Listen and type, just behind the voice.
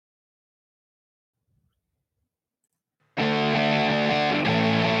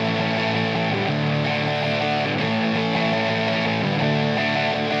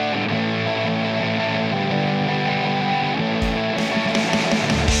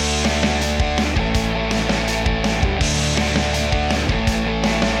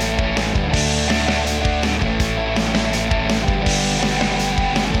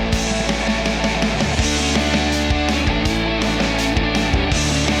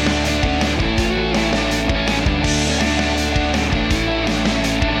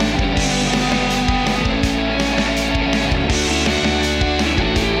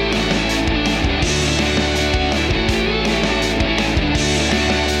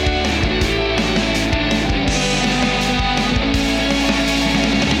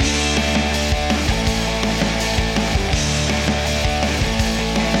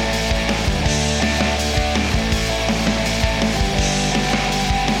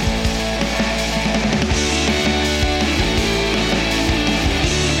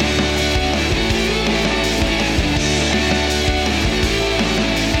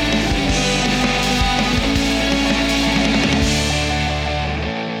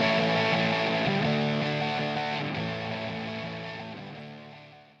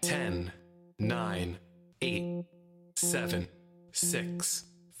7, 6,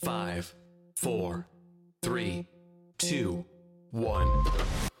 5, 4, 3, 2, 1.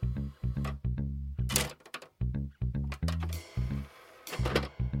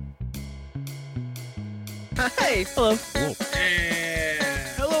 Hey, hello.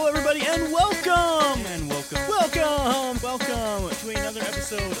 Hello, everybody, and welcome to another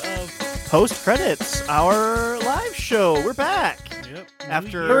episode of Post credits, our live show. We're back. Yep.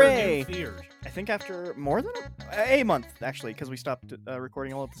 After- Hooray! I think after more than a month, actually, because we stopped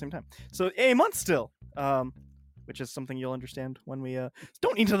recording all at the same time. So a month still, which is something you'll understand when we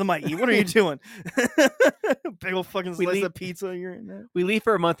don't eat to the mic. What are you doing? Big ol' fucking We slice leave- of pizza. You're in there. We leave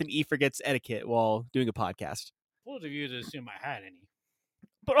for a month and E forgets etiquette while doing a podcast. Bold of you to assume I had any.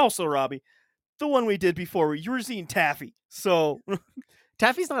 But also, Robbie, the one we did before, you were seeing Taffy. So,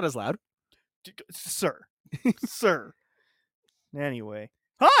 Taffy's not as loud. sir. Anyway.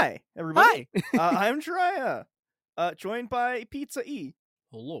 Hi, everybody. Hi. I'm Jiraiya, joined by Pizza E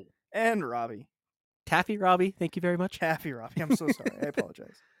Hello. and Robbie. Taffy, Robbie, thank you very much. Taffy Robbie. I'm so sorry. I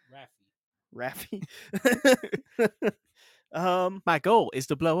apologize. Raffy. Raffy. My goal is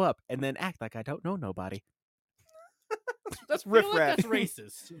to blow up and then act like I don't know nobody. That's I feel like riff-raff. that's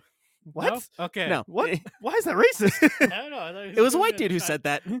racist. What? No? Okay. No. What? Why is that racist? I don't know. I thought It was a doing white dude who Chi- said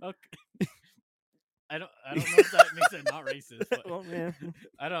that. Okay. I don't know if that makes it not racist. But Oh man.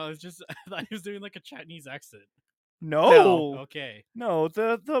 I don't know. It's just I thought he was doing like a Chinese accent. No. Okay. No,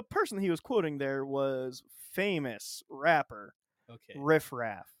 the person he was quoting there was famous rapper Okay. Riff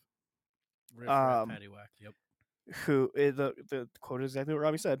Raff, Riff raff, um, patty whack. Yep. who the quote is exactly what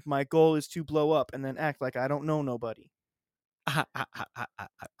Robbie said. My goal is to blow up and then act like I don't know nobody.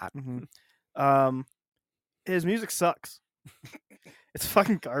 Mhm. His music sucks. It's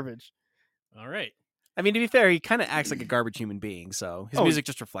fucking garbage. All right. I mean, to be fair, he kind of acts like a garbage human being, so his Oh, music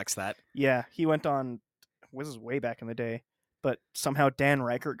just reflects that. Yeah, he went on. This is way back in the day, but somehow Dan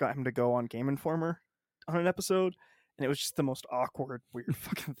Reichert got him to go on Game Informer on an episode, and it was just the most awkward, weird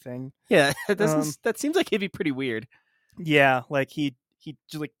fucking thing. Yeah, that Um, that seems like it'd be pretty weird. Yeah, like he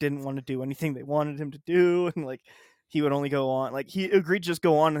just like didn't want to do anything they wanted him to do, and like he would only go on. Like he agreed to just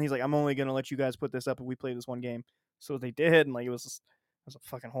go on, and he's like, "I'm only gonna let you guys put this up if we play this one game." So they did, and like it was a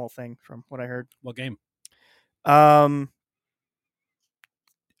fucking whole thing from what I heard. What game? Toe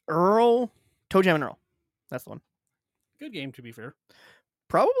Jam and Earl. That's the one. Good game, to be fair.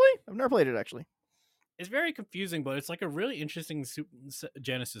 Probably. I've never played it actually. It's very confusing, but it's like a really interesting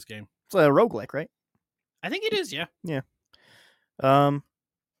Genesis game. It's a roguelike, right? I think it is, yeah. Yeah.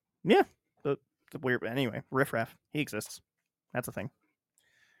 The weird. Anyway, Riff Raff. He exists. That's a thing.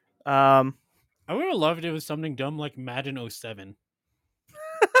 I would have loved it if it was something dumb like Madden 07.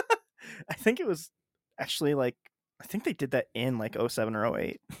 I think it was actually like I think they did that in like 07 or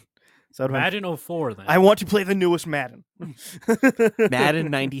 08. So I'd Madden 04 then. I want to play the newest Madden.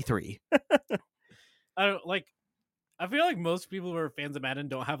 Madden 93. I don't like. I feel like most people who are fans of Madden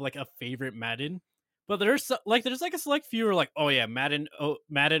don't have like a favorite Madden, but there's like a select few who are like, oh yeah, Madden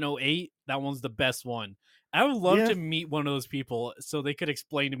 08, that one's the best one. I would love Yeah. to meet one of those people so they could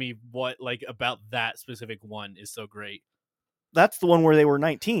explain to me what like about that specific one is so great. That's the one where they were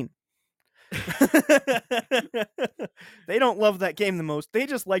 19. They don't love that game the most. They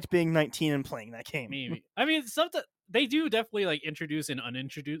just liked being 19 and playing that game. Maybe. I mean, something they do definitely like introduce and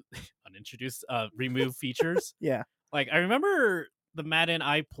remove features. Yeah. Like I remember the Madden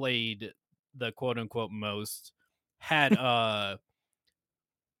I played, the quote unquote most, had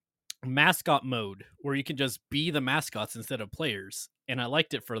mascot mode where you can just be the mascots instead of players, and I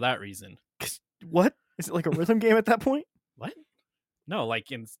liked it for that reason. What? Is it like a rhythm game at that point? What? No, like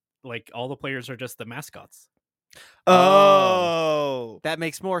all the players are just the mascots. Oh. That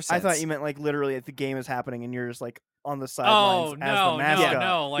makes more sense. I thought you meant like literally the game is happening and you're just like on the sidelines as the mascot.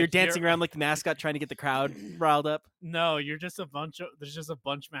 no, like you're dancing around like the mascot trying to get the crowd riled up. No, you're just there's just a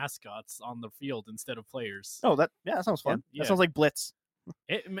bunch of mascots on the field instead of players. Oh, that sounds fun. Yeah. That sounds like Blitz.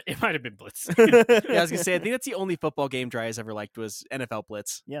 It might have been Blitz. Yeah, I was gonna say I think that's the only football game Dryas ever liked was NFL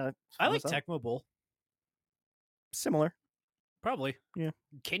Blitz. Yeah, I like that's Tecmo Bowl. similar. Probably. Yeah.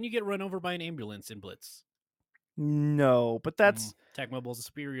 Can you get run over by an ambulance in Blitz? No, but that's Tecmo Bowl's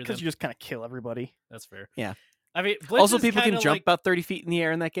superior. because Than... you just kind of kill everybody. That's fair. Yeah. I mean, Blitz Also, is people can kinda jump like... about 30 feet in the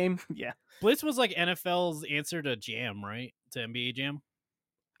air in that game. Yeah, Blitz was like NFL's answer to Jam, right? To NBA Jam.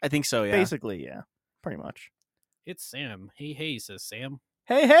 I think so. Yeah. basically, yeah, pretty much. It's Sam. Hey, says Sam.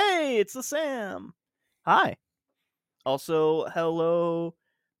 Hey, it's the Sam. Hi. Also, hello,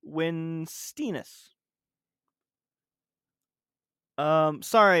 Winstinus.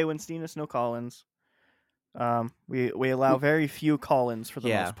 Sorry, Winstinus, no call-ins. We allow very few call-ins for the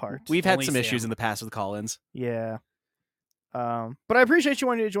Yeah. most part. We've had Only some issues Sam. in the past with Collins. Yeah. But I appreciate you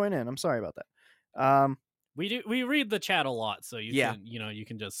wanting to join in. I'm sorry about that. We read the chat a lot, so Yeah. you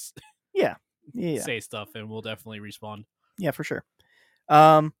can just Yeah. say stuff, and we'll definitely respond. Yeah, for sure.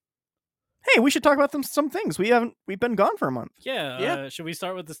 Hey, we should talk about some things. We've been gone for a month. Yeah. Yeah. Should we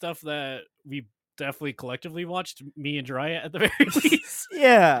start with the stuff that we definitely collectively watched? Me and Jiraiya at the very least.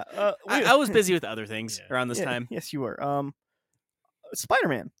 Yeah. I was busy with other things Yeah. around this Yeah, time. Yes, you were.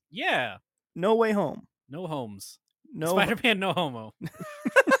 Spider-Man, Yeah. No Way Home. No homes. No. Spider-Man, no homo.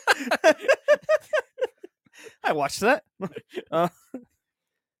 I watched that. I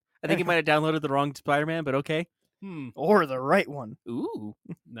think you might have downloaded the wrong Spider-Man, but okay. Or the right one. Ooh.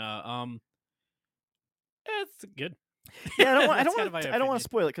 No. It's good. Yeah, I That's don't kind of want. my I don't want opinion. to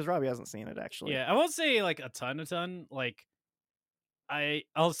spoil it because Robbie hasn't seen it actually. Yeah, I won't say like a ton. Like,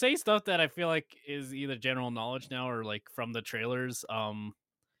 I'll say stuff that I feel like is either general knowledge now or like from the trailers.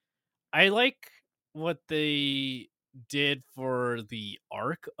 I like what they did for the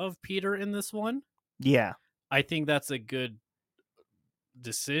arc of Peter in this one. Yeah. I think that's a good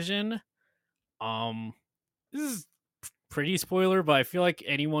decision. This is pretty spoiler, but I feel like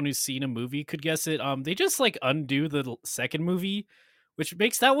anyone who's seen a movie could guess it. They just like undo the second movie, which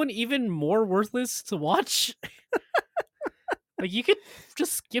makes that one even more worthless to watch. Like you could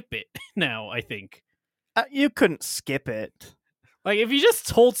just skip it now, I think. You couldn't skip it. Like if you just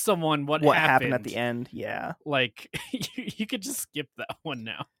told someone what happened at the end? Yeah. like you could just skip that one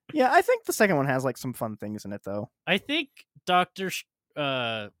now. Yeah, I think the second one has like some fun things in it though. I think not Doctor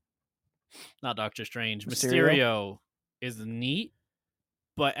Strange, Mysterio? Mysterio is neat,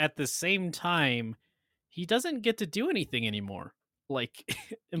 but at the same time, he doesn't get to do anything anymore. Like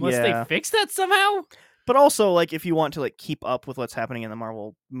unless Yeah. they fix that somehow. But also, like, if you want to like keep up with what's happening in the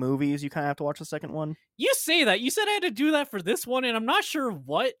Marvel movies, you kind of have to watch the second one. You say that. You said I had to do that for this one, and I'm not sure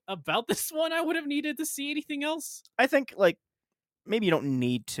what about this one I would have needed to see anything else. I think like maybe you don't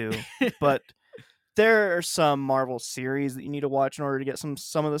need to, but there are some Marvel series that you need to watch in order to get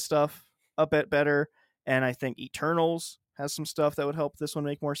some of the stuff a bit better. And I think Eternals has some stuff that would help this one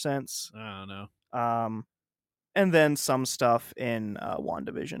make more sense. I don't know. And then some stuff in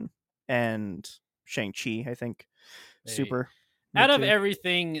WandaVision and Shang-Chi, I think. Hey, Super. Out of too.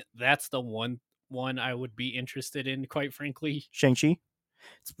 everything, that's the one I would be interested in, quite frankly. Shang-Chi.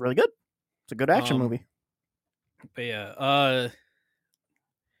 It's really good. It's a good action movie. But yeah,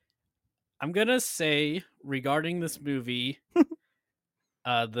 I'm gonna say regarding this movie,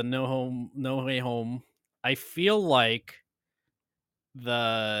 the No Way Home, I feel like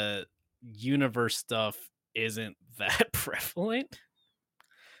the universe stuff isn't that prevalent.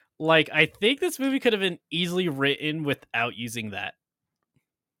 Like, I think this movie could have been easily written without using that.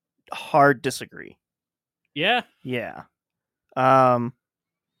 Hard disagree. Yeah. Yeah. Man,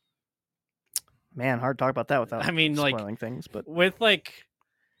 hard to talk about that without spoiling things, but with like,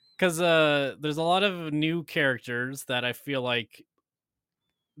 because there's a lot of new characters that I feel like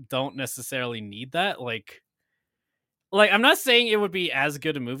don't necessarily need that. Like I'm not saying it would be as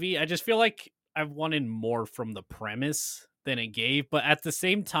good a movie. I just feel like I wanted more from the premise than it gave. But at the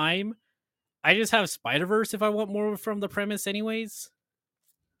same time, I just have Spider-Verse if I want more from the premise anyways.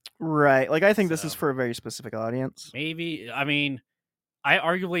 Right. Like, I think this is for a very specific audience. Maybe. I mean, I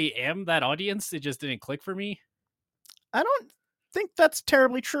arguably am that audience. It just didn't click for me. I don't think that's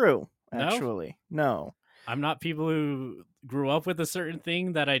terribly true, No? actually. No. I'm not people who grew up with a certain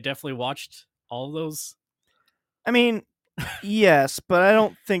thing that I definitely watched all of those. I mean, yes, but I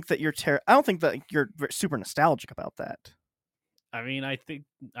don't think that you're I don't think that you're super nostalgic about that. I mean, I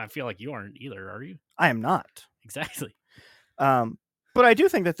feel like you aren't either, are you? I am not. Exactly. But I do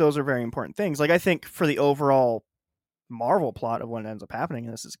think that those are very important things. Like, I think for the overall Marvel plot of what ends up happening,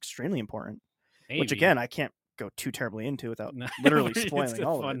 this is extremely important. Maybe. Which, again, I can't go too terribly into without No, literally it's spoiling a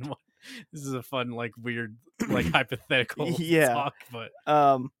all fun of it. one. This is a fun, like, weird, like, hypothetical Yeah. talk, but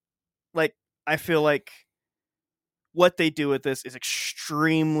like, I feel like what they do with this is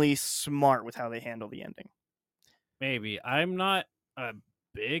extremely smart with how they handle the ending. maybe. I'm not a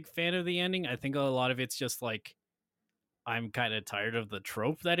big fan of the ending. I think a lot of it's just like I'm kind of tired of the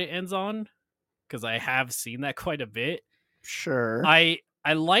trope that it ends on, because I have seen that quite a bit. Sure. I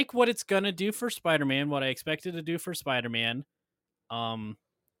like what it's gonna do for Spider-Man, what I expected to do for Spider-Man.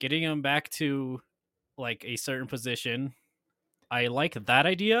 Getting him back to like a certain position. I like that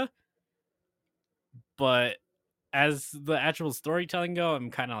idea. But as the actual storytelling go, I'm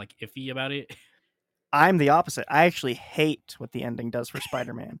kind of like iffy about it. I'm the opposite. I actually hate what the ending does for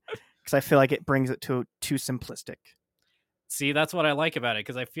Spider-Man because I feel like it brings it to too simplistic. See, that's what I like about it,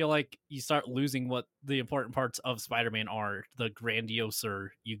 because I feel like you start losing what the important parts of Spider-Man are, the grandioser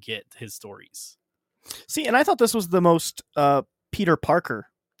you get his stories. See, and I thought this was the most Peter Parker,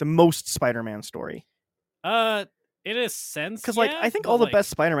 the most Spider-Man story. In a sense, Because, like, yeah, I think but, all the like,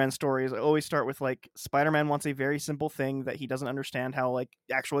 best Spider-Man stories always start with, like, Spider-Man wants a very simple thing that he doesn't understand how, like,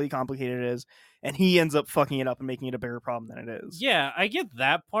 actually complicated it is, and he ends up fucking it up and making it a bigger problem than it is. Yeah, I get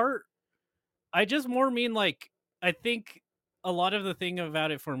that part. I just more mean, like, I think a lot of the thing about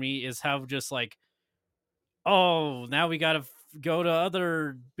it for me is how just like, oh, now we gotta go to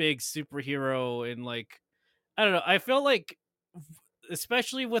other big superhero and like, I don't know. I feel like,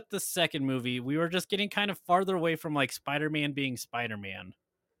 especially with the second movie, we were just getting kind of farther away from like Spider-Man being Spider-Man.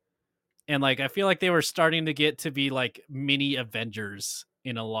 And like I feel like they were starting to get to be like mini Avengers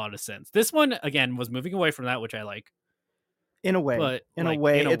in a lot of sense. This one again was moving away from that, which I like. In a way. But, in like, a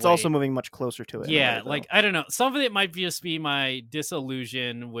way, in a it's also way- moving much closer to it. in a Yeah, way, like though. I don't know. Some of it might just be my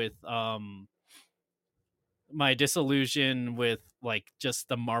disillusion with like just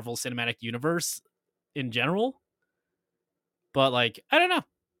the Marvel Cinematic Universe in general. But like I don't know.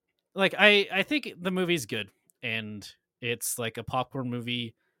 Like I think the movie's good and it's like a popcorn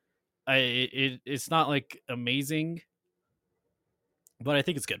movie. It's not like amazing, but I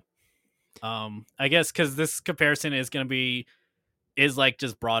think it's good. I guess because this comparison is like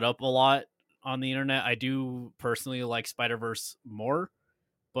just brought up a lot on the internet. I do personally like Spider-Verse more,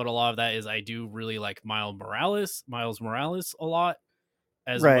 but a lot of that is I do really like Miles Morales a lot,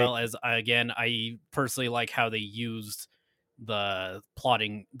 as Right. well as I personally like how they used the plot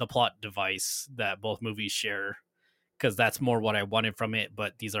device that both movies share, because that's more what I wanted from it.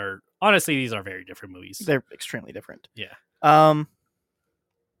 But these are very different movies. They're extremely different. Yeah.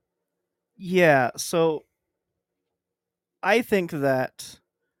 Yeah, so I think that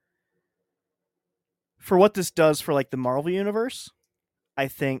for what this does for like the Marvel universe, I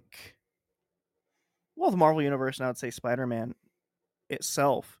think the Marvel universe, and I would say Spider-Man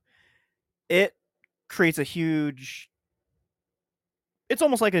itself, it creates a huge, it's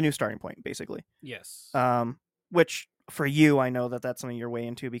almost like a new starting point, basically. Yes. Which for you, I know that that's something you're way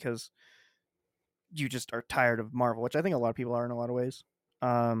into because you just are tired of Marvel, which I think a lot of people are in a lot of ways.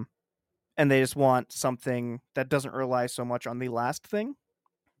 And they just want something that doesn't rely so much on the last thing,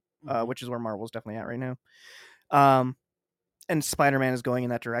 Mhm. which is where Marvel's definitely at right now. And Spider-Man is going in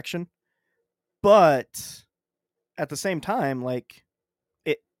that direction. But at the same time, like,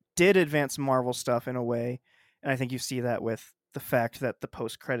 it did advance Marvel stuff in a way, and I think you see that with the fact that the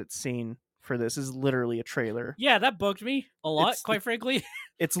post-credits scene for this is literally a trailer. Yeah, that bugged me a lot, It's- quite frankly.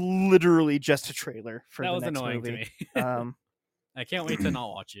 It's literally just a trailer for That the was next annoying movie. to me. I can't wait to not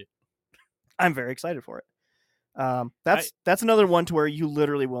watch it. I'm very excited for it. That's another one to where you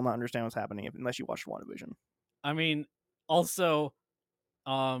literally will not understand what's happening unless you watch WandaVision. I mean, also,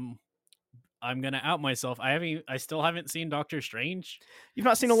 I'm gonna out myself. I still haven't seen Doctor Strange. You've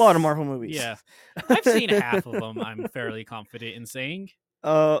not seen a lot of Marvel movies. Yeah, I've seen half of them. I'm fairly confident in saying.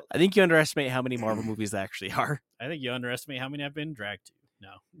 I think you underestimate how many Marvel movies there actually are. I think you underestimate how many I've been dragged to.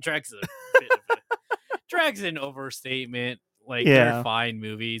 No, drag's a bit of drag's an overstatement. Like, Yeah. they're fine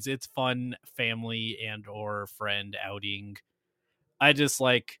movies. It's fun family and or friend outing. I just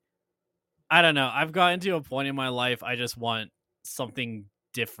like, I don't know. I've gotten to a point in my life I just want something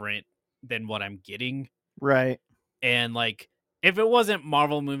different than what I'm getting. Right. And like, if it wasn't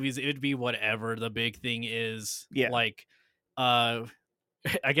Marvel movies, it would be whatever the big thing is. Yeah. Like,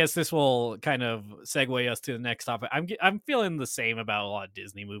 I guess this will kind of segue us to the next topic. I'm feeling the same about a lot of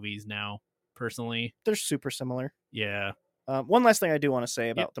Disney movies now, personally. They're super similar. Yeah. One last thing I do want to say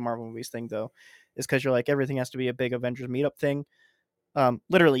about the Marvel movies thing, though, is because you're like, everything has to be a big Avengers meetup thing.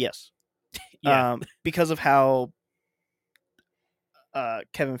 Literally, yes. Yeah. Because of how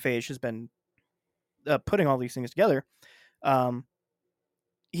Kevin Feige has been putting all these things together,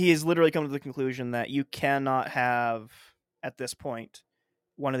 he has literally come to the conclusion that you cannot have, at this point,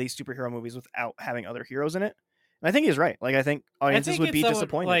 one of these superhero movies without having other heroes in it. And I think he's right. Like, I think audiences would be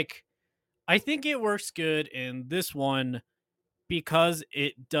disappointed. Like, I think it works good in this one because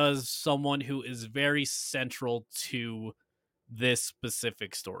it does someone who is very central to this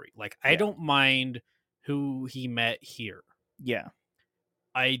specific story. Like, I Yeah. don't mind who he met here. Yeah.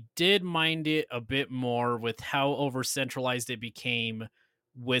 I did mind it a bit more with how over centralized it became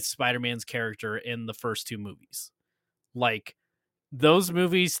with Spider-Man's character in the first two movies. Like, those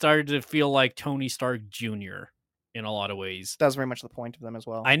movies started to feel like Tony Stark Jr. in a lot of ways. That's very much the point of them as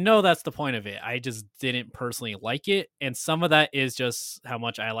well. I know that's the point of it. I just didn't personally like it. And some of that is just how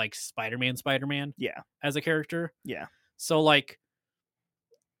much I like Spider-Man Yeah. as a character. Yeah. So, like,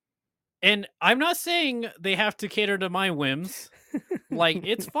 and I'm not saying they have to cater to my whims. Like,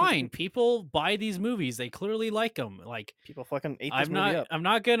 it's fine. People buy these movies. They clearly like them. Like, People fucking ate this movie up. I'm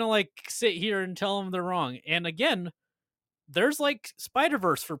not gonna like sit here and tell them they're wrong. And again, there's like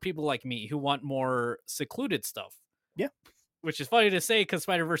Spider-Verse for people like me who want more secluded stuff. Yeah. Which is funny to say because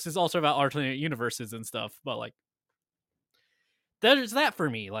Spider-Verse is also about alternate universes and stuff. But like, there's that for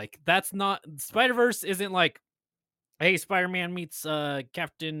me. Like, that's not Spider-Verse isn't like, hey, Spider-Man meets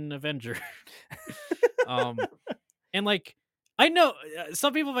Captain Avenger. And like, I know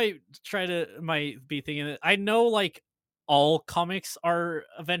some people might be thinking that I know like all comics are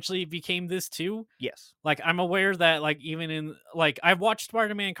eventually became this too. Yes. Like, I'm aware that like even in like I've watched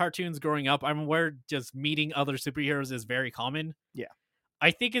Spider-Man cartoons growing up. I'm aware just meeting other superheroes is very common. Yeah.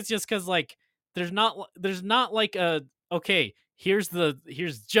 I think it's just because like there's not like a okay, here's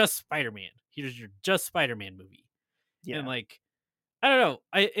just Spider-Man. Here's your just Spider-Man movie. Yeah. And like, I don't know.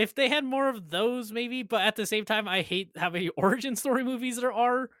 If they had more of those, maybe. But at the same time, I hate how many origin story movies there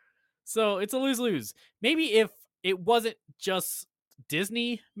are. So it's a lose-lose. Maybe if it wasn't just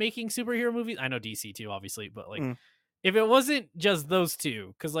Disney making superhero movies, I know DC too, obviously, but like, if it wasn't just those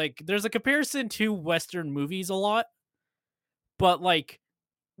two, because like, there's a comparison to Western movies a lot, but like,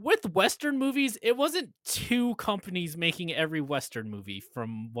 with Western movies, it wasn't two companies making every Western movie,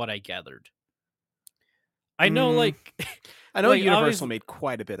 from what I gathered. I know, like, I know like, Universal obviously- made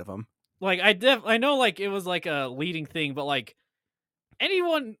quite a bit of them. like I know like it was like a leading thing, but like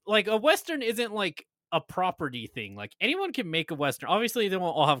anyone like a Western isn't like a property thing. Like anyone can make a Western. Obviously they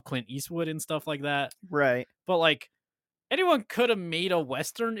won't all have Clint Eastwood and stuff like that. Right. But like anyone could have made a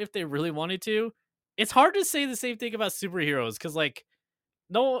Western if they really wanted to. It's hard to say the same thing about superheroes because like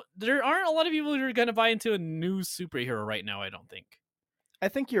no, there aren't a lot of people who are gonna buy into a new superhero right now, I don't think. I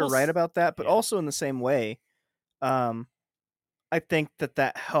think you're Well, right about that, but yeah. also in the same way, I think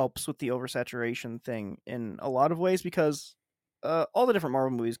that helps with the oversaturation thing in a lot of ways because all the different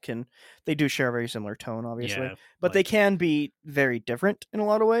Marvel movies they do share a very similar tone, obviously, Yeah, but they like- can be very different in a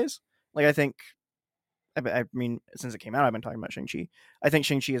lot of ways. Like I think, I mean, since it came out, I've been talking about Shang-Chi. I think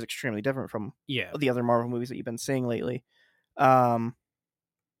Shang-Chi is extremely different from Yeah. the other Marvel movies that you've been seeing lately.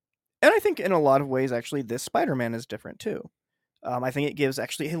 And I think in a lot of ways, actually, this Spider-Man is different too. I think it gives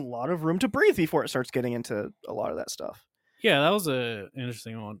actually a lot of room to breathe before it starts getting into a lot of that stuff. Yeah, that was a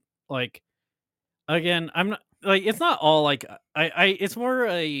interesting one. Like, again, I'm not like it's not all like I it's more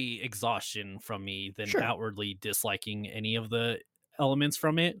a exhaustion from me than Sure. outwardly disliking any of the elements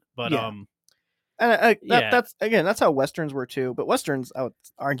from it. But Yeah. And Yeah. that's how Westerns were too. But Westerns, I would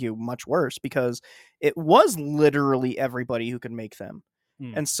argue, much worse because it was literally everybody who could make them.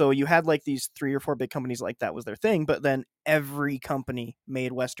 Hmm. And so you had like these 3 or 4 big companies like that was their thing, but then every company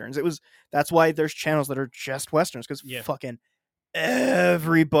made Westerns. That's why there's channels that are just Westerns because Yeah. fucking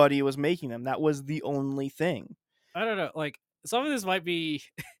everybody was making them. That was the only thing. I don't know, like some of this might be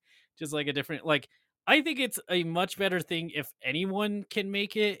just like a different like I think it's a much better thing if anyone can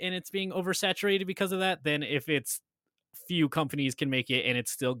make it and it's being oversaturated because of that than if it's few companies can make it and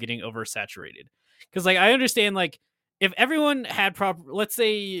it's still getting oversaturated. Because like I understand like if everyone had proper, let's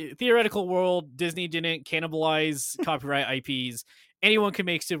say theoretical world, Disney didn't cannibalize copyright IPs, anyone can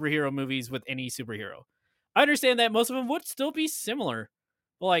make superhero movies with any superhero. I understand that most of them would still be similar,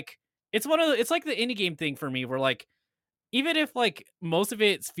 but like it's like the indie game thing for me, where like even if like most of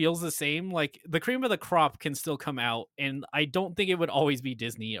it feels the same, like the cream of the crop can still come out, and I don't think it would always be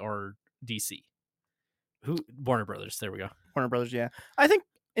Disney or DC. Warner Brothers. There we go. Warner Brothers, yeah. I think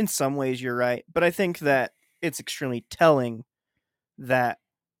in some ways you're right, but I think that it's extremely telling that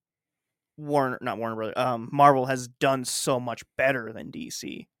Marvel has done so much better than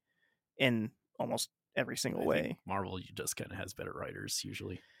DC in almost every single I way. think Marvel just kind of has better writers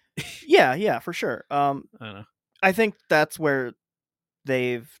usually. Yeah, for sure. I don't know. I think that's where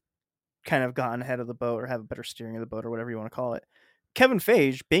they've kind of gotten ahead of the boat or have a better steering of the boat or whatever you want to call it. Kevin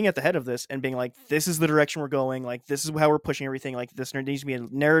Feige being at the head of this and being like, this is the direction we're going, like this is how we're pushing everything, like this needs to be a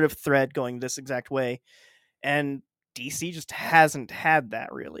narrative thread going this exact way. And DC just hasn't had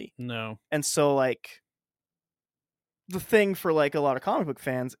that really. No. And so like the thing for like a lot of comic book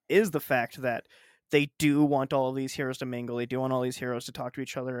fans is the fact that they do want all of these heroes to mingle. They do want all these heroes to talk to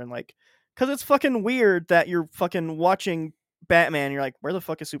each other and like, because it's fucking weird that you're fucking watching Batman and you're like, where the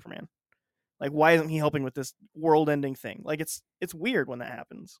fuck is Superman? Like, why isn't he helping with this world-ending thing? Like, it's weird when that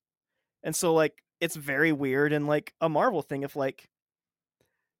happens. And so, like, it's very weird and, like, a Marvel thing if, like,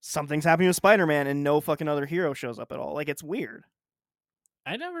 something's happening with Spider-Man and no fucking other hero shows up at all. Like, it's weird.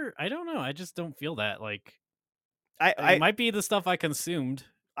 I don't know. I just don't feel that. Like, I it might be the stuff I consumed.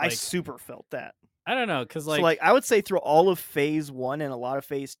 I like- super felt that. I don't know, because So, like, I would say through all of Phase 1 and a lot of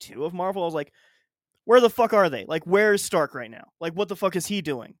Phase 2 of Marvel, I was like, where the fuck are they? Like, where is Stark right now? Like, what the fuck is he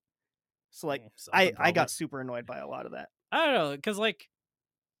doing? So like, I Something got super annoyed by a lot of that. I don't know, because like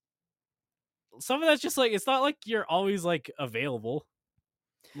some of that's just like it's not like you're always like available.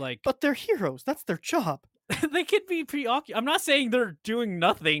 Like, But they're heroes. That's their job. they could be preoccupied. I'm not saying they're doing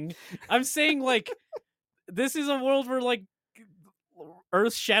nothing. I'm saying like this is a world where like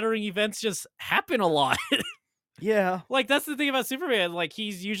earth-shattering events just happen a lot. Yeah. Like that's the thing about Superman. Like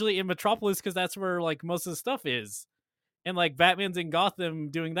he's usually in Metropolis because that's where like most of the stuff is, and like Batman's in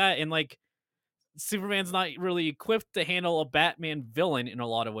Gotham doing that, and like Superman's not really equipped to handle a Batman villain in a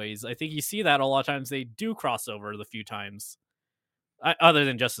lot of ways. I think you see that a lot of times. They do cross over the few times, other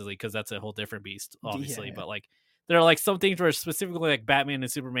than Justice League, because that's a whole different beast, obviously. Yeah. But like, there are like some things where specifically like Batman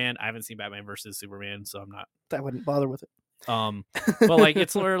and Superman. I haven't seen Batman versus Superman, so I'm not. I wouldn't bother with it. But like,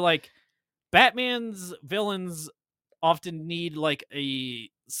 it's where like Batman's villains often need like a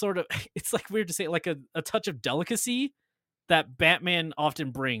sort of. It's like weird to say, like a touch of delicacy that Batman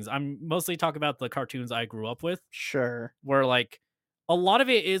often brings. I'm mostly talking about the cartoons I grew up with, Sure. where like a lot of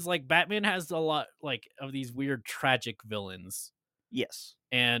it is like Batman has a lot like of these weird tragic villains, Yes.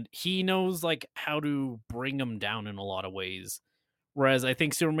 and he knows like how to bring them down in a lot of ways. Whereas I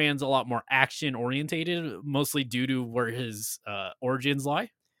think Superman's a lot more action orientated, mostly due to where his origins lie.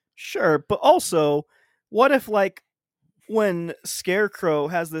 Sure, but also, what if like when Scarecrow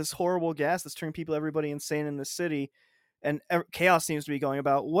has this horrible gas that's turning everybody insane in the city, and chaos seems to be going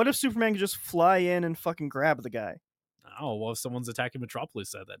about? What if Superman could just fly in and fucking grab the guy? Oh, well, if someone's attacking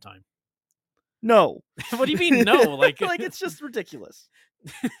Metropolis at that time. No. What do you mean no? Like, like it's just ridiculous.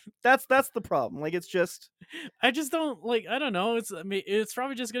 That's the problem. Like it's just I just don't like. I don't know. It's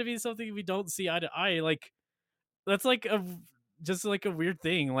probably just gonna be something we don't see eye to eye. Like that's like just like a weird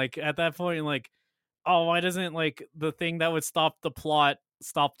thing. Like at that point, like, oh, why doesn't like the thing that would stop the plot?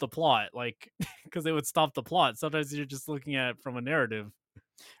 Like because it would stop the plot. Sometimes you're just looking at it from a narrative.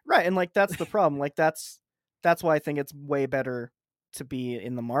 right, and like that's the problem. Like that's why I think it's way better to be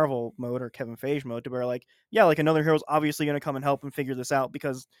in the Marvel mode or Kevin Feige mode, to where like, yeah, like another hero's obviously going to come and help and figure this out,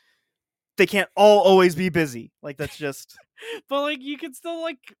 because they can't all always be busy. Like that's just But like you can still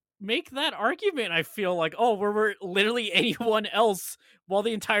like make that argument. I feel like, oh, we're literally anyone else, while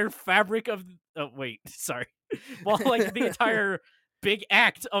the entire fabric of while like the entire big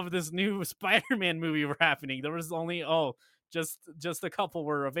act of this new Spider-Man movie were happening, there was only just a couple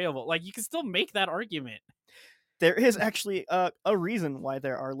were available. Like you can still make that argument. there is actually a reason why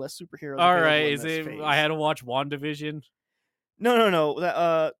there are less superheroes. All available right, in is this it? phase. I had to watch WandaVision. No.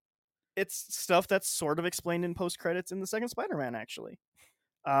 That it's stuff that's sort of explained in post credits in the second Spider-Man. Actually,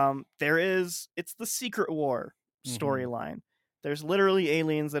 it's the Secret War storyline. There's literally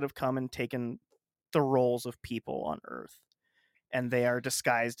aliens that have come and taken the roles of people on Earth, and they are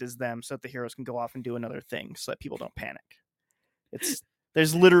disguised as them so that the heroes can go off and do another thing, so that people don't panic.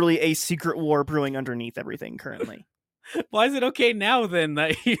 There's literally a secret war brewing underneath everything currently. Why is it okay now then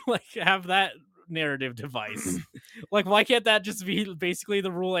that you like have that narrative device? Like, why can't that just be basically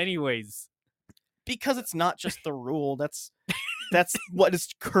the rule anyways? Because it's not just the rule. That's what is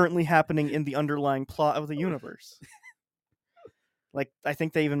currently happening in the underlying plot of the universe. Like, I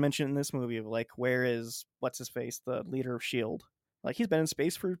think they even mentioned in this movie of like, where is what's his face, the leader of S.H.I.E.L.D.? Like, he's been in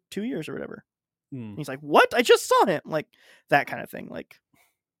space for 2 years or whatever. He's like, what? I just saw him. Like that kind of thing. Like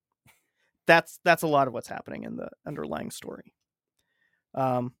that's a lot of what's happening in the underlying story.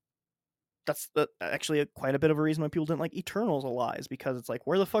 That's actually quite a bit of a reason why people didn't like Eternals a lot, is because it's like,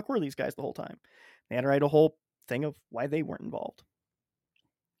 where the fuck were these guys the whole time? They had to write a whole thing of why they weren't involved.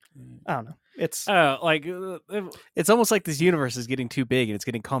 I don't know. It's It's almost like this universe is getting too big and it's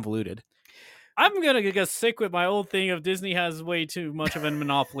getting convoluted. I'm gonna get sick with my old thing of Disney has way too much of a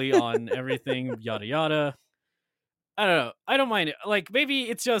monopoly on everything, yada yada. I don't know. I don't mind it. Like maybe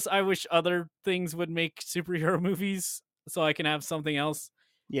it's just I wish other things would make superhero movies so I can have something else.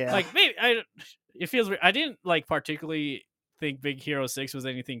 yeah. Like maybe it feels weird. I didn't like particularly think Big Hero 6 was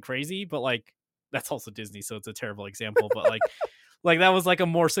anything crazy, but like that's also Disney, so it's a terrible example. But like like that was like a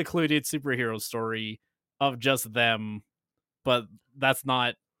more secluded superhero story of just them, but that's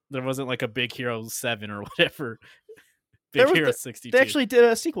not. There wasn't like a Big Hero 7 or whatever. Big Hero 62. They actually did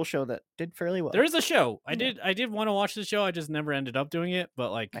a sequel show that did fairly well. There is a show. I Yeah. did want to watch the show. I just never ended up doing it.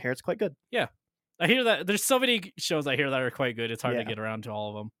 But like, I hear it's quite good. I hear that there's so many shows I hear that are quite good. It's hard to Yeah. get around to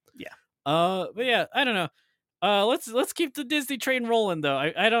all of them. Yeah. But yeah, I don't know. Let's keep the Disney train rolling though.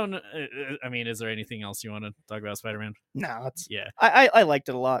 I don't. I mean, is there anything else you want to talk about Spider-Man? No, it's Yeah, I liked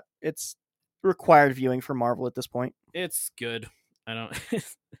it a lot. It's required viewing for Marvel at this point. it's good. I don't.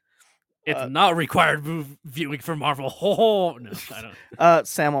 It's not required viewing for Marvel. Oh no, I don't.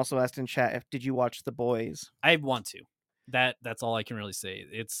 Sam also asked in chat if did you watch The Boys? I want to. That's all I can really say.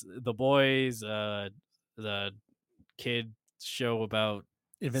 It's The Boys, the kid show about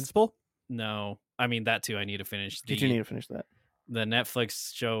Invincible. no. I mean that too. I need to finish. Did you need to finish that? The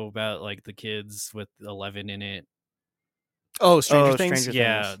Netflix show about like the kids with 11 in it? Oh, Stranger Oh, Things. Stranger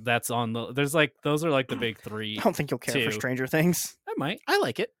Yeah, Things. that's on the. There's like those are like the big three. I don't think you'll care for Two. Stranger Things. I might. I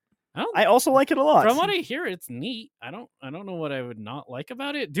like it. I don't. I also like it a lot. From what I hear, it's neat. I don't know what I would not like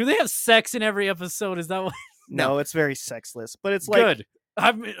about it. Do they have sex in every episode? Is that what? No, it's very sexless, but it's like Good.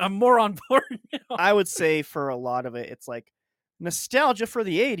 I'm more on board now. I would say for a lot of it, it's like nostalgia for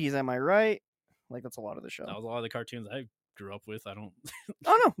the '80s. Am I right? Like that's a lot of the show. That was a lot of the cartoons I grew up with. I don't.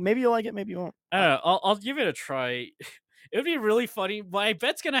 Oh no, maybe you'll like it, maybe you won't. I don't know. I'll give it a try. It would be really funny, but I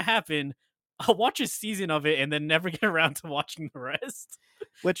bet's gonna happen. I'll watch a season of it and then never get around to watching the rest.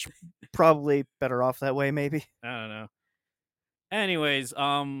 Which probably better off that way, maybe. I don't know. Anyways,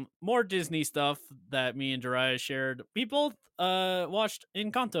 more Disney stuff that me and Jiraiya shared. We both watched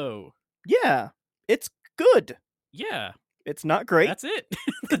Encanto. Yeah, it's good. Yeah, It's not great. that's it.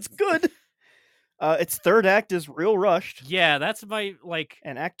 It's good. Its third act is real rushed, Yeah, that's my like.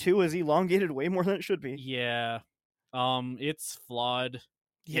 and Act 2 is elongated way more than it should be. Yeah, it's flawed.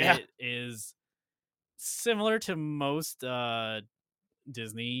 Yeah, It is similar to most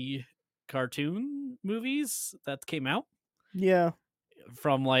Disney cartoon movies that came out. yeah.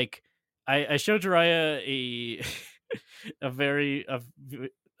 From like I showed Jiraiya a very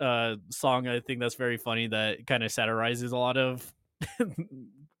song I think that's very funny that kind of satirizes a lot of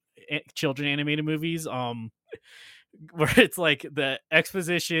children animated movies where it's like the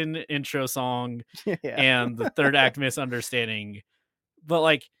exposition intro song yeah. and the third act misunderstanding, but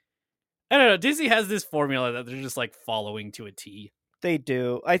like I don't know, Disney has this formula that they're just like following to a T. They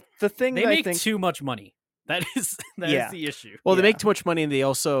do. The thing They that I make think too much money. That is Yeah. the issue. Well, they Yeah. make too much money, and they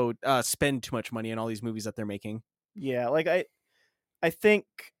also spend too much money on all these movies that they're making. Yeah, like I think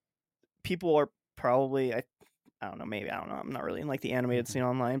people are probably I don't know, maybe I don't know. I'm not really in like the animated scene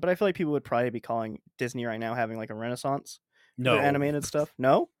online, but I feel like people would probably be calling Disney right now having like a renaissance for No, their animated stuff.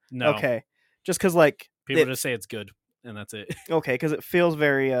 No? no. Okay. Just cuz like People it- just say it's good, and that's it. okay, cuz it feels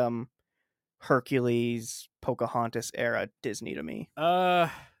very Hercules, Pocahontas era Disney to me.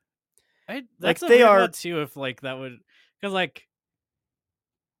 That's a they weird are- one too. If like that would, because like,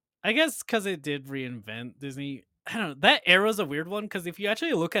 I guess because it did reinvent Disney. I don't know. That era's a weird one because if you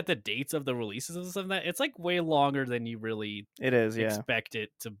actually look at the dates of the releases of some of that, it's like way longer than you really It is, yeah. expect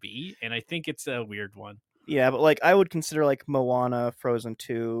it to be, and I think it's a weird one. Yeah, but like I would consider like Moana, Frozen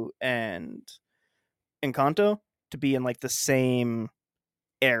 2 and Encanto to be in like the same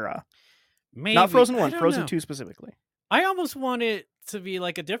era. Maybe Not Frozen I 1, don't Frozen know. 2 specifically. I almost want it to be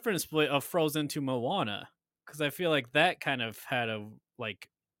like a different split of Frozen to Moana because I feel like that kind of had a like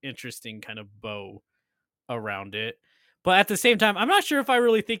interesting kind of bow around it. But at the same time, I'm not sure if I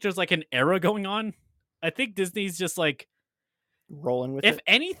really think there's like an era going on. I think Disney's just like, Rolling with if it.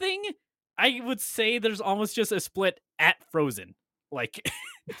 anything, I would say there's almost just a split at Frozen. Like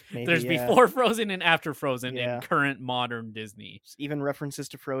Maybe, there's yeah. before Frozen and after Frozen Yeah. in current modern Disney. Even references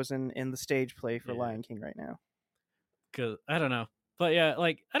to Frozen in the stage play for Yeah. Lion King right now. Cause I don't know, but yeah,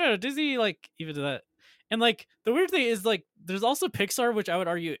 like I don't know, Disney like even to that, and like the weird thing is like there's also Pixar, which I would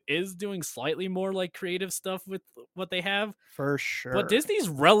argue is doing slightly more like creative stuff with what they have, For sure. but Disney's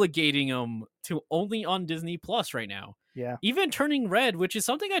relegating them to only on Disney Plus right now. Yeah. Even Turning Red, which is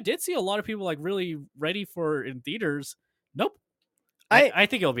something I did see a lot of people like really ready for in theaters. Nope. I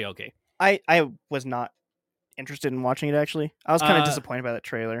think it'll be okay. I was not interested in watching it actually. I was kind of Uh, disappointed by that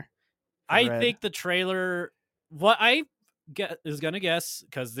trailer. for I Red. think the trailer, what I is gonna guess,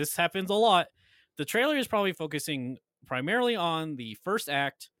 because this happens a lot, the trailer is probably focusing primarily on the first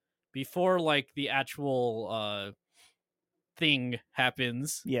act before like the actual thing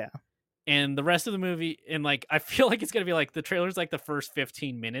happens, Yeah. and the rest of the movie, and like I feel like it's gonna be like the trailer's like the first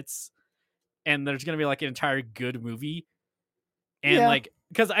 15 minutes, and there's gonna be like an entire good movie, and Yeah. like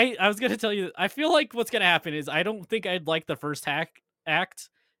because I was gonna tell you, I feel like what's gonna happen is I don't think I'd like the first act,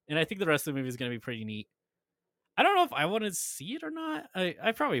 and I think the rest of the movie is gonna be pretty neat. I don't know if I want to see it or not.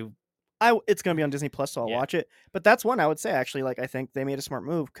 I probably It's gonna be on Disney Plus, so I'll Yeah. watch it. But that's one I would say actually. Like I think they made a smart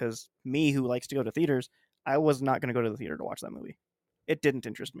move because me, who likes to go to theaters, I was not gonna go to the theater to watch that movie. It didn't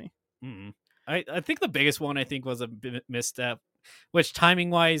interest me. mm. I think the biggest one I think was a misstep, which timing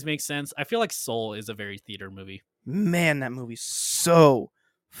wise makes sense. I feel like Soul is a very theater movie. Man, that movie's so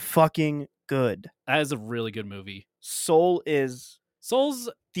fucking good. That is a really good movie. Soul is Soul's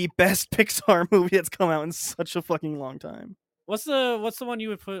the best Pixar movie that's come out in such a fucking long time. what's the one you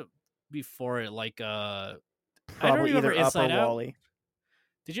would put before it, like I don't Probably remember either Up or Inside Out. Wally.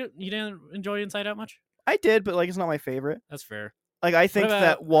 You didn't enjoy Inside Out much? I did, but like it's not my favorite. That's fair. Like I think that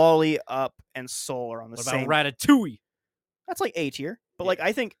about- Wally, Up, and Soul are on the What same. about Ratatouille? That's like A tier, but Yeah. like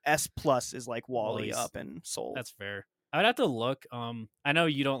I think S plus is like Wally, Wally's- Up, and Soul. That's fair. I would have to look. I know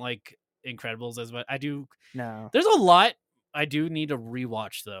you don't like Incredibles as much. I do. No. There's a lot I do need to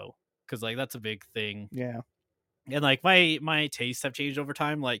rewatch though, because like that's a big thing. Yeah. And like my tastes have changed over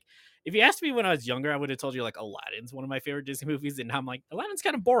time. Like if you asked me when I was younger, I would have told you like Aladdin's one of my favorite Disney movies, and now I'm like Aladdin's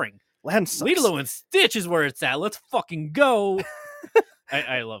kind of boring. Aladdin sucks. Lilo and Stitch is where it's at. Let's fucking go.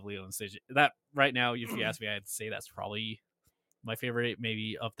 I love Lilo and Stitch. That right now, if you ask me, I'd say that's probably my favorite.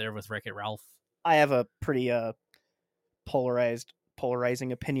 Maybe up there with Wreck-It Ralph. I have a pretty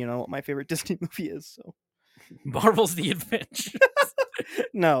polarizing opinion on what my favorite Disney movie is. So Marvel's The Adventure.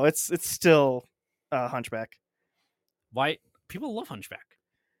 no, it's still Hunchback. Why people love Hunchback?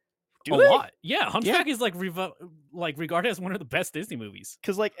 Do a they? lot. Yeah, Hunchback is like regarded as one of the best Disney movies.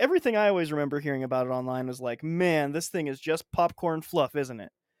 Because like everything I always remember hearing about it online was like, man, this thing is just popcorn fluff, isn't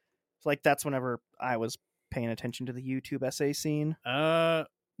it? It's like that's whenever I was paying attention to the YouTube essay scene. No,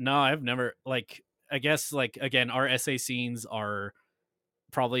 I've never like. I guess like again, our essay scenes are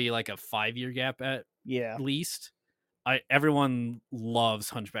probably like a 5-year gap at Yeah. least. Everyone loves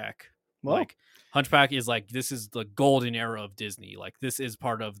Hunchback. Well, Like Hunchback is like this is the golden era of Disney. Like this is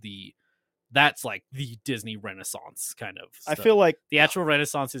part of that's like the Disney Renaissance kind of I stuff. feel like The actual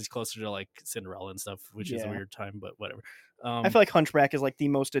Renaissance is closer to like Cinderella and stuff, which is a Yeah. weird time, but whatever. I feel like Hunchback is like the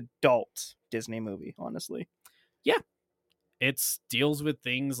most adult Disney movie, honestly. It deals with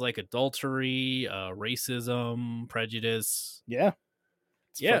things like adultery, racism, prejudice. Yeah.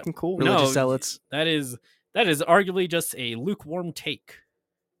 It's Yeah. fucking cool. No, Religious zealots. That is arguably just a lukewarm take.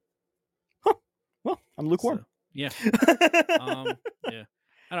 Well, I'm lukewarm. So, yeah. Yeah.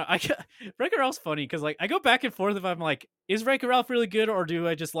 I don't know. Wreck-It Ralph's funny because like I go back and forth if I'm like, is Wreck-It Ralph really good or do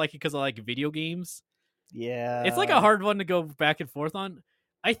I just like it because I like video games? Yeah. It's like a hard one to go back and forth on.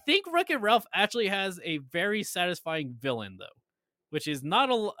 I think Wreck-It Ralph actually has a very satisfying villain though, which is not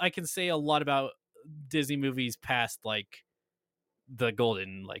I can say a lot about Disney movies past like the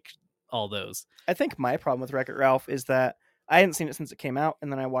Golden, like all those. I think my problem with Wreck-It Ralph is that I hadn't seen it since it came out,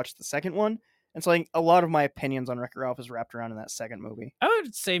 and then I watched the second one, and so like a lot of my opinions on Wreck-It Ralph is wrapped around in that second movie. I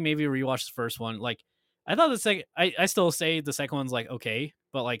would say maybe rewatch the first one. Like I thought the second, I still say the second one's like okay,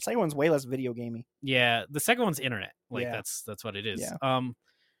 but like The second one's way less video gamey. yeah, the second one's internet. Like Yeah. that's what it is. Yeah.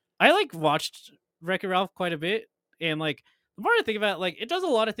 I like watched Wreck-It Ralph quite a bit, and like the more I think about it, like it does a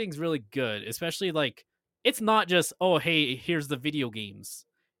lot of things really good, especially like it's not just oh hey here's the video games.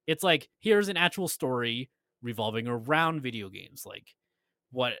 It's like here's an actual story revolving around video games, like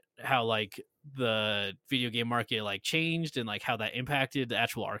how like the video game market like changed and like how that impacted the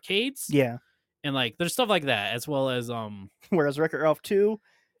actual arcades. Yeah. And like there's stuff like that as well as Whereas Wreck-It Ralph 2,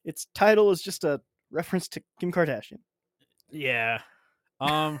 its title is just a reference to Kim Kardashian. yeah.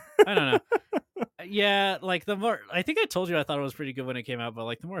 I don't know. Yeah, like the more I think I told you I thought it was pretty good when it came out, but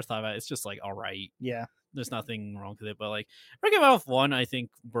like the more I thought about it, it's just like all right. Yeah. There's nothing wrong with it, but like Wreck-It Ralph 1 I think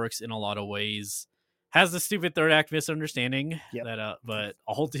works in a lot of ways. Has the stupid third act misunderstanding Yep. that but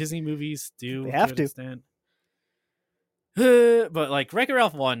all Disney movies do They have an to. extent. But like Wreck-It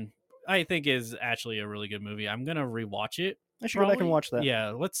Ralph 1 I think is actually a really good movie. I'm going to rewatch it. I should go back and probably. watch that.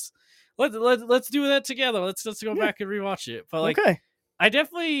 Yeah, let's do that together. Let's go Yeah. back and rewatch it. But like okay. I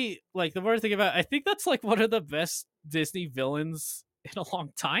definitely like the more I think about it, I think that's like one of the best Disney villains in a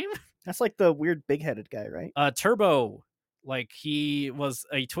long time. That's like the weird big-headed guy, right? Turbo, like he was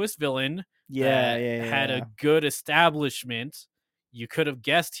a twist villain Yeah, that yeah, had yeah. a good establishment. You could have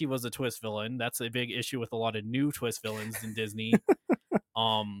guessed he was a twist villain. That's a big issue with a lot of new twist villains in Disney.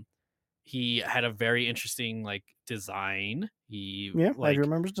 He had a very interesting like design. He Yeah, like I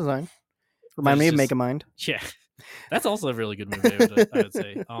remember his design. Remind me of just- Megamind. yeah, that's also a really good movie. I would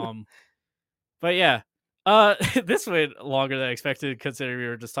say. But yeah, this went longer than I expected considering we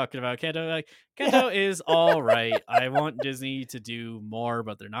were just talking about Kanto. Like Kanto is all right. I want Disney to do more,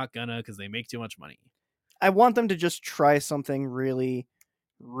 but they're not gonna because they make too much money. I want them to just try something really,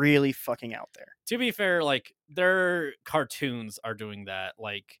 really fucking out there. To be fair, like their cartoons are doing that.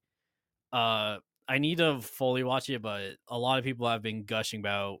 Like, I need to fully watch it, but a lot of people have been gushing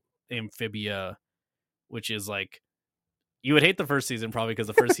about Amphibia, which is like you would hate the first season probably because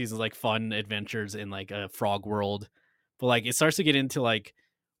the first season is like fun adventures in like a frog world, but like it starts to get into like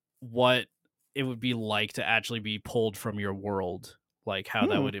what it would be like to actually be pulled from your world, like how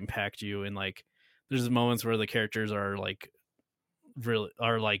that would impact you, and like there's moments where the characters are like really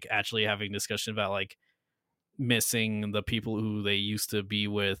are like actually having discussion about like missing the people who they used to be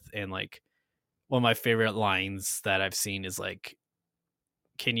with, and like one of my favorite lines that I've seen is like,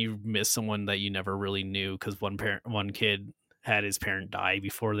 can you miss someone that you never really knew because one kid had his parent die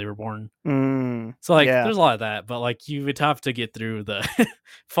before they were born? So like yeah. there's a lot of that, but like you would have to get through the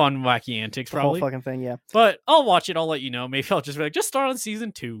fun wacky antics The whole probably. fucking thing, yeah. But I'll watch it, I'll let you know. Maybe I'll just be like, just start on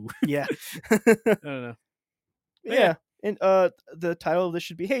season 2. Yeah. I don't know. Yeah. And the title of this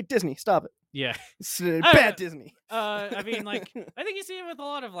should be, "Hey Disney, stop it. Yeah. It's don't bad know. Disney." I mean, like, I think you see it with a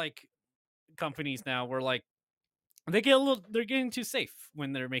lot of like companies now where like they're getting too safe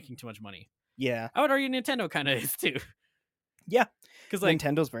when they're making too much money. Yeah. I would argue Nintendo kind of is too. Yeah. Because like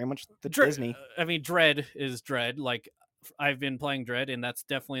Nintendo's very much the Disney. I mean, Dread is Dread. Like, I've been playing Dread, and that's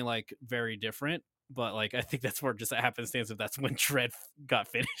definitely like very different. But like, I think that's more just a happenstance if that's when Dread got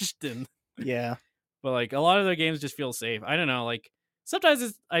finished. And Yeah. but like, a lot of their games just feel safe. I don't know. Like,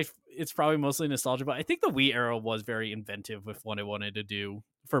 sometimes it's probably mostly nostalgia, but I think the Wii era was very inventive with what it wanted to do,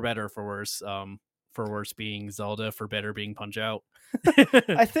 for better or for worse. For worse being Zelda, for better being Punch Out.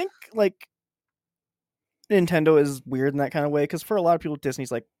 I think like Nintendo is weird in that kind of way because for a lot of people,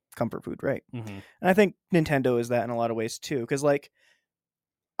 Disney's like comfort food, right? Mhm. And I think Nintendo is that in a lot of ways too. Because like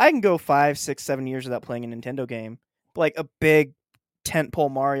I can go 5, 6, 7 years without playing a Nintendo game, but like a big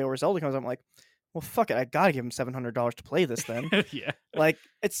tentpole Mario or Zelda comes up, I'm like, well, fuck it, I gotta give him $700 to play this then. Yeah. Like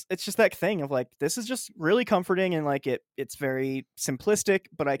it's just that thing of like this is just really comforting and like it's very simplistic,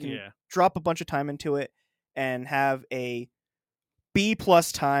 but I can Yeah. drop a bunch of time into it and have a B+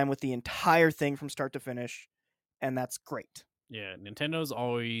 time with the entire thing from start to finish, and that's great. Yeah. Nintendo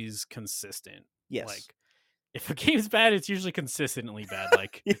always consistent. Yes. Like, if a game's bad, it's usually consistently bad.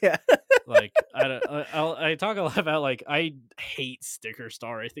 Like, Yeah. like I talk a lot about like I hate Sticker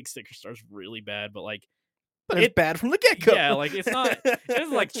Star. I think Sticker Star's really bad, but like But it's bad from the get-go. yeah, like it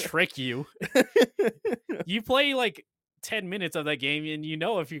doesn't like trick you. You play like 10 minutes of that game and you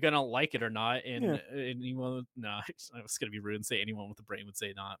know if you're gonna like it or not. And Yeah. anyone, no, I was gonna be rude and say anyone with a brain would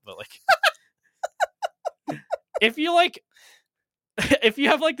say not, but like if you like if you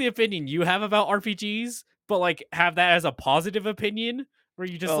have like the opinion you have about RPGs, but like have that as a positive opinion where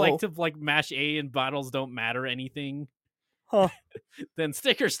you just like Oh. to like mash A and battles don't matter anything, Huh. then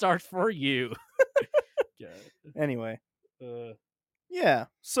Sticker Star's for you. Anyway. Uh, Yeah.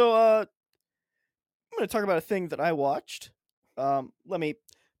 So I'm gonna talk about a thing that I watched. Let me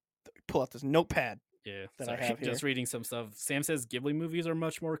pull out this notepad. yeah, That I sorry, have just here. reading some stuff. Sam says Ghibli movies are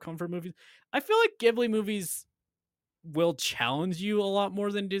much more comfort movies. I feel like Ghibli movies will challenge you a lot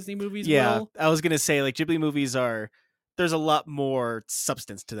more than Disney movies Yeah, will. I was gonna say like Ghibli movies are. There's a lot more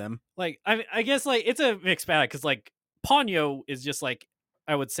substance to them. Like I guess like it's a mixed bag because like Ponyo is just like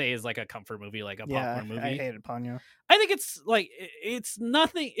I would say is like a comfort movie, like a Yeah, popcorn movie. I hated Ponyo. I think it's like it's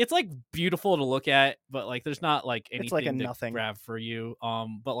nothing. It's like beautiful to look at, but like there's not like anything It's like a to nothing. grab for you.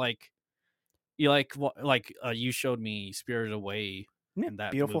 But like you like what like you showed me Spirited Away, Yeah, and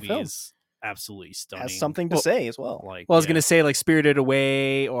that beautiful movie film. is absolutely stunning. Has something to Well- say as well. Like Well, I was yeah, gonna say like Spirited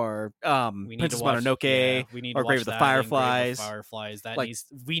Away or we need Princess to watch, Mononoke. yeah, we need or to Grave watch of the that and Grave of the Fireflies. Fireflies. That Like- needs.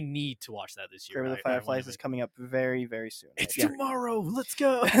 We need to watch that this year. Grave of the I Fireflies wanna is make- coming up very, very soon. It's Yeah. tomorrow. Let's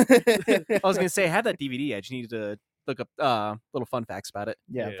go. I was gonna say I had that DVD. I just needed to look up little fun facts about it.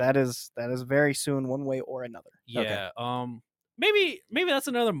 Yeah, Yeah. that is very soon, one way or another. Yeah. Maybe that's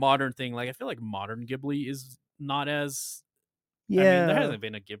another modern thing. Like I feel like modern Ghibli is not as. Yeah, I mean, there hasn't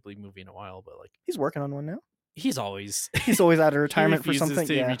been a Ghibli movie in a while, but like he's working on one now. he's always He's always out of retirement he for refuses something.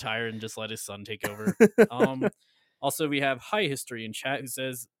 to Yeah. retire and just let his son take over. Also, we have High History in chat who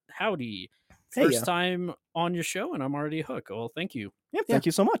says, "Howdy, Hey, first yeah. time on your show, and I'm already hooked." Well, thank you. Yep, thank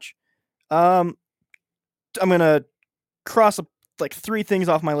you so much. I'm gonna cross like 3 things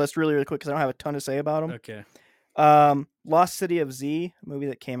off my list really, really quick because I don't have a ton to say about them. Okay. Lost City of Z, a movie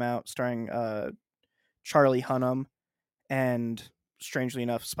that came out starring Charlie Hunnam and, strangely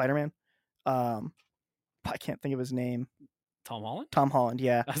enough, Spider-Man. I can't think of his name. Tom Holland. Tom Holland,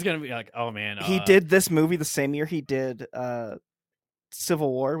 yeah. I was gonna be like, oh man, He did this movie the same year he did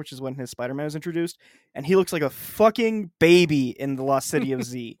Civil War, which is when his Spider-Man was introduced, and he looks like a fucking baby in the Lost City of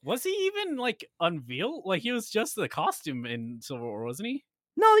Z. Was he even like unveiled? Like he was just the costume in Civil War, wasn't he?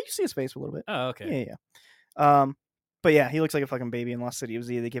 No, you see his face a little bit. Oh, okay. Yeah. But yeah, he looks like a fucking baby in Lost City of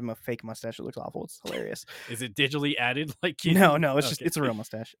Z. They give him a fake mustache. It looks awful. It's hilarious. Is it digitally added? Like No, it's just Okay. it's a real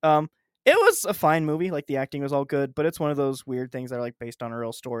mustache. It was a fine movie. Like the acting was all good, but it's one of those weird things that are like based on a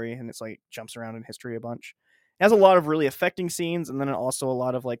real story, and it's like jumps around in history a bunch. It has a lot of really affecting scenes, and then also a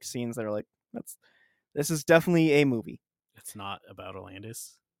lot of like scenes that are like, this is definitely a movie. It's not about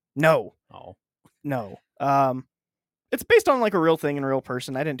Atlantis. No. Oh, It's based on like a real thing and a real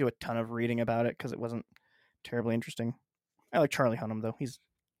person. I didn't do a ton of reading about it because it wasn't terribly interesting. I like Charlie Hunnam though; he's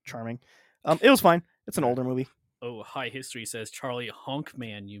charming. It was fine. It's an older movie. Oh, High History says Charlie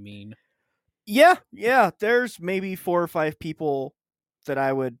Hunkman. You mean? Yeah. There's maybe 4 or 5 people that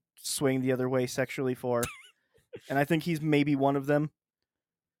I would swing the other way sexually for, and I think he's maybe one of them.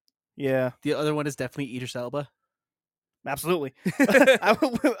 Yeah, The other one is definitely Idris Elba. absolutely.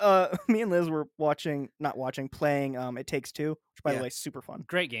 Me and Liz were playing. It Takes Two, which by the Yeah. way, is super fun,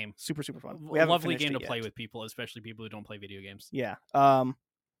 Great game. super fun. A We haven't lovely finished game it to play yet. with people, especially people who don't play video games. Yeah.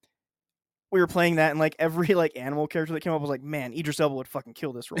 We were playing that, and like every like animal character that came up was like, man, Idris Elba would fucking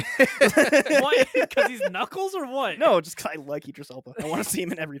kill this role. What? Because he's Knuckles or what? No, just 'cause I like Idris Elba. I want to see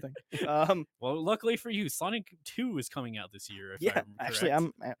him in everything. Well, luckily for you, Sonic 2 is coming out this year. If Yeah, I'm actually,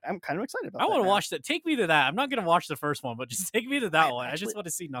 correct. I'm kind of excited about. I want want to watch that. Take me to that. I'm not gonna watch the first one, but just take me to that one. I actually- just want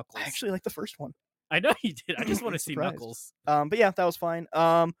to see Knuckles. I actually like the first one. I know you did. I just want to see Surprised. Knuckles. But yeah, that was fine.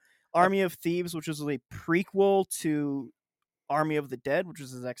 Army of Thieves, which is a prequel to Army of the Dead, which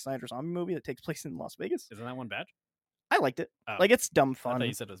is a Zack Snyder zombie movie that takes place in Las Vegas. Isn't that one bad? I liked it. Oh. Like, it's dumb I fun. thought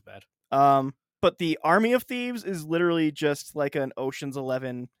you said it was bad. But the Army of Thieves is literally just like an Ocean's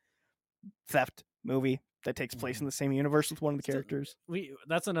 11 theft movie that takes place in the same universe with one of the Still- characters.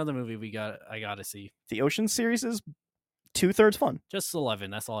 That's another movie I gotta see. The Ocean series is 2/3 fun, Just 11.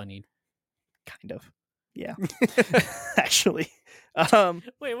 That's all I need. kind of. Yeah, actually.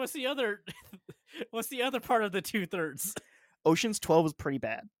 Wait, what's the other? What's the other part of the 2/3? Ocean's 12 is pretty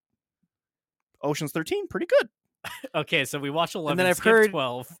bad. Ocean's 13, pretty good. Okay, so we watched 11. then I've skip heard-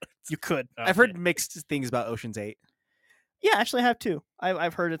 12. You could. I've heard mixed things about Ocean's 8. Yeah, actually, I have too.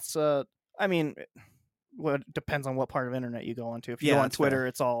 I've heard it's. I mean, well, it depends on what part of internet you go onto. If you Yeah, go on that's fair. Twitter,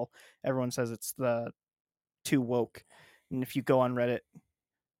 it's all everyone says it's the too woke, and if you go on Reddit,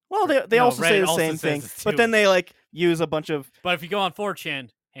 well, they No, also say Reddit the also same says thing, it's but too then they like use a bunch of. But if you go on 4chan,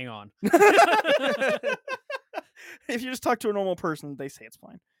 hang on. If you just talk to a normal person, they say it's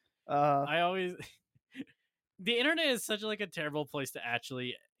fine. I always the internet is such like a terrible place to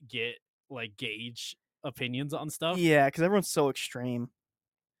actually get like gauge opinions on stuff. Yeah, because everyone's so extreme.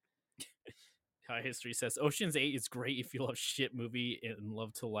 High History says Ocean's 8 is great if you love shit movie and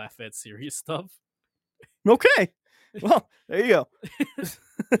love to laugh at serious stuff. Okay, well, there you go.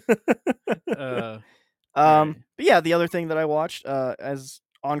 Alright. But yeah, the other thing that I watched, as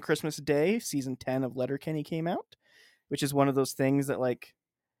on Christmas Day, season 10 of Letterkenny came out, which is one of those things that like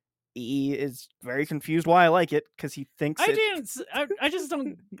E is very confused why I like it because he thinks I just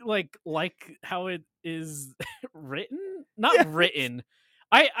don't like how it is written. Not written.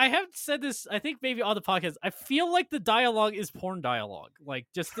 I have said this, I think maybe on the podcast. I feel like the dialogue is porn dialogue. Like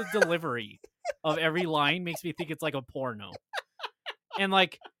just the delivery of every line makes me think it's like a porno. And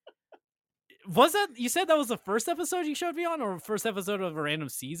like, was that you said that was the first episode you showed me on, or first episode of a random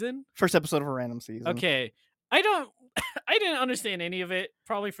season? first episode of a random season. Okay, I didn't understand any of it.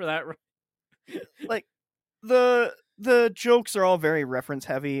 Probably for that. Like the jokes are all very reference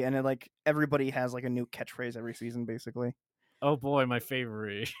heavy, and like everybody has like a new catchphrase every season, basically. Oh boy, my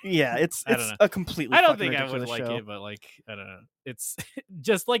favorite. Yeah, it's I don't know. a completely. I don't fucking think I would ridiculous like show. it, but like I don't know. It's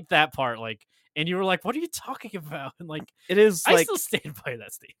just like that part, like, and you were like, "What are you talking about?" And like, It is I like still stand by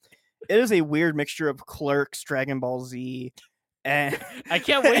that statement. it is a weird mixture of Clerks, Dragon Ball Z, and I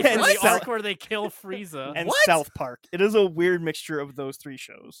can't wait for and the South- arc where they kill Frieza. and What? South Park. It is a weird mixture of those 3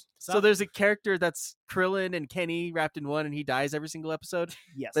 shows. So there's a character that's Krillin and Kenny wrapped in one, and he dies every single episode.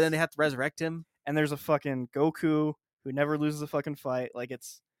 Yes, But then they have to resurrect him. and there's a fucking Goku who never loses a fucking fight. Like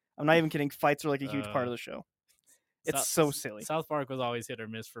I'm not even kidding. Fights are like a huge part of the show. It's so silly. South Park was always hit or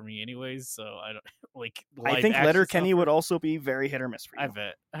miss for me, anyways. So I don't like. I live think action Letterkenny South would Park- also be very hit or miss for you. I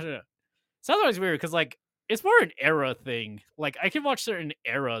bet. I don't know. South Park's weird because like it's more an era thing. Like I can watch certain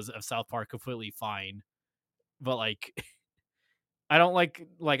eras of South Park completely fine, but like I don't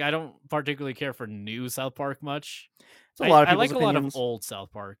like I don't particularly care for new South Park much. It's a lot of I people's like a lot of opinions. old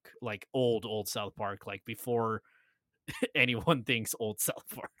South Park, like old South Park, like before anyone thinks old South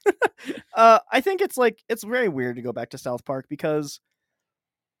Park. I think it's very weird to go back to South Park because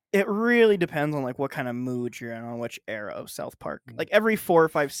it really depends on like what kind of mood you're in on which era of South Park. Mm. Like every 4 or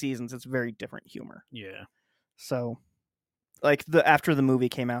 5 seasons, it's very different humor. Yeah. So, like after the movie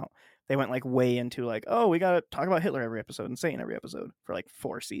came out, they went like way into like, oh, we gotta talk about Hitler every episode and Satan every episode for like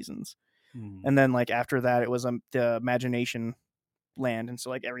 4 seasons, and then like after that, it was the Imagination Land, and so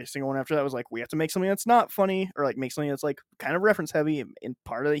like every single one after that was like, we have to make something that's not funny or like make something that's like kind of reference heavy in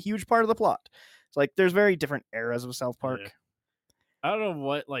part of the huge part of the plot. It's like there's very different eras of South Park. Yeah. I don't know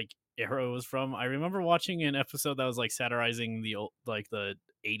what like era it was from. I remember watching an episode that was like satirizing the old, like the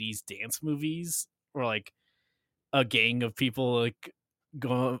 80s dance movies, where like a gang of people like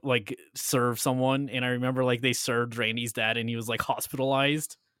go like serve someone, and I remember like they served Randy's dad, and he was like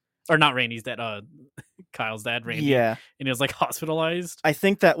hospitalized, or not Randy's dad, Kyle's dad, Randy, Yeah. and he was like hospitalized. I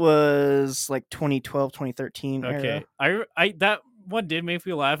think that was like 2012, 2013 Okay, era. I that one did make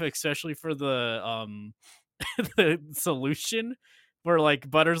me laugh, especially for the the solution where like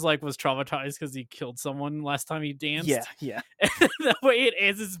Butters like was traumatized because he killed someone last time he danced. Yeah, yeah, And the way it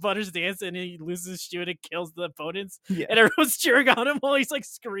ends is Butters dance and he loses his shoe and it kills the opponents, yeah, and everyone's cheering on him while he's like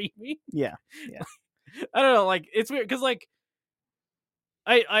screaming. yeah. I don't know, like it's weird because like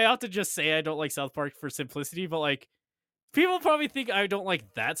I have to just say I don't like South Park for simplicity, but like people probably think I don't like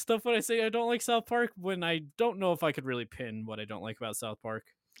that stuff when I say I don't like South Park, when I don't know if I could really pin what I don't like about South Park.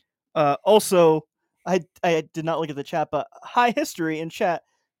 Also, I did not look at the chat, but high history in chat.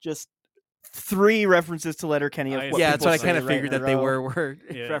 Just 3 references to Letterkenny. Of I what Yeah, see. that's people what I say kind of right figured in a that they row. were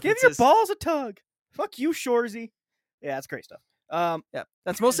Yeah. references. Give your balls a tug. Fuck you, Shorzy. Yeah, that's great stuff. Yeah,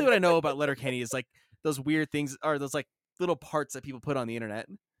 that's mostly what I know about Letterkenny is like those weird things, or those like little parts that people put on the internet.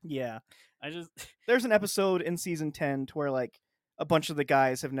 Yeah. I just There's an episode in season 10 to where like a bunch of the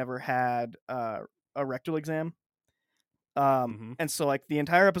guys have never had a rectal exam. Mhm. And so like the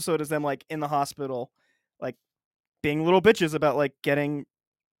entire episode is them like in the hospital, like being little bitches about like getting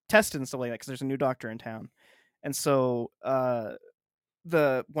tested and stuff like that because there's a new doctor in town. And so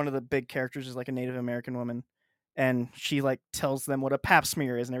the one of the big characters is like a Native American woman, and she like tells them what a pap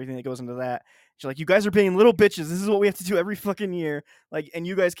smear is and everything that goes into that. She's like, you guys are being little bitches. This is what we have to do every fucking year. Like, and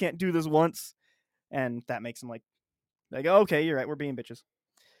you guys can't do this once. And that makes them like, oh, okay, you're right. We're being bitches.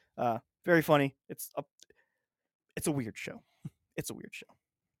 Very funny. It's a weird show. It's a weird show.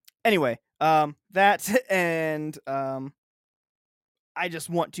 Anyway, that and I just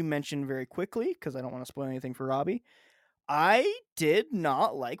want to mention very quickly because I don't want to spoil anything for Robbie. I did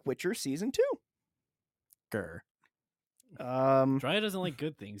not like Witcher season 2. Grr. Dry doesn't like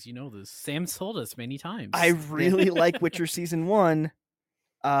good things. You know this. Sam's told us many times. I really like Witcher season 1.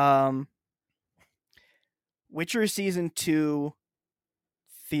 Witcher season 2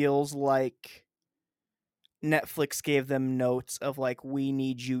 feels like Netflix gave them notes of like, we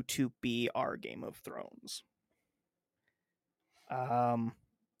need you to be our Game of Thrones.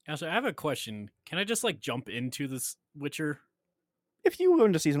 Actually, I have a question. Can I just like jump into this Witcher? If you go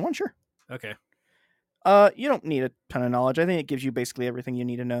into season 1, sure. Okay. You don't need a ton of knowledge. I think it gives you basically everything you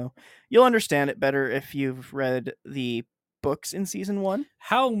need to know. You'll understand it better if you've read the books in season 1.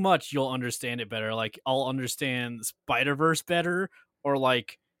 How much you'll understand it better? Like I'll understand Spider-Verse better, or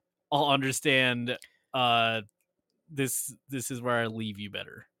like I'll understand this is where I leave you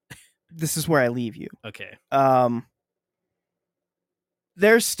better. This is where I leave you. Okay.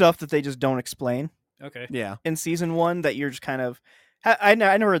 There's stuff that they just don't explain Okay. Yeah. in season 1 that you're just kind of. I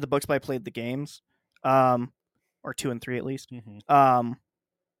never read the books, but I played the games, or 2 and 3 at least. Mm-hmm.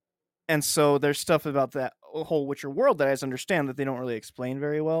 And so there's stuff about that whole Witcher world that I just understand that they don't really explain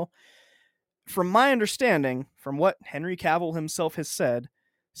very well. From my understanding, from what Henry Cavill himself has said,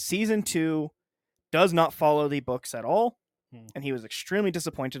 season 2 does not follow the books at all, and he was extremely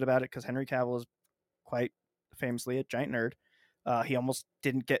disappointed about it because Henry Cavill is quite famously a giant nerd. He almost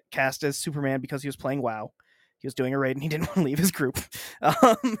didn't get cast as Superman because he was playing WoW. He was doing a raid and he didn't want to leave his group.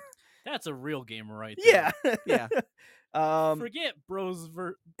 That's a real gamer right there. Yeah. Yeah. Forget bros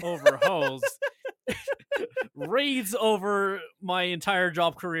over hoes. Raids over my entire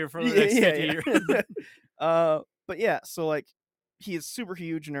job career for the next 50 years. But yeah, so like he is super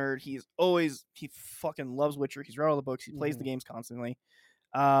huge nerd. He fucking loves Witcher. He's read all the books. He plays the games constantly.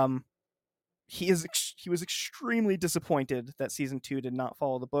 He was extremely disappointed that season 2 did not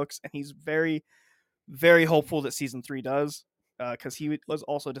follow the books, and he's very, very hopeful that season 3 does, because he was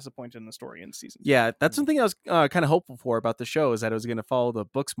also disappointed in the story in season 2. Yeah, that's something I was kind of hopeful for about the show, is that it was going to follow the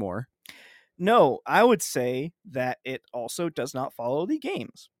books more. No, I would say that it also does not follow the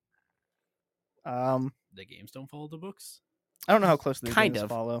games. The games don't follow the books. I don't know how closely the Kind games of.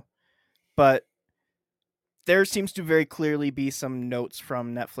 follow, but there seems to very clearly be some notes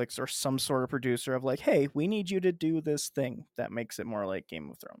from Netflix or some sort of producer of like, hey, we need you to do this thing that makes it more like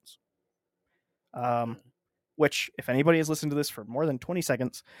Game of Thrones. Which, if anybody has listened to this for more than 20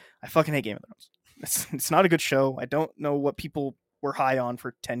 seconds, I fucking hate Game of Thrones. It's not a good show. I don't know what people were high on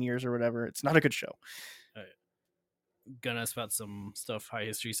for 10 years or whatever. It's not a good show. Gonna ask about some stuff High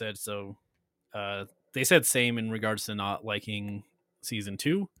History said. So they said same in regards to not liking season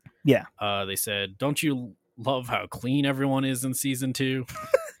 2. Yeah. They said, don't you love how clean everyone is in season 2?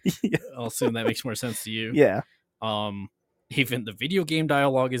 Yeah. I'll assume that makes more sense to you. Yeah. Even the video game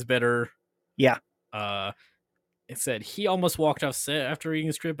dialogue is better. Yeah. It said he almost walked off set after reading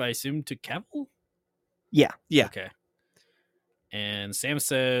the script, I assume, to Cavill? Yeah. Yeah. Okay. And Sam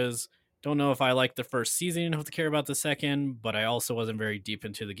says, don't know if I like the first season enough to care about the second, but I also wasn't very deep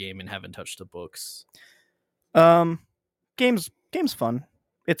into the game and haven't touched the books. Game's fun.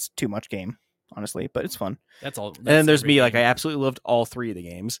 It's too much game, honestly, but it's fun. That's all. And then there's every me. Like, I game. absolutely loved all 3 of the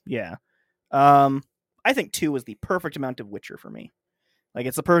games. Yeah. I think 2 was the perfect amount of Witcher for me. Like,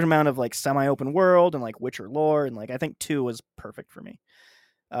 it's the perfect amount of like semi-open world and like Witcher lore, and like I think 2 was perfect for me.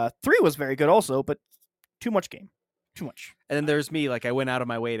 3 was very good also, but too much game. Too much. And then there's me. Like, I went out of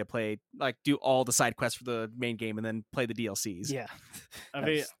my way to play, like, do all the side quests for the main game and then play the DLCs. Yeah. I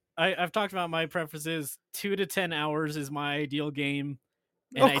mean, I've talked about my preferences. 2 to 10 hours is my ideal game.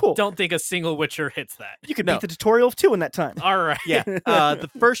 And cool. I don't think a single Witcher hits that. You could No. beat the tutorial of 2 in that time. All right. Yeah. The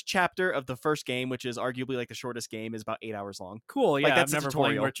first chapter of the first game, which is arguably like the shortest game, is about 8 hours long. Cool. Yeah, Like, that's I've the never played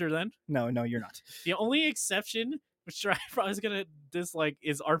tutorial. Witcher then. No, you're not. The only exception, which I probably is going to dislike,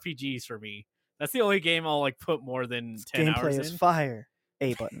 is RPGs for me. That's the only game I'll like put more than 10 Gameplay hours is in. fire.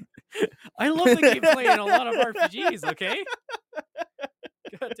 A button. I love the gameplay in a lot of RPGs, okay?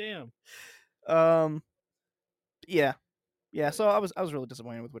 God damn. Yeah. Yeah, so I was really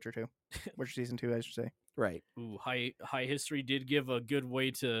disappointed with Witcher 2. Witcher season 2, I should say. Right. Ooh, High History did give a good way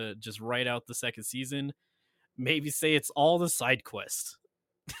to just write out the second season. Maybe say it's all the side quests.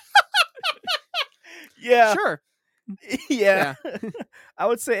 Yeah. Sure. Yeah. I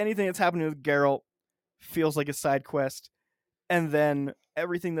would say anything that's happening with Geralt feels like a side quest, and then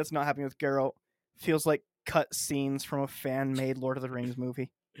everything that's not happening with Geralt feels like cut scenes from a fan-made Lord of the Rings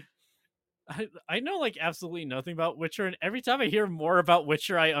movie. I know like absolutely nothing about Witcher, and every time I hear more about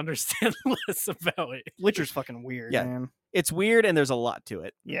Witcher, I understand less about it. Witcher's fucking weird, Yeah. man. It's weird and there's a lot to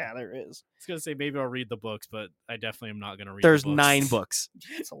it. Yeah, there is. I was gonna say maybe I'll read the books, but I definitely am not gonna read. There's the books. 9 books.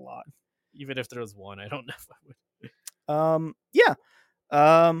 It's a lot. Even if there was one, I don't know if I would. Yeah.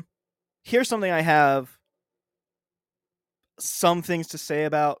 Here's something I have some things to say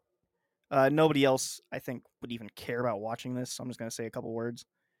about. Nobody else, I think, would even care about watching this, so I'm just gonna say a couple words.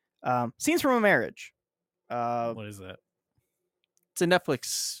 Scenes from a Marriage. What is that? It's a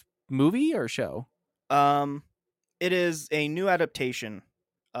Netflix movie or show? It is a new adaptation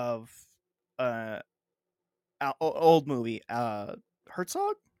of old movie.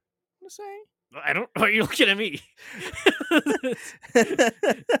 Herzog, I'm gonna say. I don't. Are you looking at me?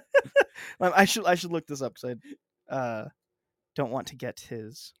 I should look this up because I don't want to get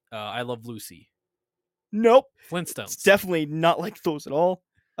his. I Love Lucy. Nope, Flintstones. it's definitely not like those at all.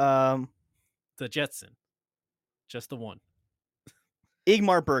 The Jetson. Just the one.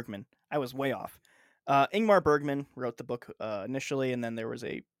 Ingmar Bergman. I was way off. Ingmar Bergman wrote the book initially, and then there was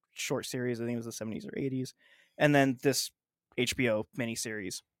a short series. I think it was the 70s or 80s, and then this HBO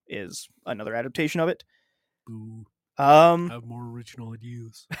miniseries is another adaptation of it. Boo. Um, Have more original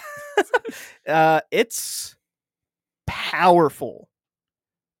ideas. It's powerful,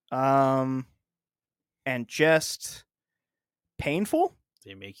 and just painful.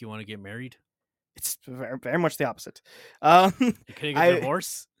 They make you want to get married? It's very, very much the opposite. You could I- get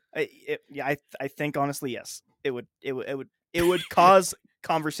divorced? I think honestly, yes, it would cause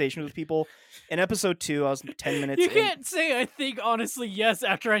conversation with people. In episode 2, I was 10 minutes. You in. can't say I think honestly yes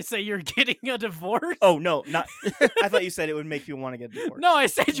after I say you're getting a divorce. Oh no, not. I thought you said it would make you want to get divorced. No, I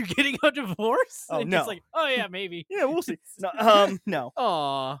said you're getting a divorce. Oh, And no. It's like, oh yeah, maybe. Yeah, we'll see. No, no.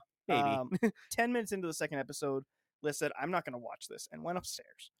 Aw, maybe. 10 minutes into the second episode, Liz said, "I'm not going to watch this," and went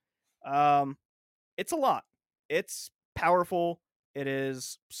upstairs. It's a lot. It's powerful. It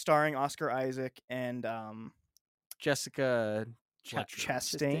is starring Oscar Isaac and Jessica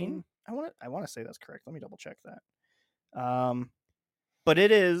Chastain. I want to say that's correct. Let me double check that. But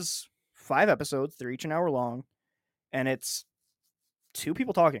it is 5 episodes. They're each an hour long, and it's 2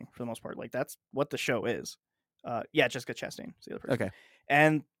 people talking for the most part. Like that's what the show is. Yeah, Jessica Chastain is the other person. Okay.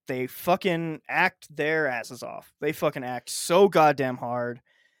 And they fucking act their asses off. They fucking act so goddamn hard.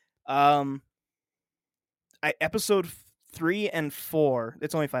 Episode 3 and 4.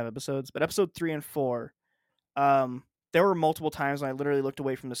 It's only 5 episodes, but episode 3 and 4. There were multiple times when I literally looked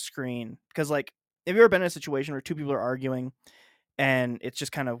away from the screen because, like, have you ever been in a situation where 2 people are arguing and it's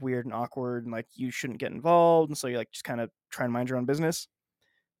just kind of weird and awkward and like you shouldn't get involved, and so you like just kind of try and mind your own business?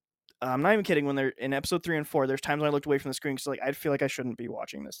 I'm not even kidding. When they're in episode 3 and 4, there's times when I looked away from the screen because like I feel like I shouldn't be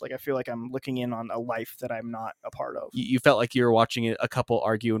watching this. Like I feel like I'm looking in on a life that I'm not a part of. You felt like you were watching a couple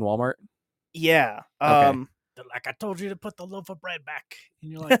argue in Walmart? Yeah. Okay. They're like, I told you to put the loaf of bread back,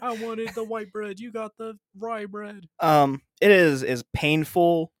 and you're like, I wanted the white bread. You got the rye bread. It is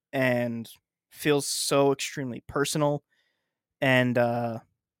painful and feels so extremely personal, and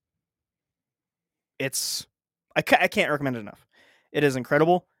it's I can't recommend it enough. It is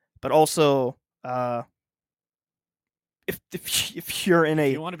incredible, but also if you're in If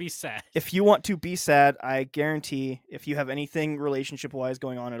a you want to be sad. if you want to be sad, I guarantee if you have anything relationship wise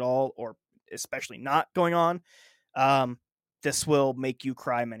going on at all, or especially not going on, this will make you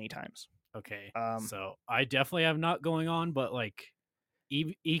cry many times. Okay, Um, so I definitely have not going on, but like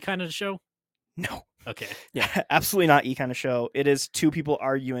E kind of show. No, Okay, absolutely not E kind of show. It is two people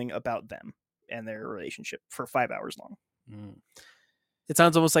arguing about them and their relationship for 5 hours long. Mm. It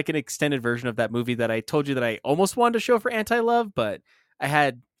sounds almost like an extended version of that movie that I told you that I almost wanted to show for Anti-Love, but I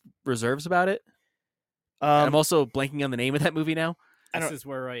had reserves about it. And I'm also blanking on the name of that movie now. This is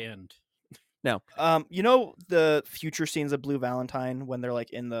where I end. You know the future scenes of Blue Valentine when they're like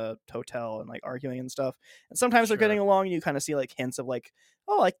in the hotel and like arguing and stuff, and sometimes they're getting Sure. along and you kind of see like hints of like,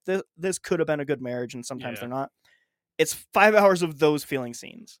 oh, like this could have been a good marriage, and sometimes Yeah. they're not. It's 5 hours of those feeling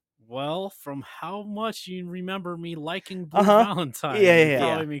scenes. Well, from how much you remember me liking Blue Uh-huh. Valentine, Yeah, you're yeah,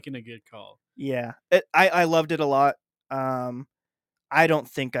 probably yeah. making a good call. Yeah, I loved it a lot. I don't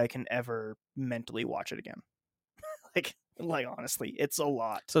think I can ever mentally watch it again. like honestly, it's a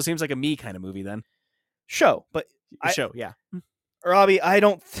lot. So it seems like a me kind of movie then. Show, but Show, yeah. Robbie, I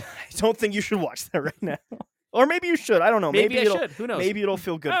don't think you should watch that right now. Or maybe you should. I don't know. Maybe I it'll should. Who knows? maybe it'll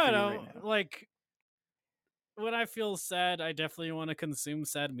feel good I for don't you know. right now. Like when I feel sad, I definitely want to consume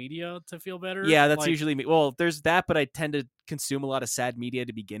sad media to feel better. Yeah, that's Like, usually me. Well, there's that, but I tend to consume a lot of sad media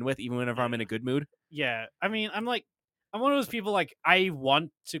to begin with, even whenever I'm in a good mood. Yeah, I mean, I'm one of those people. Like I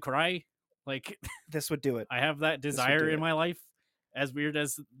want to cry. Like This would do it. I have that would desire do in it. my life. As weird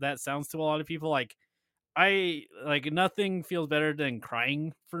as that sounds to a lot of people, like I like nothing feels better than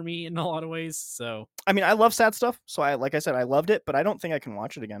crying for me in a lot of ways. So I mean, I love sad stuff, so like I said, I loved it, but I don't think I can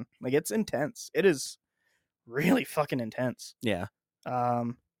watch it again. Like it's intense. It is really fucking intense. Yeah.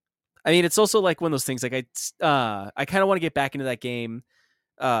 Um, I mean, it's also like one of those things. Like I kind of want to get back into that game.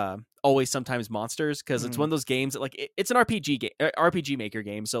 Always sometimes monsters, because it's Mhm. one of those games that like it's an RPG game, RPG maker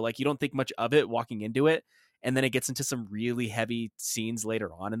game. So like you don't think much of it walking into it, and then it gets into some really heavy scenes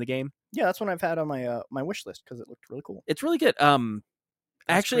later on in the game. yeah, that's one I've had on my my wish list because it looked really cool. It's really good. I that's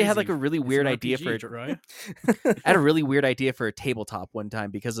actually had like crazy. a really It's weird an idea RPG, for right. I had a really weird idea for a tabletop one time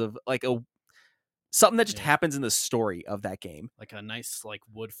because of like something that just Yeah. happens in the story of that game. Like a nice like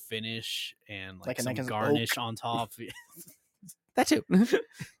wood finish and Like like a some nice garnish oak. on top. That too.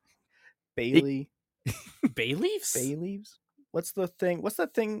 Bailey, Bay leaves. bay leaves. What's the thing? What's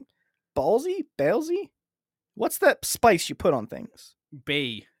that thing? Ballsy, balesy. What's that spice you put on things?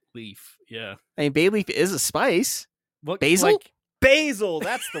 Bay leaf. Yeah. I mean, bay leaf is a spice. What Basil? Like, Basil.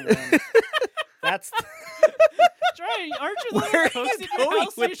 That's the one. That's Trey, aren't you Where little are cooks you in your going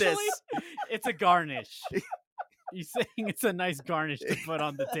house with usually? this? It's a garnish. You saying it's a nice garnish to put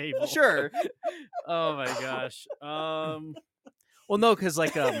on the table? Sure. Oh my gosh. Well, no, because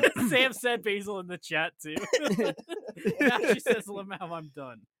like Sam said basil in the chat too. Now she says Lamau, I'm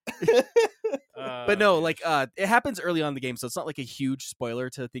done. but no, like it happens early on in the game, so it's not like a huge spoiler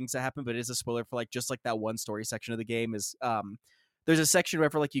to things that happen, but it is a spoiler for like just like that one story section of the game is there's a section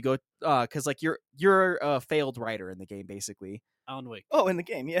wherever like you go because like you're a failed writer in the game basically. Alan Wake. oh, in the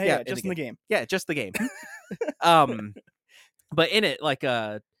game. Yeah, Yeah, yeah, just in the game. Yeah, just the game. But in it, like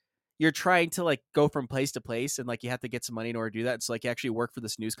you're trying to like go from place to place, and like you have to get some money in order to do that. So like you actually work for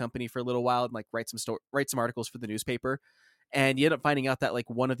this news company for a little while and like write some articles for the newspaper, and you end up finding out that like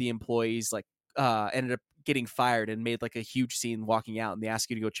one of the employees like ended up getting fired and made like a huge scene walking out, and they ask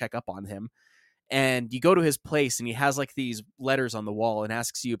you to go check up on him. And you go to his place and he has like these letters on the wall and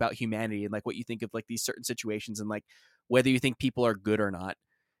asks you about humanity and like what you think of like these certain situations and like whether you think people are good or not.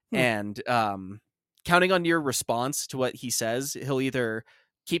 And counting on your response to what he says, he'll either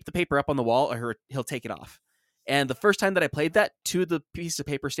keep the paper up on the wall or he'll take it off. And the first time that I played that, 2 of the pieces of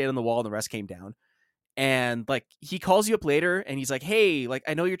paper stayed on the wall and the rest came down. And like he calls you up later and he's like, hey, like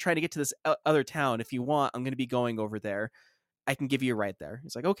I know you're trying to get to this other town. If you want, I'm going to be going over there. I can give you a ride there.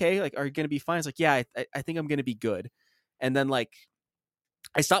 He's like, okay, like, are you going to be fine? It's like, yeah, I think I'm going to be good. And then like,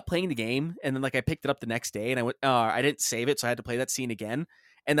 I stopped playing the game and then like I picked it up the next day and I went, I didn't save it. So I had to play that scene again.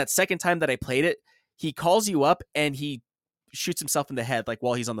 And that second time that I played it, he calls you up and he shoots himself in the head, like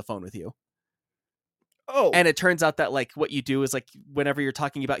while he's on the phone with you. Oh, And it turns out that like what you do is like whenever you're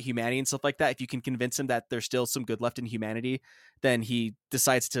talking about humanity and stuff like that, if you can convince him that there's still some good left in humanity, then he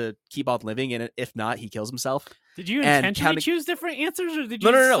decides to keep on living. And if not, he kills himself. Did you And intentionally choose different answers, or did No,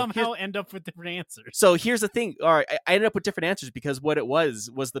 you no, no, no. somehow end up with different answers? So here's the thing. All right, I ended up with different answers because what it was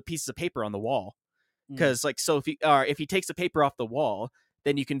the pieces of paper on the wall. Because like, so if he takes the paper off the wall,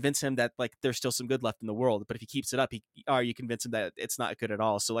 then you convince him that like there's still some good left in the world. But if he keeps it up, you convince him that it's not good at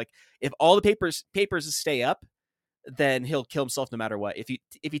all. So like, if all the papers stay up, then he'll kill himself no matter what. If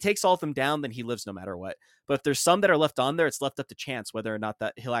he takes all of them down, then he lives no matter what. But if there's some that are left on there, it's left up to chance whether or not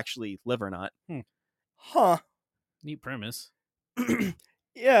that he'll actually live or not. Huh. Neat premise.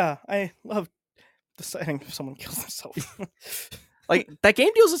 Yeah, I love deciding if someone kills themselves. Like, that game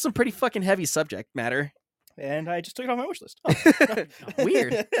deals with some pretty fucking heavy subject matter. And I just took it off my wish list. Oh.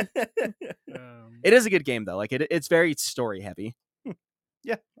 Weird. It is a good game though. Like it's very story heavy.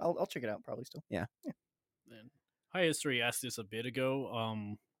 Yeah, I'll check it out probably still. And High History asked this a bit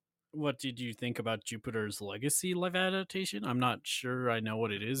ago. What did you think about Jupiter's Legacy live adaptation? I'm not sure I know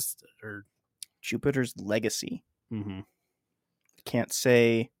what it is. Or Jupiter's Legacy. mm-hmm. Can't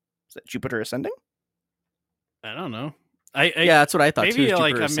say. Is that Jupiter Ascending? I don't know. Yeah, that's what I thought. Maybe too,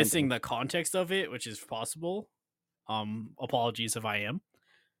 like Jupiter I'm Ascending. missing the context of it, which is possible. Apologies if I am.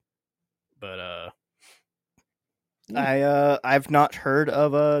 But I've not heard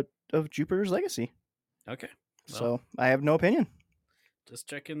of Jupiter's Legacy, okay. Well, so I have no opinion. just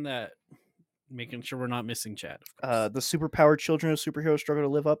checking that, making sure we're not missing chat. Of course. The superpowered children of superheroes struggle to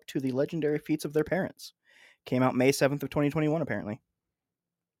live up to the legendary feats of their parents. Came out May 7th of 2021, apparently.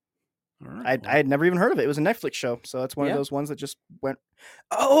 All right, I had never even heard of it. It was a Netflix show, so it's one Yeah. of those ones that just went.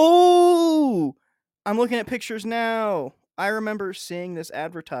 Oh, I'm looking at pictures now. I remember seeing this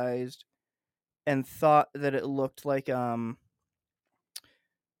advertised and thought that it looked like a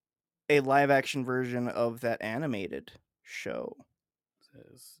live action version of that animated show.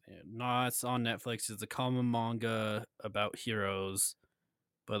 No, it's on Netflix. It's a common manga about heroes,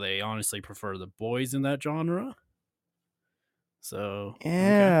 but they honestly prefer the boys in that genre. So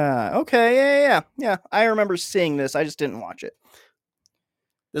Yeah. Okay. Yeah. I remember seeing this. I just didn't watch it.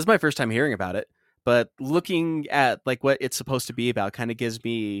 This is my first time hearing about it, but looking at like what it's supposed to be about kind of gives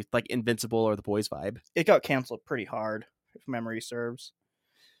me like Invincible or The Boys vibe. It got canceled pretty hard, if memory serves.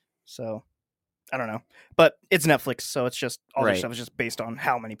 So, I don't know. But it's Netflix, so it's just all their Right. stuff is just based on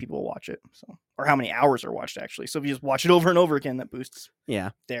how many people watch it. So, or how many hours are watched actually. So if you just watch it over and over again, that boosts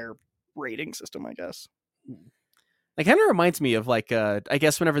Yeah. their rating system, I guess. It kind of reminds me of like I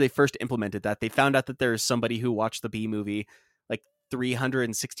guess whenever they first implemented that, they found out that there's somebody who watched the B movie like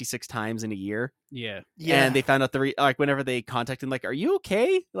 366 times in a year. yeah, And they found out like whenever they contacted like, are you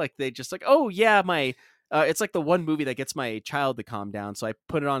okay? Like they just like, oh yeah, my it's like the one movie that gets my child to calm down, so I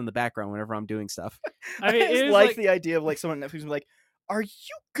put it on in the background whenever I'm doing stuff. I mean, I it just is like like the idea of like someone on Netflix being like, "Are you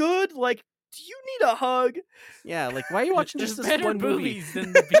good? Like, do you need a hug?" Yeah, like why are you watching there's just this better one movie? movies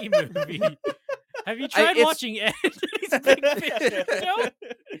than the B movie. Have you tried it's- watching Ed? He's a big fish. No?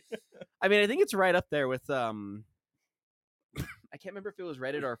 I mean, I think it's right up there with I can't remember if it was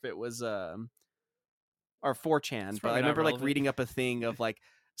Reddit or if it was or 4chan, but I probably not remember like relevant. reading up a thing of like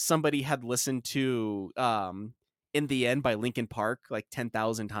somebody had listened to In the End by Linkin Park like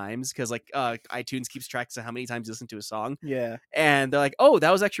 10,000 times because like iTunes keeps track of how many times you listen to a song, Yeah. and they're like, oh,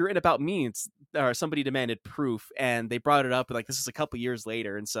 that was actually written about me. Or somebody demanded proof, and they brought it up, and like this is a couple years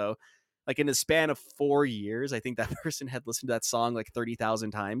later, and so like in the span of 4 years, I think that person had listened to that song like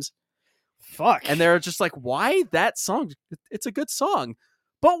 30,000 times. Fuck. And they're just like, why that song? It's a good song,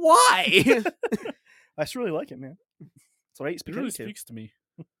 but why? I just really like it, man. That's what I eat It spaghetti really to. speaks to me.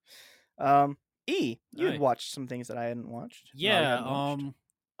 You Hi. had watched some things that I hadn't watched. No, I Yeah, hadn't watched.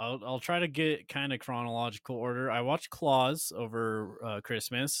 I'll try to get kind of chronological order. I watched Claws over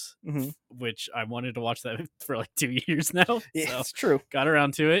Christmas, Mhm. which I wanted to watch that for like 2 years now. Yeah, So it's true. got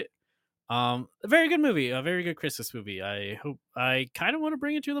around to it. A very good movie, a very good Christmas movie. I hope I kind of want to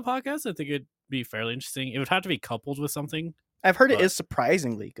bring it to the podcast. I think it'd be fairly interesting. It would have to be coupled with something. I've heard it But- is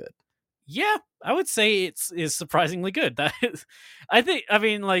surprisingly good. Yeah, I would say is surprisingly good. That is, I think. I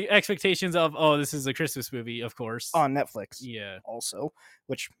mean, like expectations of this is a Christmas movie, of course. On Netflix, Yeah. also,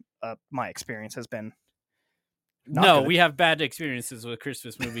 which my experience has been. Not No, good. we have bad experiences with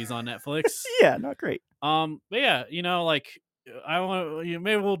Christmas movies on Netflix. Yeah, not great. But yeah, like I want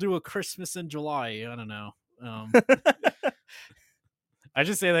maybe we'll do a Christmas in July. I don't know. I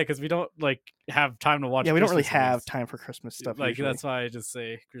just say that because we don't like have time to watch. Yeah, we don't really Christmas have movies. time for Christmas stuff. Like usually. that's why I just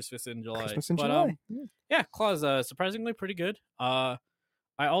say Christmas in July. Christmas in But, July. yeah, Claws surprisingly pretty good. I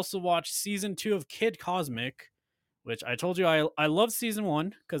also watched season 2 of Kid Cosmic, which I told you I loved season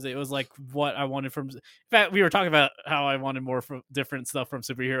 1 because it was like what I wanted from. In fact, we were talking about how I wanted more from different stuff from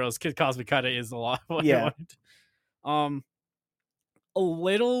superheroes. Kid Cosmic kind of is a lot what Yeah. I wanted. A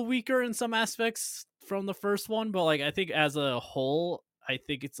little weaker in some aspects from the first one, but like I think as a whole, I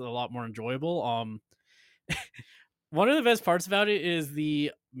think it's a lot more enjoyable. One of the best parts about it is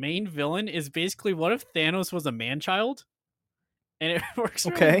the main villain is basically what if Thanos was a man-child, and it works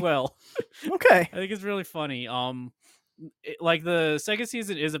Okay. really well. Okay. I think it's really funny. like the second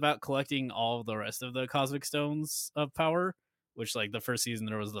season is about collecting all of the rest of the cosmic stones of power, which like the first season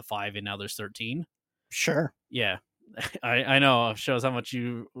there was the 5 and now there's 13. Sure. Yeah. I know, shows how much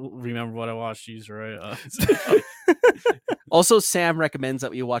you remember what I watched. You right. Also, Sam recommends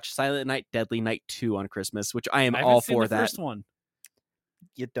that we watch Silent Night, Deadly Night 2 on Christmas, which I am I haven't all seen for the that. first one.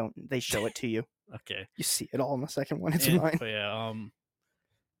 You don't. They show it to you. Okay. You see it all in the second one. It's Yeah, fine. but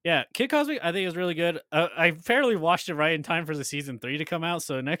yeah, Kid Cosmic I think is really good. I fairly watched it right in time for the season 3 to come out,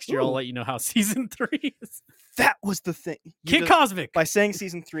 so next year I'll Ooh. let you know how season 3 is. That was the thing. You Kid just- Cosmic. By saying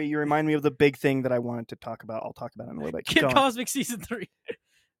season 3, you remind me of the big thing that I wanted to talk about. I'll talk about it in a little bit. Keep Kid going. Cosmic season 3.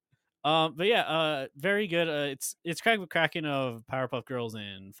 But yeah, very good. It's kind of a cracking of Powerpuff Girls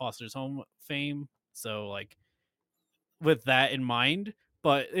and Foster's Home fame. So like, with that in mind,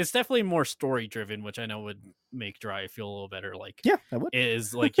 but it's definitely more story driven, which I know would make Dry feel a little better. Like, Yeah, I would. it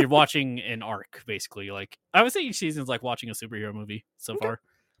is like you're watching an arc basically. Like, I would say each season's like watching a superhero movie so far.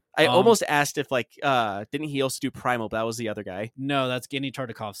 I Um, almost asked if like didn't he also do Primal? But that was the other guy. No, that's Gendy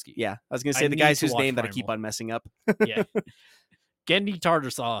Tartakovsky. Yeah, I was gonna I say the need guy's to whose watch name that I keep Primal. on messing up. Yeah. Gendy Tartar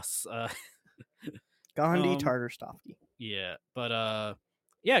Sauce. Gandhi um, Tartarovsky. Yeah, but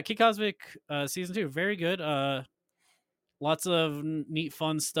yeah, Kid Cosmic season 2 very good. Lots of neat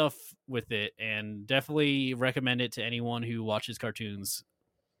fun stuff with it, and definitely recommend it to anyone who watches cartoons.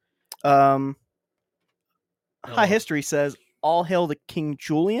 High Oh. History says, "All hail the King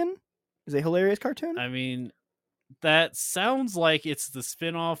Julian" is a hilarious cartoon. I mean, that sounds like it's the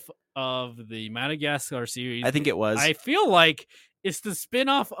spin-off of the Madagascar series. I think it was. I feel like it's the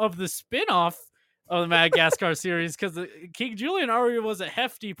spin-off of the spin-off of the Madagascar series, because King Julian already was a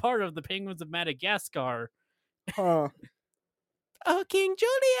hefty part of the Penguins of Madagascar. Huh. Oh, King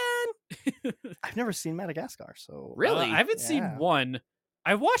Julian! I've never seen Madagascar, so Really? I haven't Yeah. seen one.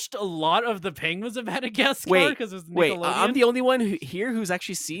 I watched a lot of the Penguins of Madagascar Wait, because it was Wait, Nickelodeon. I'm the only one here who's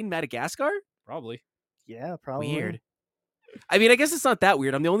actually seen Madagascar? Probably. Yeah, probably Weird. I mean, I guess it's not that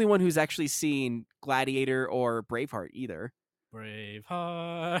weird. I'm the only one who's actually seen Gladiator or Braveheart either.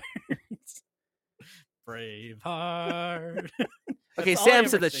 Braveheart. Braveheart. Okay, That's all I Sam ever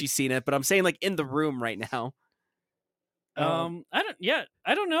said that sing. she's seen it, but I'm saying like in the room right now.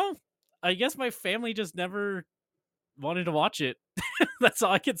 I don't know. I guess my family just never wanted to watch it. That's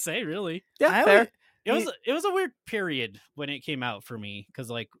all I could say, really. Yeah, I fair. always- It was a weird period when it came out for me, because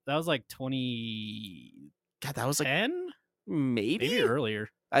like that was like 2010, God, that was like maybe. maybe earlier.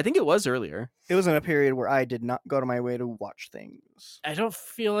 I think it was earlier. It was in a period where I did not go to my way to watch things. I don't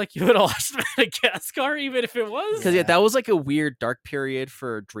feel like you would have watched Madagascar, even if it was. Because yeah, that was like a weird dark period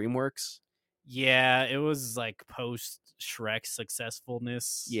for DreamWorks. Yeah, it was like post Shrek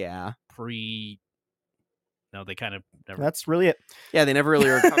successfulness. Yeah. Pre. No, they kind of never. That's really it. Yeah, they never really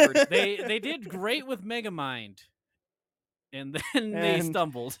recovered. They did great with Megamind, and then they And-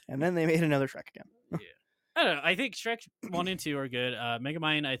 stumbled. And then they made another Shrek again. I don't know. I think Shrek 1 and 2 are good.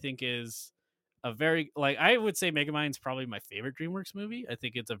 Megamind, I think, is a very like I would say Megamind's probably my favorite DreamWorks movie. I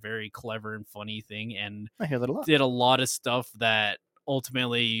think it's a very clever and funny thing, and I hear that a lot. did a lot of stuff that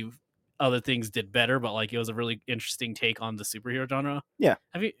ultimately other things did better. But like it was a really interesting take on the superhero genre. Yeah.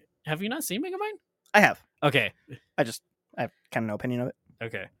 Have you not seen Megamind? I have. Okay. I have kind of no opinion of it.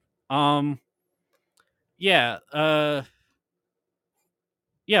 Okay. Yeah.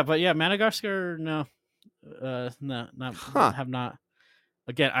 Yeah, but yeah, Madagascar. No. No, not Huh. have not.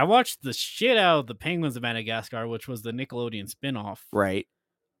 Again, I watched the shit out of the Penguins of Madagascar, which was the Nickelodeon spin-off. Right.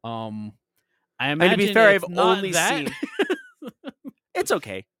 I And to imagine be fair, it's I've not only that. seen. It's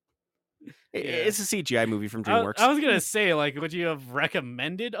okay. Yeah. It's a CGI movie from I DreamWorks. was gonna say, like, would you have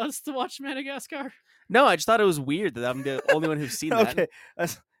recommended us to watch Madagascar? No, I just thought it was weird that I'm the only one who's seen that. Okay. I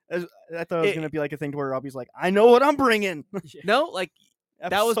thought it was It- going to be like a thing to where Robbie's like, I know what I'm bringing. No, like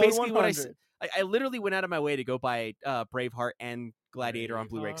that was Episode basically what I 100. I literally went out of my way to go buy Braveheart and Gladiator on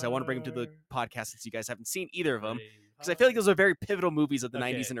Blu-ray because I want to bring them to the podcast since you guys haven't seen either of them. Because I feel like those are very pivotal movies of the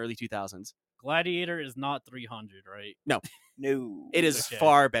Okay. 90s and early 2000s. Gladiator is not 300, right? No. It is Okay.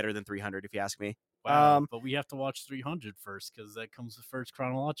 far better than 300, if you ask me. Wow, but we have to watch 300 first because that comes first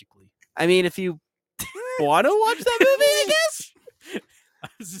chronologically. I mean, if you want to watch that movie, I guess. I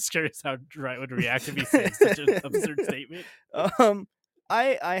was just curious how Dry would react if he said such an absurd statement.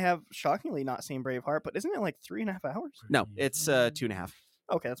 I have shockingly not seen Braveheart, but isn't it like 3.5 hours? No, it's 2.5.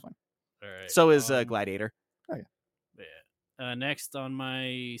 Okay, that's fine. All right. So is Gladiator. Yeah. Next on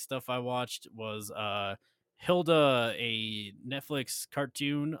my stuff I watched was Hilda, a Netflix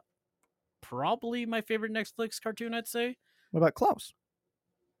cartoon. Probably my favorite Netflix cartoon, I'd say. What about Klaus?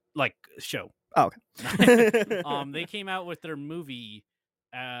 Like show. Oh, okay. They came out with their movie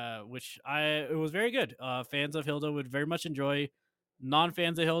which it was very good. Fans of Hilda would very much enjoy.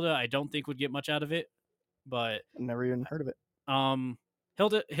 Non-fans of Hilda, I don't think would get much out of it, but Never even heard of it.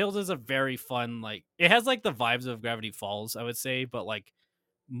 Hilda's a very fun, like, it has like the vibes of Gravity Falls, I would say, but like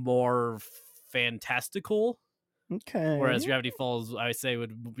more fantastical. Okay. Whereas Gravity Falls, I would say,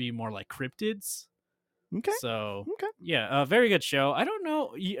 would be more like cryptids. Okay. So Okay. yeah, a very good show. I don't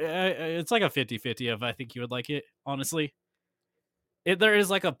know, it's like a 50-50 of I think you would like it, honestly. There is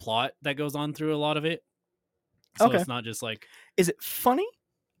like a plot that goes on through a lot of it, so Okay. it's not just like Is it funny?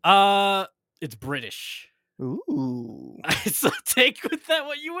 it's British. Ooh. So take with that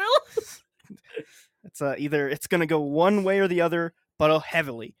what you will. It's either it's gonna go one way or the other, but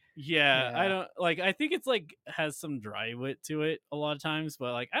heavily. Yeah, I Yeah. don't like. I think it's like has some dry wit to it a lot of times,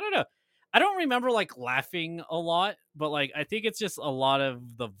 but like I don't know. I don't remember like laughing a lot, but like I think it's just a lot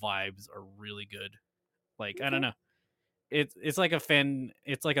of the vibes are really good. Like I don't know. It's like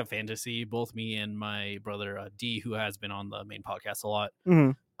a fantasy. Both me and my brother D, who has been on the main podcast a lot,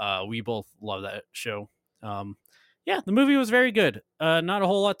 Mm-hmm. we both love that show. Yeah, the movie was very good. Not a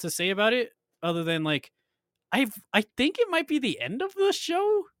whole lot to say about it other than like I think it might be the end of the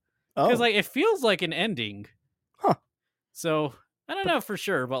show because Oh. like it feels like an ending. Huh. So I don't know for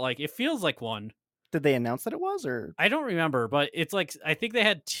sure, but like it feels like one. Did they announce that it was, or I don't remember, but it's like I think they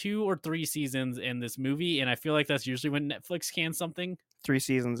had 2 or 3 seasons in this movie, and I feel like that's usually when Netflix cans something. 3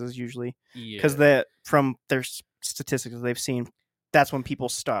 seasons is usually Yeah, because from their statistics they've seen, that's when people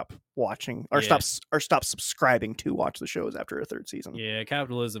stop watching or Yeah. stop subscribing to watch the shows after a 3rd season. yeah,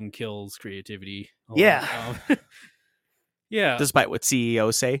 capitalism kills creativity. a lot. Yeah. Yeah. Despite what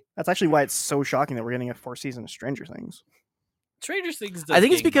CEOs say. That's actually why it's so shocking that we're getting a 4th season of Stranger Things. Stranger Things. I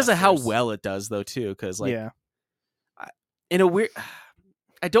think it's because of how gangbusters. well it does, though, too. Because, like, yeah. in a weird,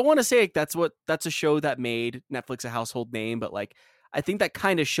 I don't want to say like, that's a show that made Netflix a household name, but like, I think that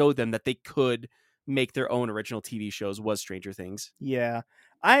kind of showed them that they could make their own original TV shows. Was Stranger Things? Yeah.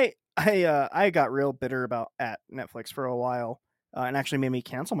 I got real bitter about at Netflix for a while, and actually made me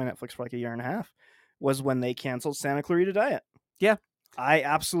cancel my Netflix for like a year and a half. Was when they canceled Santa Clarita Diet. Yeah. I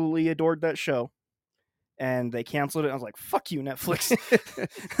absolutely adored that show, and they canceled it. I was like, "Fuck you, Netflix."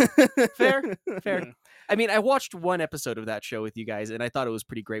 Fair. Yeah. I mean, I watched one episode of that show with you guys, and I thought it was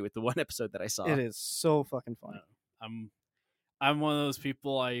pretty great with the one episode that I saw. It is so fucking fun. I'm one of those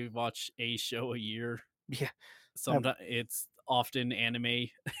people. I watch a show a year. Yeah. Sometimes it's often anime.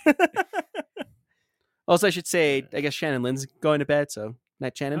 Also, I should say, I guess Shannon Lynn's going to bed, so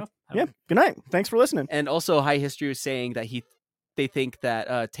night, Shannon. Oh, Yeah. Good night. Thanks for listening. And also, High History was saying that they think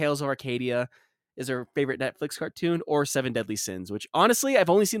that Tales of Arcadia is their favorite Netflix cartoon, or Seven Deadly Sins. Which honestly, I've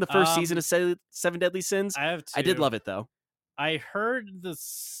only seen the first season of Seven Deadly Sins. I did love it though. I heard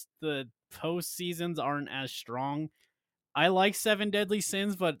the post seasons aren't as strong. I like Seven Deadly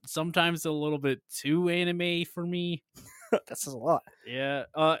Sins, but sometimes a little bit too anime for me. That says a lot. Yeah,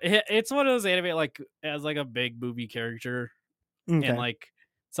 it's one of those anime like as like a big movie character, Okay. and like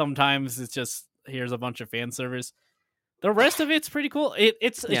sometimes it's just here's a bunch of fan service. The rest of it's pretty cool.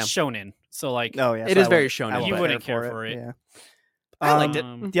 It's Yeah. shonen, so like Oh yeah, It so is I very won't- shonen, I You won't wouldn't care for it. Yeah. I liked it.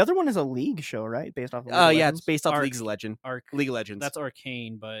 Um, The other one is a League show, right? Based off. Of League of Yeah, Legends? it's based off Arc- League of Legends. Arc. League of Legends. That's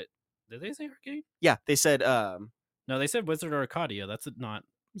Arcane, but did they say Arcane? Yeah, they said No, they said Wizard Arcadia. That's not.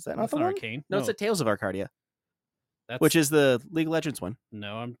 Is that not That's the not one? Arcane. no, it's a Tales of Arcadia, that's, which is the League of Legends one,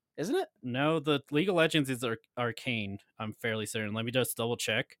 no. isn't it? The League of Legends is Arcane. I'm fairly certain. Let me just double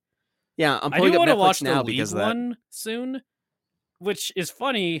check. Yeah, I'm I pulling do up want to Netflix watch now the because League of that. one soon, which is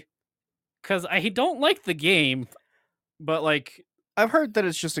funny because I don't like the game, but like, I've heard that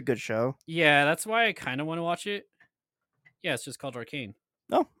it's just a good show. yeah, that's why I kind of want to watch it. Yeah, it's just called Arcane.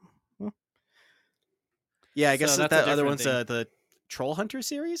 Oh, Yeah, I So guess that's a that other different one's thing. the Troll Hunter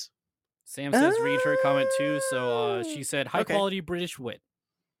series. Sam says read her comment too. So Ah, she said high okay. quality British wit.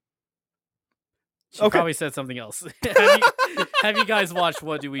 She Okay. probably said something else. Have you guys watched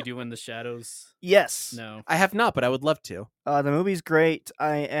What Do We Do in the Shadows? yes. No. I have not, but I would love to. The movie's great.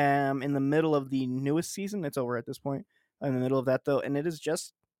 I am in the middle of the newest season. It's over at this point. I'm in the middle of that though, and it is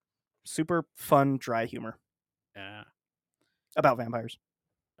just super fun, dry humor Yeah. about vampires.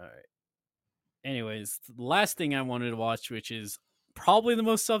 All right. Anyways, the last thing I wanted to watch, which is probably the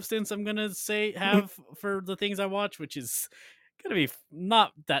most substance I'm gonna have for the things I watch, which is gonna be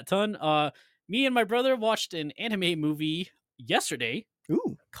not that ton. Me and my brother watched an anime movie yesterday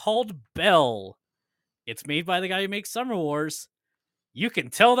Ooh. called Bell. It's made by the guy who makes Summer Wars. You can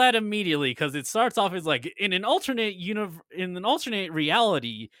tell that immediately because it starts off as like in an alternate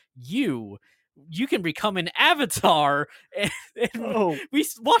reality, you can become an avatar, and Oh. we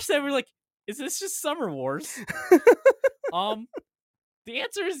watched that. And we're like, is this just Summer Wars? The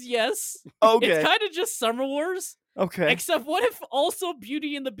answer is yes. Okay. It's kind of just Summer Wars, Okay. except what if also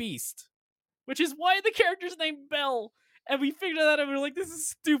Beauty and the Beast, which is why the character's named Belle. And we figured that out, and we were like, "This is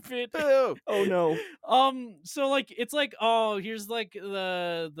stupid." Boo. Oh no. So like, it's like, oh, here's like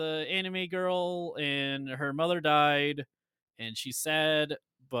the anime girl, and her mother died, and she's sad,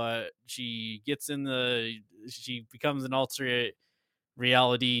 but she becomes an alternate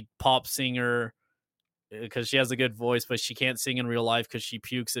reality pop singer because she has a good voice, but she can't sing in real life because she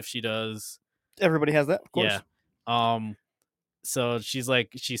pukes if she does. Everybody has that, of course. Yeah. So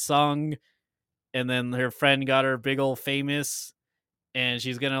she sung, and then her friend got her big old famous, and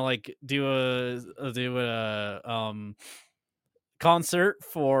she's gonna like do a concert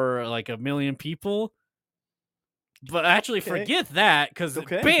for like 1 million people. But actually, Okay. forget that, because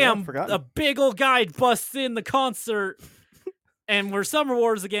Okay, yeah, bam, forgotten. a big old guy busts in the concert, and we're Summer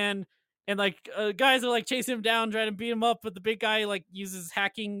Wars again. And like guys are like chasing him down, trying to beat him up, but the big guy like uses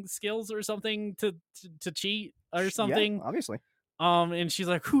hacking skills or something to cheat or something. Yeah, obviously. And she's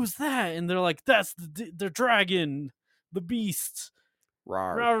like, "Who's that?" And they're like, "That's the dragon, the beast."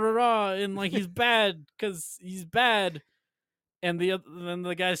 Rawr. Rah, rah, rah. And like he's bad because he's bad. And then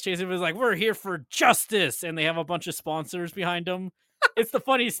the guys chasing him is like, "We're here for justice," and they have a bunch of sponsors behind them. It's the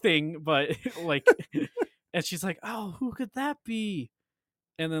funniest thing, but like, and she's like, "Oh, who could that be?"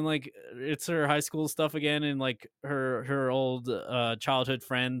 And then like it's her high school stuff again, and like her old childhood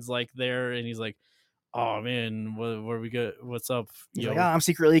friends like there, and he's like, "Oh man, where we go? What's up?" He's yo?" like, I'm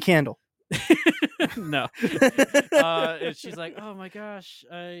secretly a candle. No. And she's like, "Oh my gosh,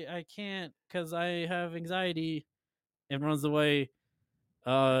 I can't because I have anxiety," and runs away.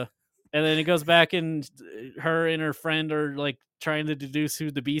 And then it goes back, and her and her friend are like trying to deduce who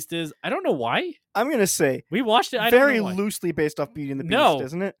the beast is. I don't know why. I'm gonna say We watched it. I very don't know why. loosely based off Beauty and the Beast, No.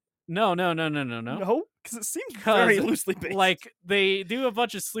 isn't it? No. No, because it seems 'Cause, very loosely based. Like they do a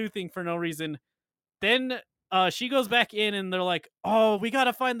bunch of sleuthing for no reason. Then she goes back in, and they're like, "Oh, we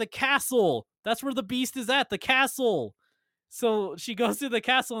gotta find the castle. That's where the beast is at. The castle." So she goes to the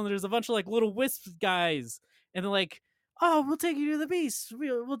castle, and there's a bunch of like little wisp guys, and they're like, "Oh, we'll take you to the beast.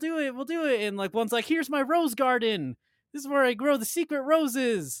 We'll do it. We'll do it." And like one's like, "Here's my rose garden. This is where I grow the secret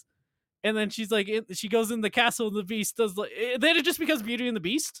roses." And then she's like, she goes in the castle, and the beast does like. Then it just becomes Beauty and the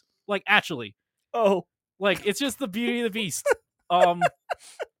Beast. Like actually, oh, like it's just the Beauty and the Beast.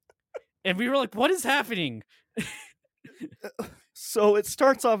 And we were like, "What is happening?" so it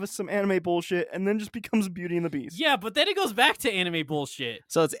starts off as some anime bullshit and then just becomes Beauty and the Beast. Yeah, but then it goes back to anime bullshit.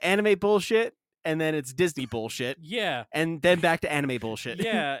 So it's anime bullshit, and then it's Disney bullshit, Yeah. and then back to anime bullshit.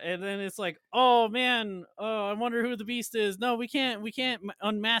 Yeah, and then it's like, "Oh man, I wonder who the beast is." No, we can't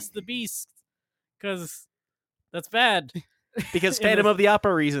unmask the beast because that's bad. Because In Phantom the- of the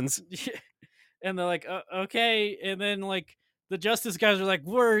Opera reasons. And they're like, "Okay," and then like the justice guys are like,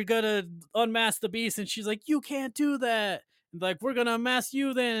 "We're gonna unmask the beast," and she's like, "You can't do that." And like, "We're gonna unmask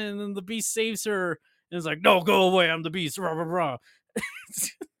you then," and then the beast saves her, and it's like, "No, go away, I'm the beast." Rah, rah, rah.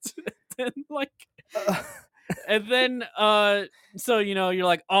 And like. And then so you're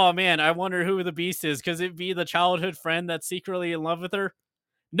like, "Oh man, I wonder who the beast is," because it'd be the childhood friend that's secretly in love with her.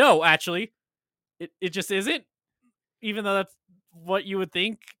 No, actually, it just isn't, even though that's what you would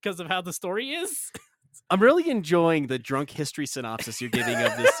think because of how the story is. I'm really enjoying the drunk history synopsis you're giving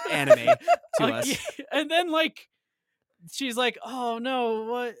of this anime to us. Yeah, and then like she's like, "Oh no,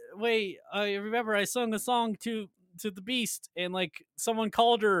 what, wait, I remember I sung a song to the beast," and like someone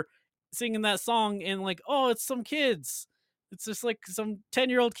called her singing that song, and like, "Oh, it's some kids, it's just like some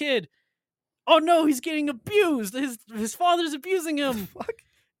 10-year-old kid. Oh no, he's getting abused, his father's abusing him." Fuck.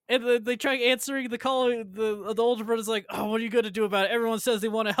 And they try answering the call. The older brother's like, "Oh, what are you going to do about it? Everyone says they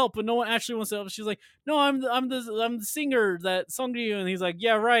want to help, but no one actually wants to help." She's like, "No, I'm the singer that sung to you." And he's like,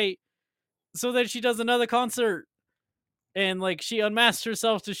 "Yeah, right." So then she does another concert, and like she unmasked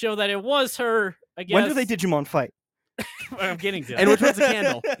herself to show that it was her. I guess. When do they Digimon fight? I'm getting to And that. which one's a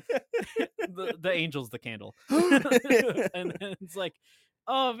candle? The angel's the candle. And then it's like,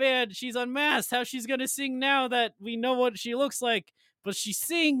 "Oh man, she's unmasked. How she's gonna sing now that we know what she looks like?" But she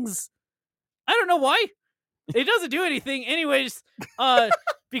sings. I don't know why. It doesn't do anything. Anyways,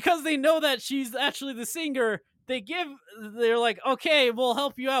 because they know that she's actually the singer, they're like, "Okay, we'll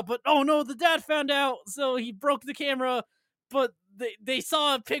help you out." But oh no, the dad found out, so he broke the camera. But they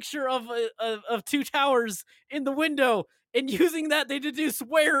saw a picture of two towers in the window, and using that, they deduce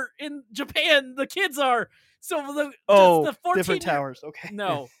where in Japan the kids are. So the 14 different towers. Okay.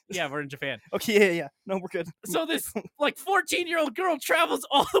 No, yeah, we're in Japan. Okay, yeah. No, we're good. So this like 14-year-old girl travels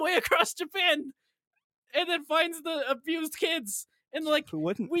all the way across Japan, and then finds the abused kids, and like, Who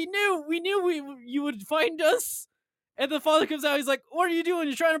wouldn't? we knew you would find us. And the father comes out. He's like, "What are you doing?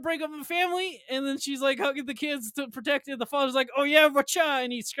 You're trying to break up a family?" And then she's like hugging the kids to protect it. The father's like, "Oh yeah, wacha,"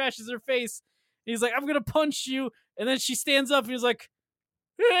 and he scratches her face. He's like, "I'm gonna punch you." And then she stands up. And he's like,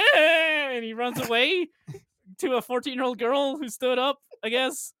 and he runs away to a 14-year-old girl who stood up, I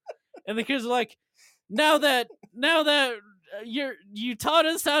guess. And the kids are like, "Now that you taught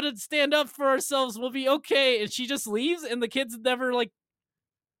us how to stand up for ourselves, we'll be okay." And she just leaves, and the kids never like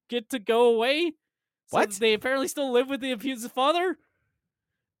get to go away. So What? they apparently still live with the abusive father.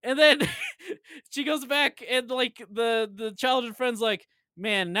 And then she goes back, and like the childhood friend's like,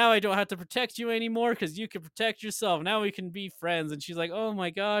 "Man, now I don't have to protect you anymore because you can protect yourself. Now we can be friends." And she's like, "Oh my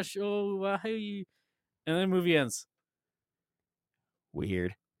gosh, oh why?" And then the movie ends.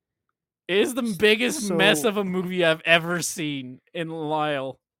 Weird. It is the biggest mess So- of a movie I've ever seen in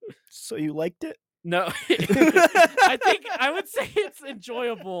Lyle. So you liked it? No, I think I would say it's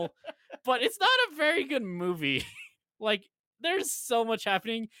enjoyable, but it's not a very good movie. Like, there's so much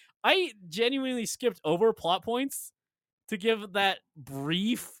happening. I genuinely skipped over plot points to give that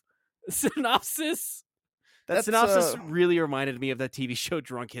brief synopsis. That synopsis really reminded me of that TV show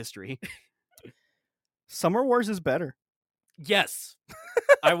Drunk History. Summer Wars is better. Yes,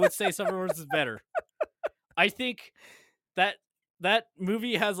 I would say Summer Wars is better. I think that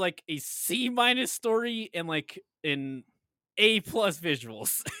movie has like a C- story and like an A+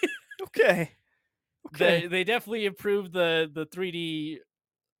 visuals. Okay. Okay. They definitely improved the 3D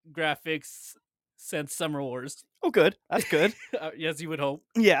graphics since Summer Wars. Oh, good. That's good. Yes, you would hope.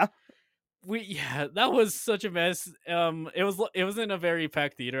 Yeah. That was such a mess. It was in a very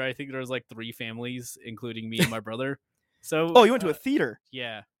packed theater. I think there was like 3 families, including me and my brother. So Oh, you went to a theater.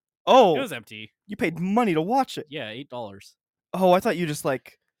 yeah, Oh, it was empty. you paid money to watch it. Yeah, $8. Oh, I thought you just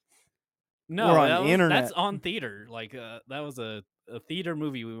like. No, We're on that the was- internet. that's on theater. Like that was a theater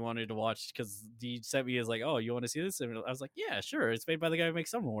movie we wanted to watch because he sent me as like, "Oh, you want to see this?" And I was like, "Yeah, sure." It's made by the guy who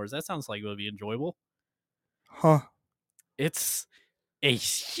makes Summer Wars. That sounds like it would be enjoyable. Huh. It's a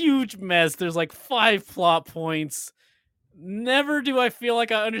huge mess. There's like 5 plot points. Never do I feel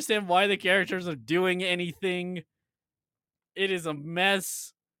like I understand why the characters are doing anything. It is a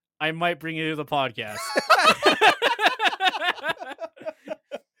mess. I might bring it to the podcast.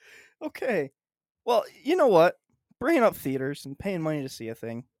 Okay. Well, you know what? Bringing up theaters and paying money to see a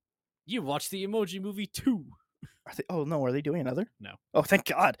thing. You watched the Emoji Movie 2. Are they, oh no, are they doing another? No. Oh, thank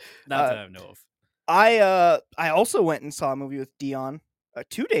God. Not that I know of. I also went and saw a movie with Dion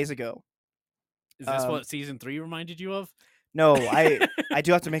 2 days ago. Is this um, what season 3 reminded you of? No, I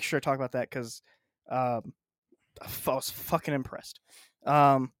do have to make sure to talk about that because I was fucking impressed.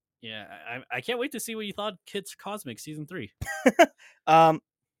 Yeah, I can't wait to see what you thought Kids Cosmic season 3.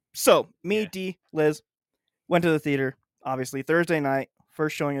 So me, Yeah. D, Liz went to the theater. Obviously Thursday night,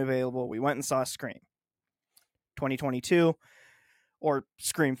 first showing available. We went and saw Scream 2022, or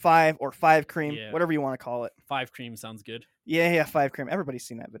Scream 5, or 5 Cream, Yeah. whatever you want to call it. 5 Cream sounds good. Yeah, 5 Cream. Everybody's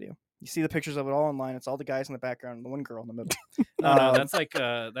seen that video. You see the pictures of it all online. It's all the guys in the background and the one girl in the middle. No, Um, that's like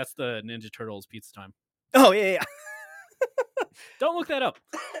that's the Ninja Turtles Pizza Time. Oh yeah. Don't look that up.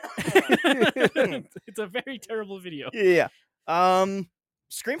 It's a very terrible video. Yeah.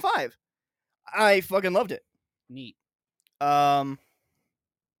 Scream 5. I fucking loved it. Neat.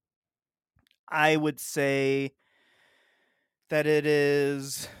 I would say that it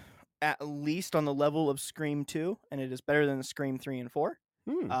is at least on the level of Scream 2, and it is better than Scream 3 and 4.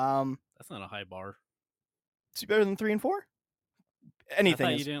 That's not a high bar. It's better than 3 and 4. I Anything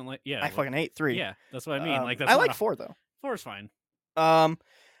thought is. you didn't like. Yeah, I fucking hate 3. Yeah, that's what I mean. Like that's I not like a, 4 though. 4 is fine.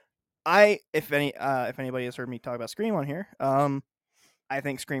 If anybody has heard me talk about Scream on here, I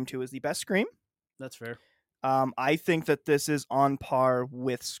think Scream 2 is the best Scream. That's fair. I think that this is on par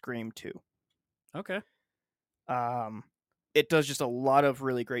with Scream 2. Okay. It does just a lot of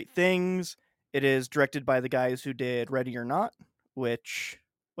really great things. It is directed by the guys who did Ready or Not, which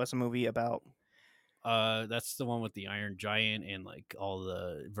was a movie about. That's the one with the Iron Giant and like all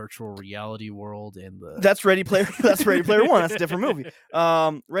the virtual reality world and the. That's Ready Player. That's Ready Player One. That's a different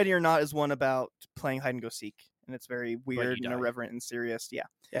movie. Ready or Not is one about playing hide and go seek, and it's very weird and die. irreverent and serious. Yeah.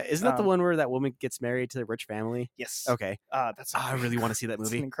 Yeah, isn't that the Um, one where that woman gets married to the rich family? Yes. Okay. That's. I really want to see that It's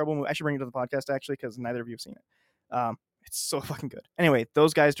an movie. incredible movie. I should bring it to the podcast actually because neither of you have seen it. It's so fucking good. Anyway,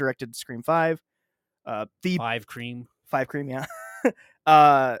 those guys directed Scream 5. The 5 Cream. 5 Cream, yeah.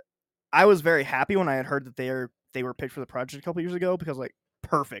 I was very happy when I had heard that they were picked for the project a couple years ago because like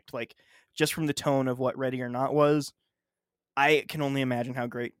perfect, like just from the tone of what Ready or Not was, I can only imagine how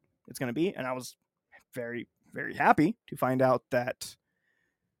great it's going to be, and I was very, very happy to find out that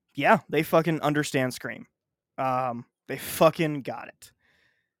yeah, they fucking understand Scream. They fucking got it,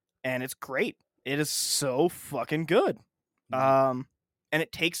 and it's great. It is so fucking good. Mm. And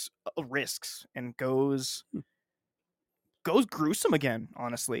it takes risks and goes gruesome again,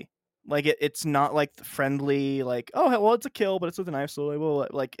 honestly. Like it's not like the friendly, like, oh well, it's a kill, but it's with a knife, so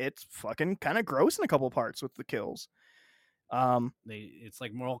like it's fucking kind of gross in a couple parts with the kills. It's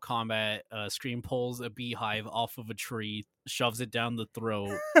like Mortal Kombat. Scream pulls a beehive off of a tree, shoves it down the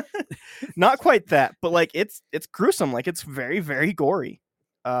throat. Not quite that, but like it's gruesome. Like it's very, very gory.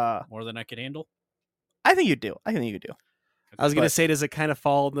 More than I could handle. I think you do. I think you do. I was going to But- say, does it kind of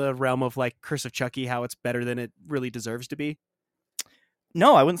fall in the realm of like Curse of Chucky, how it's better than it really deserves to be?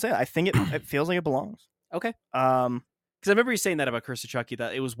 No, I wouldn't say that. I think it feels like it belongs. Okay. Um, Because I remember you saying that about Curse of Chucky,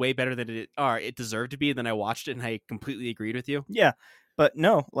 that it was way better than it deserved to be. And then I watched it and I completely agreed with you. yeah, but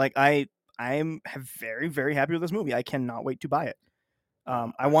no, like I'm very, very happy with this movie. I cannot wait to buy it.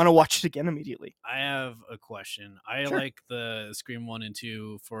 I want to watch it again immediately. I have a question. I Sure. like the Scream 1 and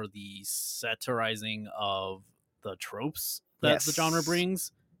 2 for the satirizing of the tropes that the genre Yes.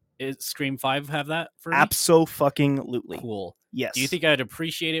 brings. Is Scream 5 have that for me? Absolutely. Cool. Yes. Do you think I'd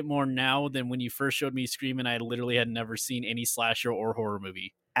appreciate it more now than when you first showed me Scream and I literally had never seen any slasher or horror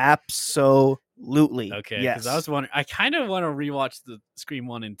movie? Absolutely. Okay, Yes. because I was wondering, I kind of want to rewatch the Scream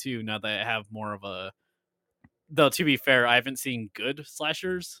 1 and 2 now that I have more of a. Though to be fair, I haven't seen good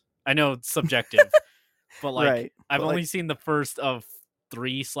slashers. I know it's subjective, but like right. I've but, only like, seen the first of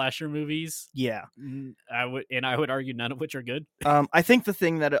 3 slasher movies. yeah. I would argue none of which are good. I think the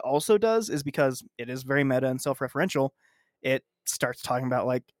thing that it also does is because it is very meta and self-referential, it starts talking about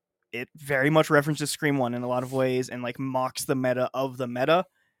like it very much references Scream 1 in a lot of ways and like mocks the meta of the meta,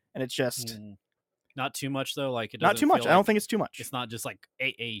 and it's just Not too much though. Like it not doesn't too much. feel I don't like- think it's too much. it's not just like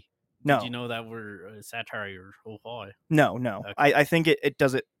AA. No. Did you know that we're a satire or oh hi? No. Okay. I think it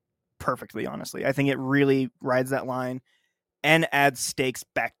does it perfectly, honestly. I think it really rides that line and adds stakes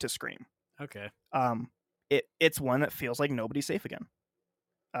back to Scream. Okay. It's one that feels like nobody's safe again.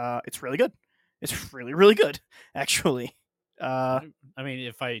 It's really good. It's really, really good, actually. I mean,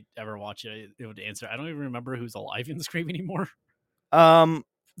 if I ever watch it, it would answer. I don't even remember who's alive in Scream anymore.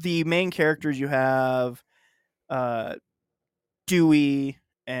 The main characters you have, Dewey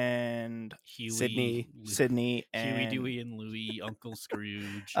and Huey, Sydney. Sydney, and Huey, Dewey, and Louie, Uncle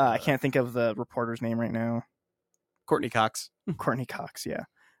Scrooge. I can't think of the reporter's name right now. Courtney Cox. Courtney Cox, yeah.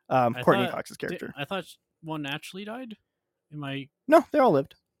 I Courtney thought- Cox's character. I thought one actually died. Am I? No, they all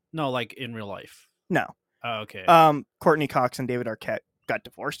lived. No, like in real life. No. Oh, okay. Courtney Cox and David Arquette got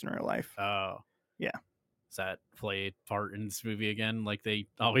divorced in real life. Oh, yeah. Does that play a part in this movie again, like they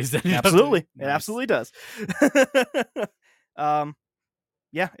always did? Absolutely, it Nice. absolutely does.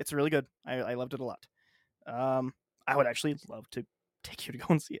 Yeah, it's really good. I loved it a lot. I would actually love to take you to go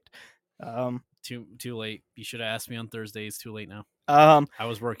and see it. Too late. You should have asked me on Thursday. It's too late now. Um, I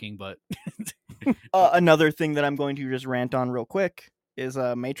was working, but another thing that I'm going to just rant on real quick is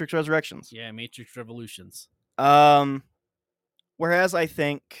Matrix Resurrections. yeah, Matrix Revolutions. Whereas I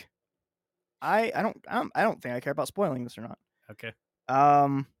think I don't think I care about spoiling this or not. Okay.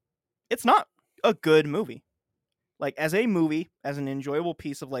 It's not a good movie. Like as a movie, as an enjoyable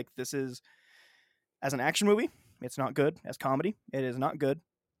piece of like this is as an action movie, it's not good. As comedy, it is not good.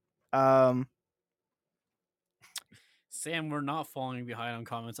 Sam, we're not falling behind on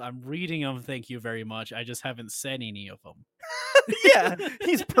comments. I'm reading them. Thank you very much. I just haven't said any of them. Yeah,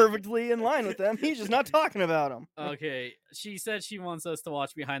 he's perfectly in line with them. He's just not talking about them. Okay. She said she wants us to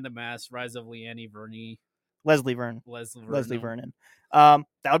watch Behind the Mask, Rise of Leanne Verney. Leslie Vernon. Leslie Vernon. That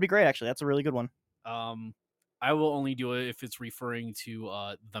would be great. Actually, that's a really good one. I will only do it if it's referring to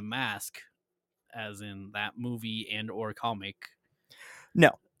The Mask, as in that movie and or comic. No.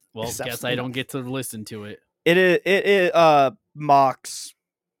 Well, It's guess I absolutely don't not. get to listen to it. It mocks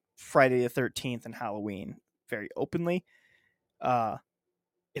Friday the 13th and Halloween very openly.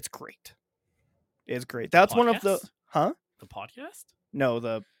 It's great. It's great. That's one of the Podcast? The podcast? no,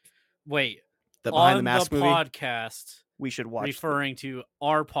 the Wait, The Behind the on Mask the movie. podcast, we should watch. referring to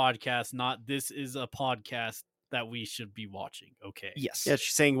our podcast, not this is a podcast that we should be watching. Okay. Yes. Yeah,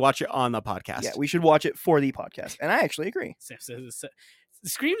 she's saying watch it on the podcast. Yeah, we should watch it for the podcast. And I actually agree. Sam says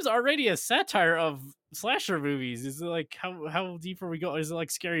Scream's already a satire of slasher movies. Is it like how deep are we going? Is it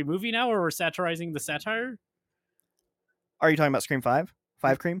like Scary Movie now, or we're satirizing the satire? Are you talking about Scream 5?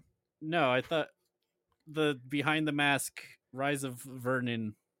 5 Cream? No, I thought the Behind the Mask, Rise of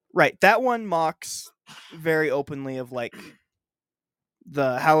Vernon. Right. That one mocks very openly of like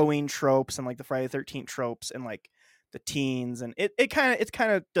the Halloween tropes and like the Friday the 13th tropes and like the teens, and it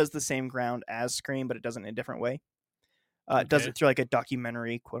kind of does the same ground as Scream, but it does it in a different way. It does Okay. it through like a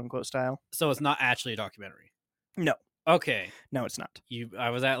documentary, quote unquote, style. So it's not actually a documentary. No. Okay, No, it's not. I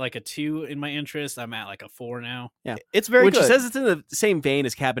was at like a 2 in my interest. I'm at like a 4 now. It's very Which good. says it's in the same vein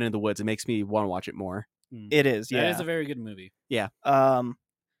as Cabin in the Woods. It makes me want to watch it more. It is, That yeah. is a very good movie.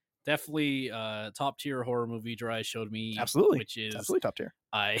 Definitely top tier horror movie. Dry showed me, Absolutely. which is Absolutely top tier.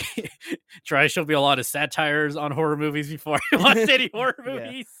 Dry showed me a lot of satires on horror movies before I watched any horror Yeah.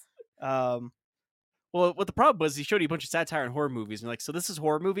 movies. Well, what the problem was, he showed you a bunch of satire and horror movies, and you're like, so this is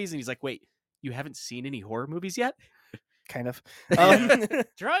horror movies? And he's like, wait, you haven't seen any horror movies yet? Kind of.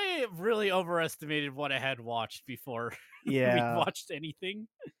 Dry really overestimated what I had watched before we watched anything.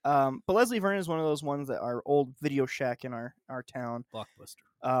 But Leslie Vernon is one of those ones that our old Video Shack in our town.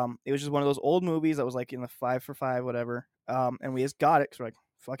 Blockbuster. It was just one of those old movies that was like in the 5 for $5, whatever. And we just got it because we're like,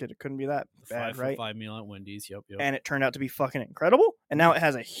 fuck it, it couldn't be that bad, 5 for right? $5 meal at Wendy's. Yep. And it turned out to be fucking incredible. And now it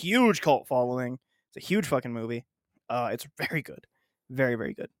has a huge cult following. It's a huge fucking movie. It's very good. Very,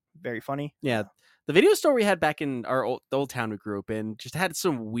 very good. Very funny. Yeah. The video store we had back in the old town we grew up in just had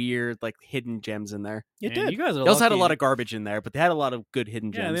some weird, like, hidden gems in there. It Man, did. You guys are They also had a lucky. lot of garbage in there, but they had a lot of good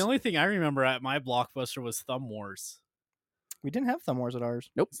hidden Yeah, gems. the only thing I remember at my Blockbuster was Thumb Wars. We didn't have Thumb Wars at ours.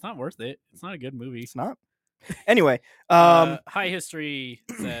 Nope. It's not worth it. It's not a good movie. It's not. Anyway, High History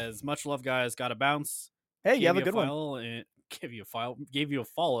says, "Much love, guys. Got to bounce. hey, Gave you have a you good one. file and gave you a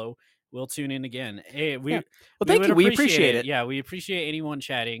follow. We'll tune in again. Hey, we Well, thank would you. We appreciate it. Yeah, we appreciate anyone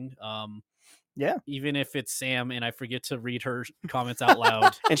chatting. Yeah. Even if it's Sam and I forget to read her comments out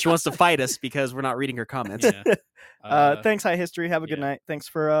loud. And she wants to fight us because we're not reading her comments. Yeah. Thanks, High History. Have a good yeah. night. Thanks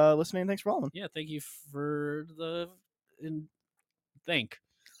for listening. Thanks for following. Yeah, thank you for the thank.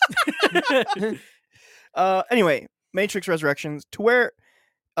 Anyway, Matrix Resurrections, to where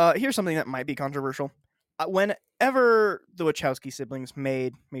here's something that might be controversial. Whenever the Wachowski siblings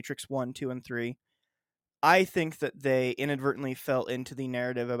made Matrix 1, 2, and 3, I think that they inadvertently fell into the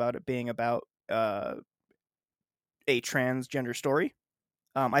narrative about it being about a transgender story.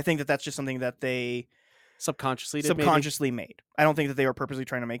 I think that that's just something that they Subconsciously did, maybe? subconsciously made. I don't think that they were purposely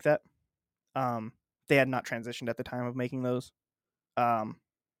trying to make that. They had not transitioned at the time of making those.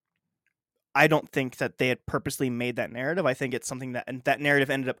 I don't think that they had purposely made that narrative. I think it's something that, and that narrative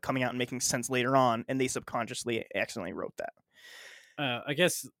ended up coming out and making sense later on, and they subconsciously accidentally wrote that. I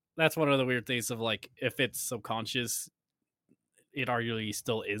guess that's one of the weird things of, like, if it's subconscious, it arguably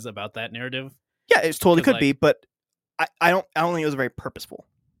still is about that narrative. Yeah, it totally 'Cause, could like- be, but I don't think it was very purposeful.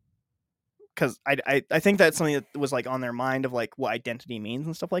 Because I think that's something that was like on their mind of like what identity means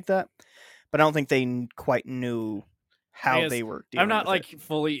and stuff like that. But I don't think they quite knew how guess they were dealing I'm not with like it.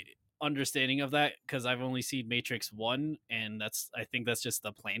 fully understanding of that because I've only seen Matrix 1, and I think that's just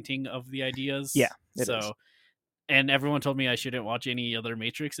the planting of the ideas. Yeah, it so is. And everyone told me I shouldn't watch any other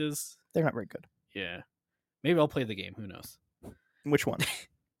Matrixes. They're not very good. Yeah, maybe I'll play the game. Who knows? Which one?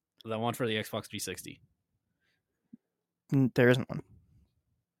 The one for the Xbox 360. There isn't one.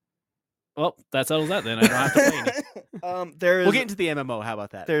 Well, that settles that then. I don't have to play any. There's We'll get into the MMO. How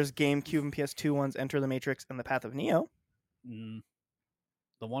about that? there's GameCube and PS2 ones, Enter the Matrix and The Path of Neo. The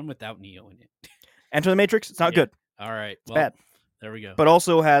one without Neo in it. Enter the Matrix, it's not Yeah. good, All right, well, bad, there we go. but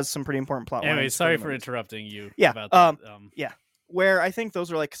also has some pretty important plot Anyway, lines. sorry the for movies. interrupting you. Yeah, About that. Where I think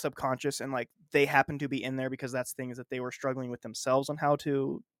those are like subconscious and like they happen to be in there because that's things that they were struggling with themselves on how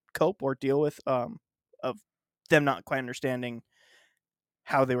to cope or deal with, of them not quite understanding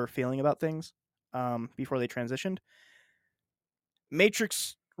how they were feeling about things before they transitioned.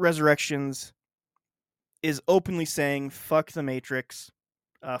 Matrix Resurrections is openly saying fuck the Matrix,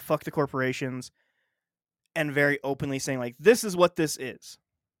 fuck the corporations, and very openly saying like this is what this is,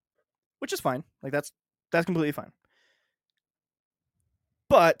 which is fine. Like that's completely fine.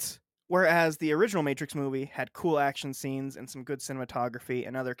 But whereas the original Matrix movie had cool action scenes and some good cinematography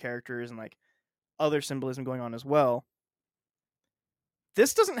and other characters and like other symbolism going on as well,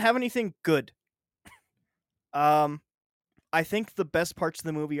 this doesn't have anything good. I think the best parts of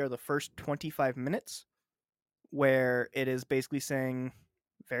the movie are the first 25 minutes, where it is basically saying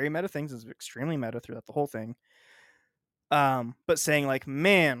very meta things. It's extremely meta throughout the whole thing. But saying like,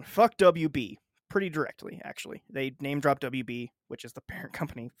 man, fuck WB. Pretty directly, actually. They name drop WB, which is the parent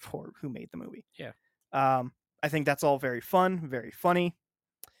company for who made the movie. Yeah. I think that's all very fun, very funny.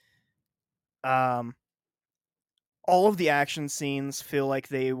 All of the action scenes feel like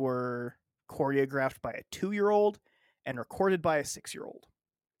they were choreographed by a 2-year-old and recorded by a 6-year-old.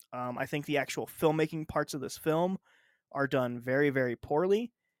 I think the actual filmmaking parts of this film are done very, very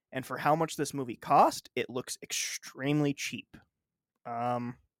poorly. And for how much this movie cost, it looks extremely cheap.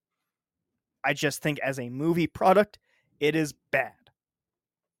 I just think as a movie product, it is bad.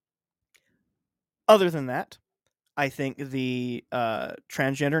 Other than that, I think the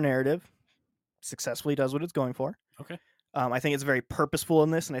transgender narrative successfully does what it's going for. Okay. I think it's very purposeful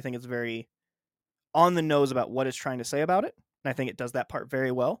in this, and I think it's very on the nose about what it's trying to say about it. And I think it does that part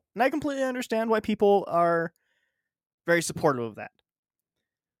very well. And I completely understand why people are very supportive of that.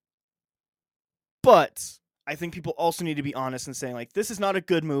 But I think people also need to be honest in saying, like, this is not a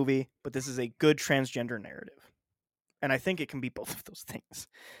good movie, but this is a good transgender narrative. And I think it can be both of those things.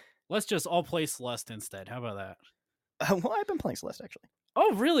 Let's just all play Celeste instead. How about that? Well, I've been playing Celeste, actually.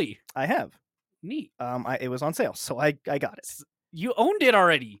 Oh, really? I have. Neat. It was on sale, so I got it. You owned it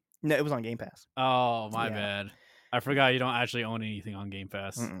already. No, it was on Game Pass. Oh, my Yeah. bad. I forgot you don't actually own anything on Game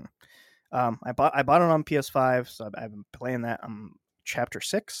Pass. Mm-mm. I bought it on PS5, so I've been playing that. I'm chapter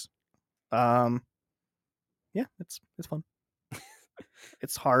 6. Yeah, it's fun.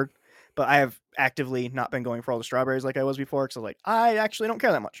 It's hard, but I have actively not been going for all the strawberries like I was before, because I actually don't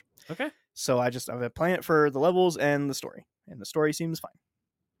care that much. Okay. So I've been playing it for the levels and the story, and the story seems fine.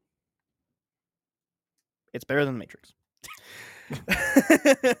 It's better than The Matrix.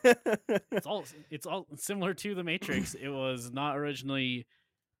 It's all similar to The Matrix. It was not originally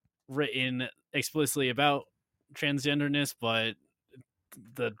written explicitly about transgenderness, but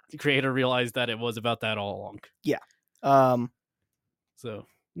the creator realized that it was about that all along. So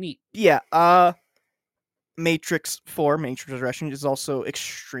neat. Yeah. Matrix 4, Matrix Resurrection, is also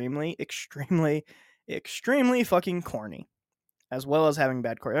extremely, extremely, extremely fucking corny, as well as having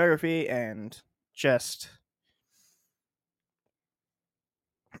bad choreography and just.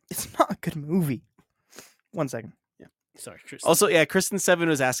 It's not a good movie. 1 second. Sorry, Chris. Also, yeah, Kristen7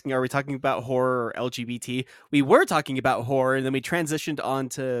 was asking, are we talking about horror or LGBT? We were talking about horror, and then we transitioned on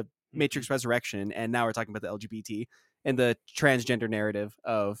to Matrix Resurrection, and now we're talking about the LGBT and the transgender narrative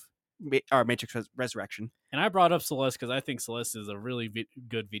of our Matrix Resurrection. And I brought up Celeste because I think Celeste is a really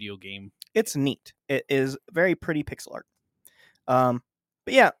good video game. It's neat. It is very pretty pixel art.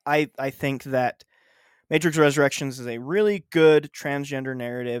 But yeah, I think that Matrix Resurrections is a really good transgender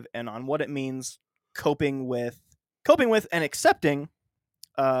narrative, and on what it means coping with and accepting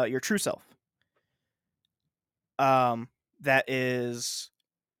your true self. That is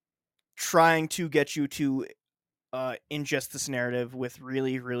trying to get you to ingest this narrative with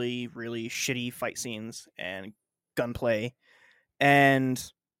really, really, really shitty fight scenes and gunplay,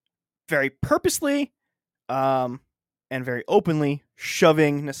 and very purposely and very openly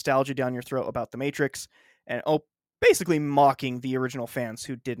shoving nostalgia down your throat about the Matrix, and basically mocking the original fans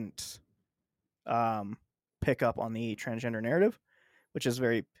who didn't pick up on the transgender narrative, which is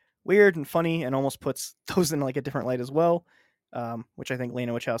very weird and funny, and almost puts those in like a different light as well, which I think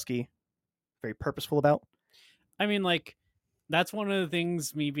Lena Wachowski very purposeful about. I mean, like, that's one of the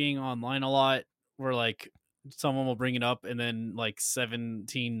things, me being online a lot, where like someone will bring it up and then like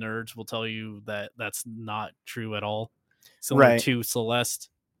 17 nerds will tell you that that's not true at all, similar Right. to Celeste.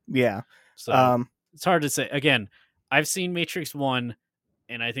 Yeah. So it's hard to say. Again, I've seen Matrix 1,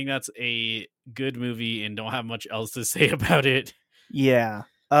 and I think that's a good movie and don't have much else to say about it. Yeah.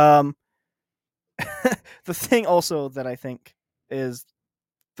 The thing also that I think is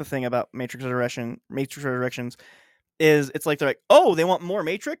the thing about Matrix Resurrections is it's like they're like, oh, they want more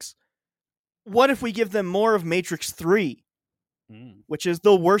Matrix? What if we give them more of Matrix 3, which is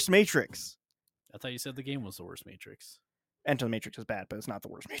the worst Matrix? I thought you said the game was the worst Matrix. Enter the Matrix is bad, but it's not the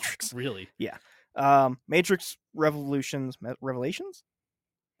worst Matrix. Really? Matrix Revelations? Revolutions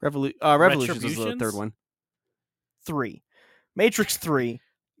was the third one. 3. Matrix 3.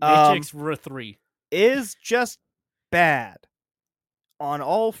 Matrix 3 is just bad on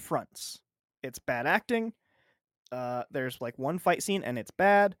all fronts. It's bad acting. There's like one fight scene and it's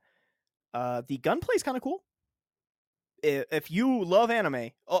bad. The gunplay's kind of cool. If you love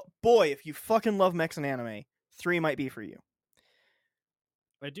anime, oh boy, if you fucking love mechs and anime, 3 might be for you.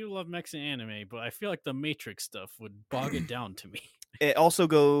 I do love mechs and anime, but I feel like the Matrix stuff would bog it down to me. It also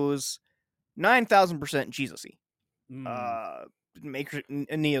goes 9,000% Jesus-y.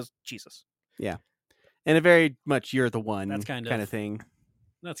 Neo's Jesus. Yeah. And a very much you're the one That's kind of thing.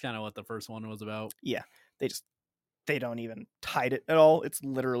 That's kind of what the first one was about. Yeah. They don't even hide it at all. It's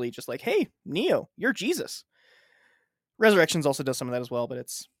literally just like, hey, Neo, you're Jesus. Resurrections also does some of that as well, but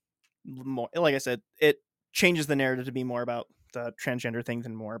it's more, like I said, it changes the narrative to be more about the transgender thing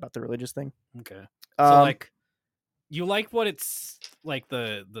than more about the religious thing. Okay. So like, you like what it's like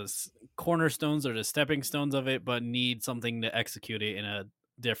the cornerstones or the stepping stones of it, but need something to execute it in a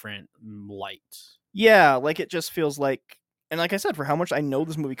different light. Yeah, like it just feels like, and like I said, for how much I know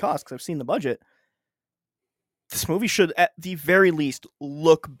this movie costs, because I've seen the budget, this movie should at the very least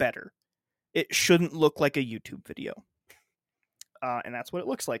look better. It shouldn't look like a YouTube video. And that's what it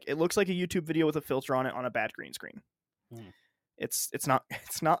looks like. It looks like a YouTube video with a filter on it on a bad green screen. It's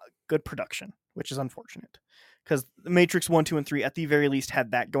not good production. which is unfortunate because the Matrix 1, 2, and 3 at the very least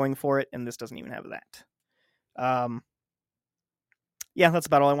had that going for it, and this doesn't even have that. Yeah, that's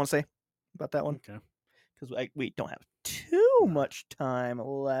about all I want to say about that one Okay. because we don't have too much time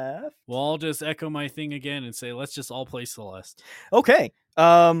left. Well, I'll just echo my thing again and say let's just all play Celeste. Okay.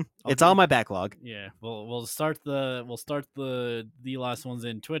 It's on my backlog. Yeah, we'll start the last ones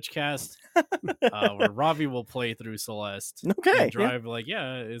in Twitchcast, where Robbie will play through Celeste. Okay, and drive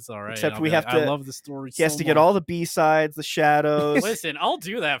it's all right. Except I'll we be have like, I to- love the story. He has so to get much." all the B-sides, the shadows. Listen, I'll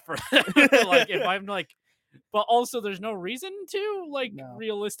do that for like if I'm like, but also there's no reason to No.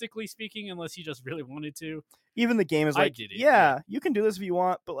 realistically speaking, unless you just really wanted to. Even the game is I like, get it, yeah, you can do this if you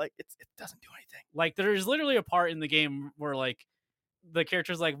want, but like it doesn't do anything. Like there's literally a part in the game where like the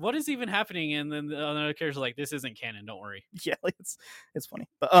character's like, "What is even happening?" And then the other character's like, "This isn't canon. Don't worry." Yeah, like it's funny.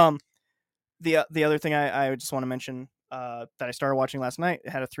 But the other thing I just want to mention that I started watching last night, it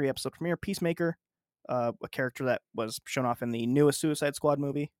had a 3-episode premiere. Peacemaker, a character that was shown off in the newest Suicide Squad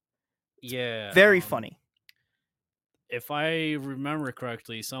movie. Yeah, Very funny. If I remember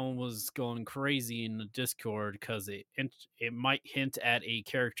correctly, someone was going crazy in the Discord because it might hint at a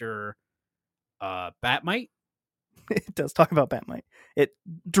character, Batmite. It does talk about Batmite. It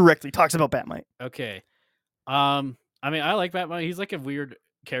directly talks about Batmite. Okay, I mean, I like Batmite. He's like a weird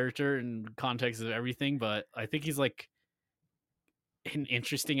character in context of everything, but I think he's like an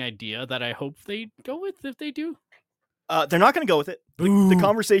interesting idea that I hope they go with if they do. They're not going to go with it. The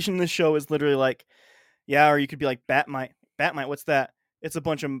conversation in this show is literally like, yeah, or you could be like Batmite. Batmite, what's that? It's a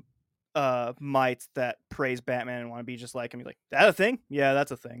bunch of mites that praise Batman and want to be just like him. He's like, that a thing? Yeah,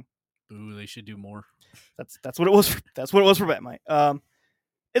 that's a thing. Ooh, they should do more. That's what it was. That's what it was for Batmite.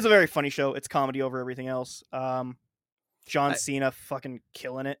 It's a very funny show. It's comedy over everything else. John Cena fucking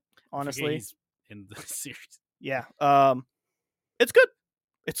killing it. I forget Honestly, he's in the series. yeah. It's good.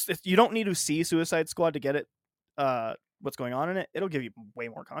 It's you don't need to see Suicide Squad to get it. What's going on in it? It'll give you way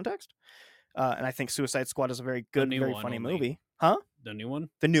more context. And I think Suicide Squad is a very good, new very one funny only. movie. Huh? The new one.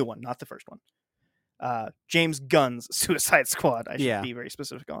 The new one, not the first one. James Gunn's Suicide Squad. I should Yeah. be very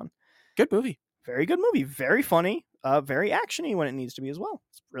specific on. Good movie. Very good movie. Very funny. Very actiony when it needs to be as well.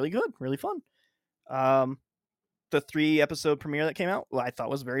 It's really good. Really fun. The 3-episode premiere that came out, I thought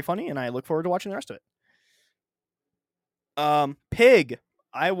was very funny, and I look forward to watching the rest of it. Pig.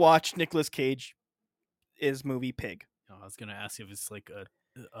 I watched Nicolas Cage's movie Pig. Oh, I was gonna ask if it's like a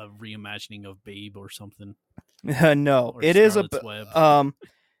reimagining of Babe or something. No, Or it is a Scarlet's Web.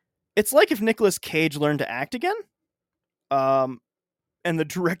 it's like if Nicolas Cage learned to act again. And the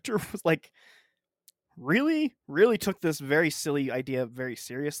director was like really took this very silly idea very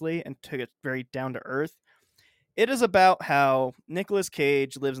seriously and took it very down to earth. It is about how Nicolas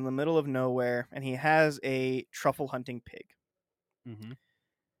Cage lives in the middle of nowhere and he has a truffle hunting pig. Mm-hmm.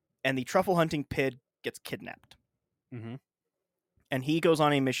 And the truffle hunting pig gets kidnapped. Mm-hmm. And he goes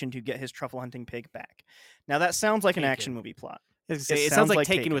on a mission to get his truffle hunting pig back. Now that sounds like an Taken. action movie plot. It sounds sounds like like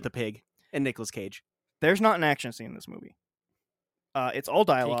Taken with Taken. a pig and Nicolas Cage. There's not an action scene in this movie. It's all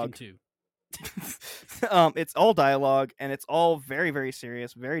dialogue. Taken 2. It's all dialogue, and it's all very, very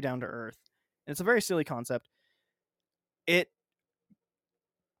serious, very down to earth. And it's a very silly concept. It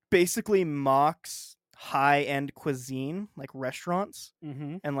basically mocks high-end cuisine, like restaurants,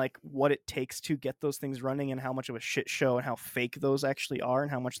 Mm-hmm. and like what it takes to get those things running, and how much of a shit show and how fake those actually are,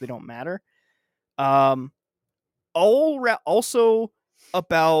 and how much they don't matter. Also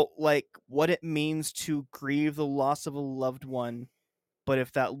about like what it means to grieve the loss of a loved one, but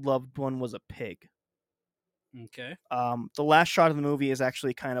if that loved one was a pig. Okay. The last shot of the movie is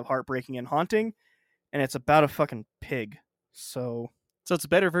actually kind of heartbreaking and haunting, and it's about a fucking pig. So So it's a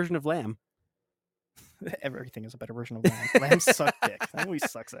better version of Lamb. everything is a better version of Lamb. Lamb sucked dick. That movie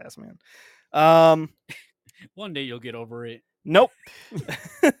sucks ass, man. One day you'll get over it. Nope.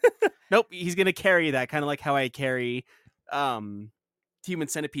 Nope, he's gonna carry that, kind of like how I carry Human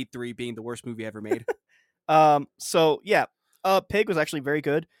Centipede 3 being the worst movie ever made. So yeah, Pig was actually very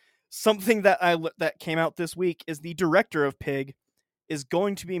good. Something that that came out this week is the director of Pig is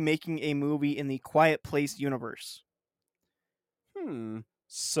going to be making a movie in the Quiet Place universe.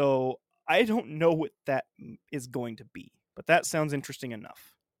 So I don't know what that is going to be, but that sounds interesting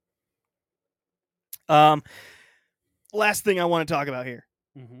enough. Last thing I want to talk about here.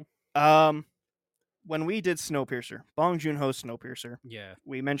 Mm-hmm. When we did Snowpiercer, Bong Joon-ho's Snowpiercer, Yeah.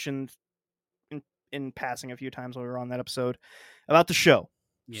 we mentioned in passing a few times when we were on that episode about the show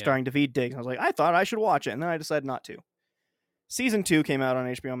starring Daveed Diggs. I was like, I thought I should watch it, and then I decided not to. Season 2 came out on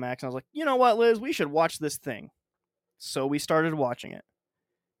HBO Max, and I was like, you know what, Liz, we should watch this thing. So we started watching it.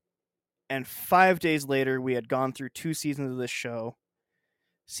 And 5 days later, we had gone through 2 seasons of this show.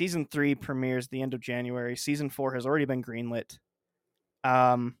 Season 3 premieres the end of January. Season 4 has already been greenlit.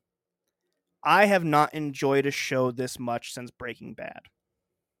 I have not enjoyed a show this much since Breaking Bad.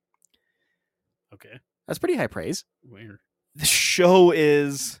 Okay. That's pretty high praise. Weird. The show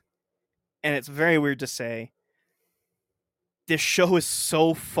is, and it's very weird to say, this show is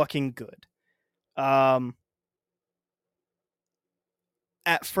so fucking good.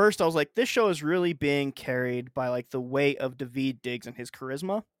 At first I was like, this show is really being carried by like the weight of Daveed Diggs and his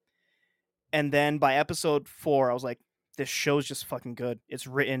charisma. And then by episode 4, I was like, this show's just fucking good. It's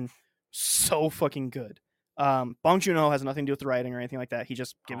written so fucking good. Bong Joon-ho has nothing to do with the writing or anything like that. He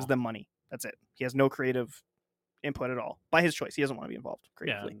just gives them money. That's it. He has no creative input at all. By his choice. He doesn't want to be involved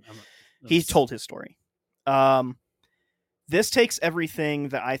creatively. He told his story. This takes everything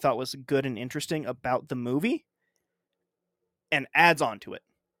that I thought was good and interesting about the movie and adds on to it.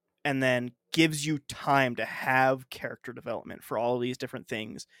 And then gives you time to have character development for all of these different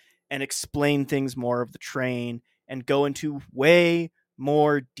things and explain things more of the train and go into way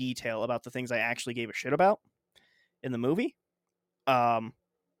more detail about the things I actually gave a shit about in the movie.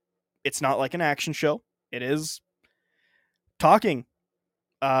 It's not like an action show. It is talking.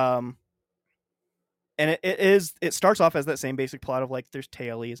 And it starts off as that same basic plot of like there's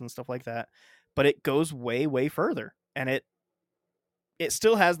tailies and stuff like that, but it goes way, way further. And it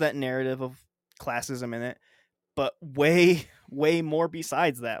still has that narrative of classism in it, but way, way more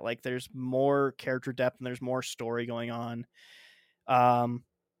besides that. Like there's more character depth and there's more story going on.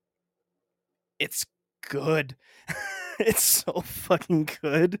 It's good. It's so fucking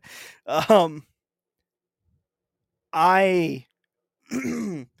good. I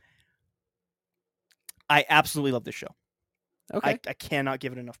absolutely love this show. Okay. I cannot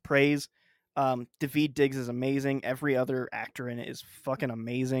give it enough praise. Daveed Diggs is amazing. Every other actor in it is fucking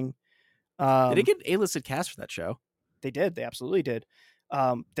amazing. Did it get an A-listed cast for that show? They did. They absolutely did.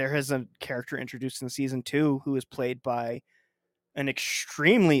 There is a character introduced in season 2 who is played by an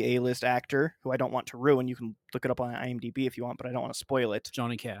extremely A-list actor who I don't want to ruin. You can look it up on IMDb if you want, but I don't want to spoil it.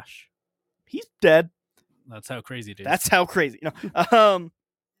 Johnny Cash. He's dead. That's how crazy it is. That's how crazy. No,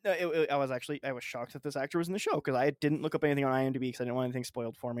 I was shocked that this actor was in the show because I didn't look up anything on IMDb because I didn't want anything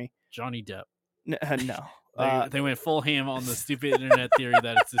spoiled for me. Johnny Depp. No. They went full ham on the stupid internet theory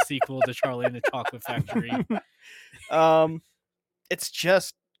that it's a sequel to Charlie and the Chocolate Factory. It's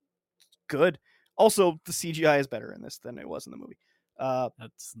just good. Also, the CGI is better in this than it was in the movie.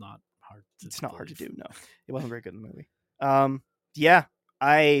 That's not hard. It's not hard to do. No, it wasn't very good in the movie. Yeah,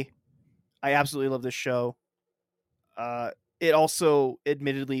 I absolutely love this show. It also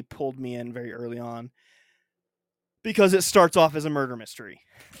admittedly pulled me in very early on because it starts off as a murder mystery.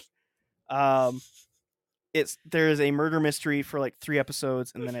 There is a murder mystery for like 3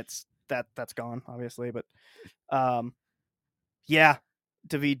 episodes, and then that's gone, obviously. But yeah,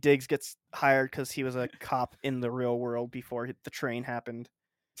 Daveed Diggs gets hired because he was a cop in the real world before the train happened.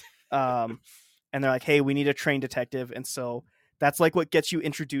 And they're like, hey, we need a train detective. And so that's like what gets you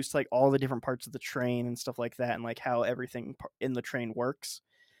introduced to like all the different parts of the train and stuff like that, and like how everything in the train works.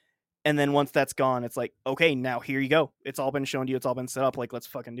 And then once that's gone, it's like, okay, now here you go. It's all been shown to you. It's all been set up. Like, let's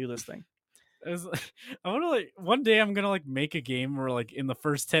fucking do this thing. I want to like one day I'm gonna like make a game where like in the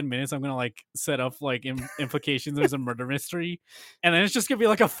first 10 minutes I'm gonna like set up like implications there's a murder mystery, and then it's just gonna be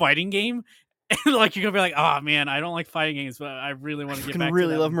like a fighting game, and like you're gonna be like, oh man, I don't like fighting games, but I really want to get back. I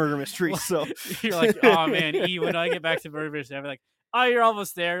really to love murder mysteries, so you're like, oh man, when I get back to murder mystery, I'm like, oh, you're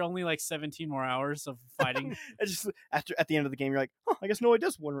almost there. Only like 17 more hours of fighting. Just at the end of the game, you're like, oh, I guess nobody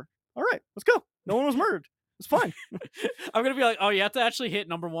does one. All right, let's go. No one was murdered. It's fine. I'm gonna be like, oh, you have to actually hit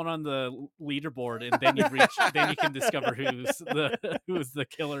number 1 on the leaderboard, and then then you can discover who's the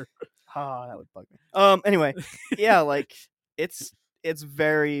killer. Ah, that would bug me. Anyway, yeah, like it's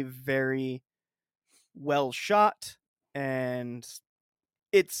very, very well shot, and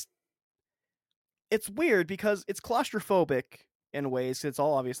it's weird because it's claustrophobic in ways. It's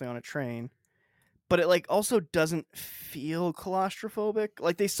all obviously on a train, but it like also doesn't feel claustrophobic.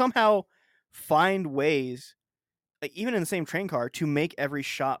 Like they somehow find ways, like even in the same train car, to make every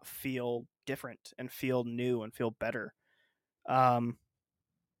shot feel different and feel new and feel better.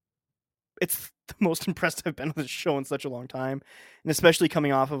 It's the most impressed I've been with this show in such a long time, and especially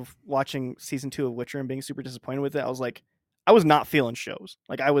coming off of watching season 2 of Witcher and being super disappointed with it. I was not feeling shows.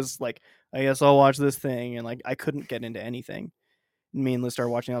 Like I was like, I guess I'll watch this thing, and like I couldn't get into anything. And me and Liz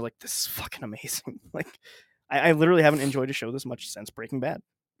started watching. I was like, this is fucking amazing. Like I literally haven't enjoyed a show this much since Breaking Bad.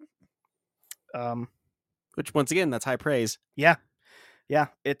 Which once again, that's high praise. Yeah,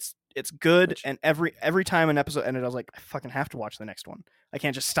 it's good, and every time an episode ended, I was like, I fucking have to watch the next one. I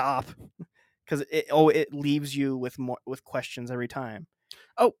can't just stop because it leaves you with questions every time.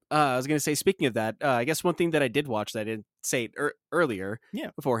 Oh, I was gonna say. Speaking of that, I guess one thing that I did watch that I didn't say earlier, Yeah.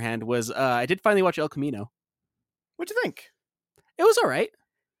 beforehand, was I did finally watch El Camino. What'd you think? It was all right.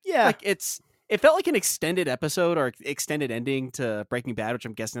 Yeah, Like it felt like an extended episode or extended ending to Breaking Bad, which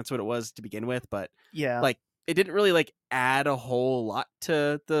I'm guessing that's what it was to begin with. But yeah. like it didn't really like add a whole lot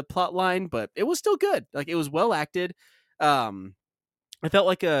to the plot line, but it was still good. Like it was well acted. It felt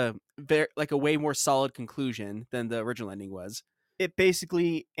like a way more solid conclusion than the original ending was, It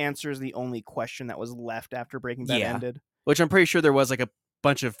basically answers the only question that was left after Breaking Bad Yeah. ended. which I'm pretty sure there was like a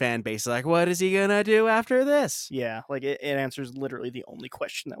bunch of fan base like, what is he gonna do after this? Yeah, like it answers literally the only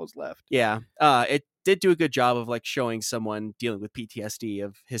question that was left. Yeah. It did do a good job of like showing someone dealing with PTSD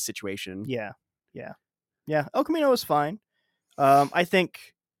of his situation. Yeah. El Camino was fine. I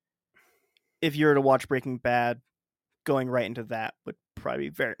think if you were to watch Breaking Bad, going right into that would probably be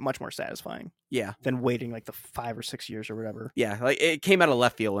very much more satisfying Yeah. than waiting like the 5 or 6 years or whatever. Yeah, like it came out of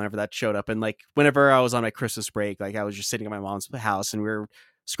left field whenever that showed up, and like whenever I was on my Christmas break, like I was just sitting at my mom's house and we were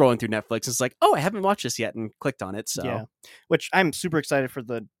scrolling through Netflix. And it's like, oh, I haven't watched this yet, and clicked on it. So Yeah, which I'm super excited for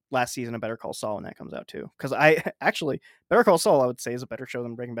the last season of Better Call Saul when that comes out too. Because I actually Better Call Saul I would say is a better show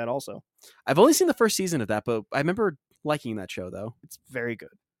than Breaking Bad. Also, I've only seen the first season of that, but I remember liking that show though. it's very good.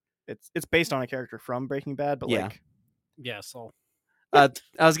 It's based on a character from Breaking Bad, but Yeah. like Yeah, so I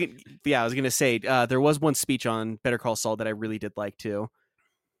was gonna say there was one speech on Better Call Saul that I really did like too.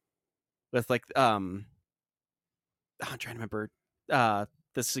 With like I'm trying to remember I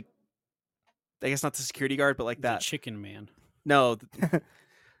guess not the security guard, but like the that. Chicken Man. No,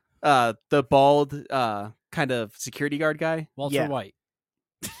 the bald kind of security guard guy. Walter Yeah. White.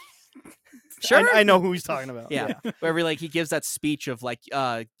 I know who he's talking about. Yeah. Wherever like he gives that speech of like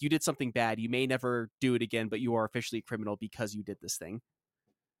you did something bad, you may never do it again, but you are officially a criminal because you did this thing.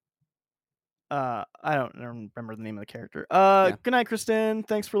 I don't remember the name of the character. Yeah. Good night, Kristen.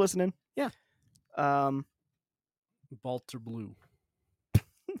 Thanks for listening. Yeah. Walter Blue.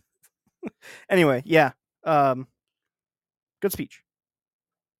 Anyway, yeah. Good speech.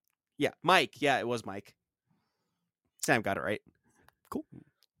 Yeah, Mike. Yeah, it was Mike. Sam got it right.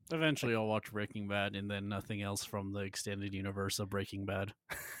 Eventually, I'll watch Breaking Bad and then nothing else from the extended universe of Breaking Bad.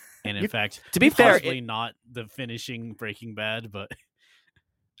 And in You- fact, To be fair, possibly not the finishing Breaking Bad, but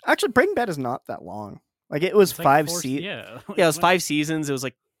Actually, Breaking Bad is not that long. Like it was it's like 5 four- seasons. Yeah, yeah, it was 5 seasons. It was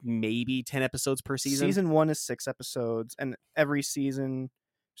like maybe 10 episodes per season. Season 1 is 6 episodes, and every season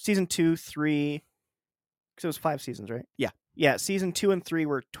 2, 3, because it was 5 seasons, right? Yeah. Season 2 and 3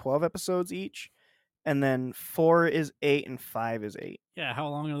 were 12 episodes each, and then 4 is 8 and 5 is 8. Yeah, how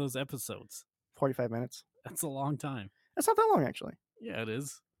long are those episodes? 45 minutes. That's a long time. That's not that long, actually. Yeah, it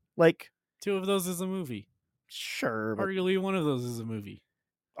is. Like, 2 of those is a movie. sure, but Arguably, one of those is a movie.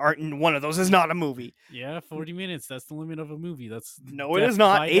 one of those is not a movie. Yeah, 40 minutes. That's the limit of a movie. That's No, it is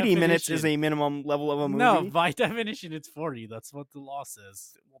not. by 80 minutes is definition. a minimum level of a movie. No, by definition, it's 40. That's what the law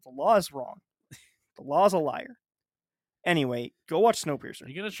says. Well, the law is wrong. The law is a liar. Anyway, go watch Are Snowpiercer.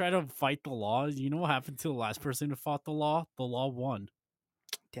 you gonna try to fight the law? You know what happened to the last person who fought the law? The law won.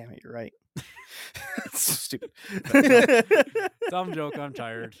 Damn it, you're right. It's so stupid. Dumb joke. I'm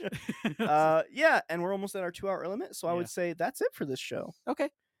tired. Yeah, and we're almost at our 2-hour limit, so I Yeah. would say that's it for this show. Okay.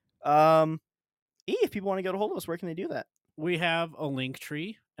 If people want to get a hold of us, where can they do that? We have a link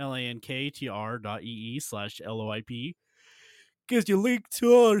tree, lanktr.ee/LOIP. Gives you link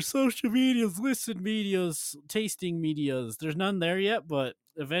to all our social medias, listed medias, tasting medias. There's none there yet, but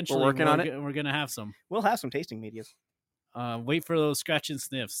eventually working on it. We're gonna have some. We'll have some tasting medias. Wait for those scratch and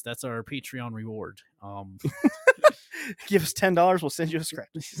sniffs. That's our Patreon reward. Give us $10, we'll send you a scratch.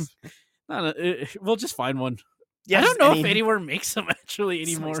 We'll just find one. Yeah, I don't just know any- if anywhere makes them actually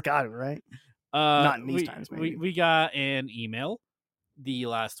Somebody's anymore. got it, right? Uh, Not in these we, times, we maybe. we got an email, the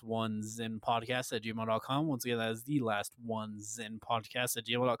last ones in podcast at gmail.com. Once again, that is the last ones in podcast at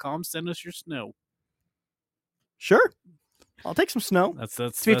gmail.com. Send us your snow. Sure. I'll take some snow. That's To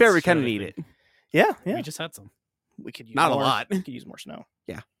be fair, we that's kind of what I need it. think. Yeah. We just had some. We could use Not a more. lot. We could use more snow.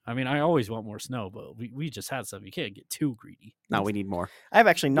 I mean, I always want more snow, but we just had some. You can't get too greedy. No, we need more. I've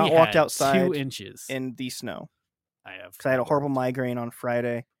actually not We walked had outside 2 inches. in the snow I have because I had a horrible migraine on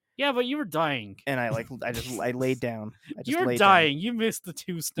Friday, Yeah, but you were dying. and I laid down. I just You were laid dying. You missed the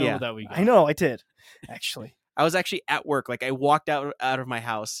 2 snow Yeah. that we got. Down. I know I did, actually. I was actually at work. Like I walked out of my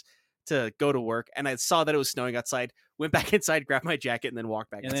house to go to work, and I saw that it was snowing outside. Went back inside, grabbed my jacket, and then walked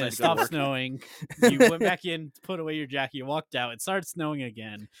back And inside then it to go to stopped work. snowing. You went back in, put away your jacket, you walked out. It started snowing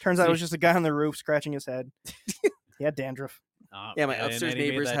again. Turns out it was just a guy on the roof scratching his head. He had dandruff. Yeah, my and upstairs Eddie made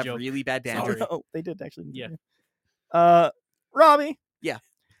neighbors that have joke. really bad Sorry. dandruff. Oh, they did actually. Yeah. Robbie. Yeah.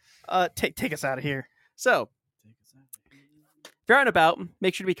 Take us out of here. So, if you're out and about,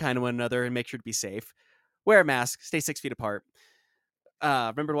 make sure to be kind to one another and make sure to be safe. Wear a mask. Stay 6 feet apart.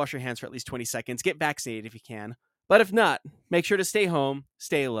 Remember to wash your hands for at least 20 seconds. Get vaccinated if you can. But if not, make sure to stay home,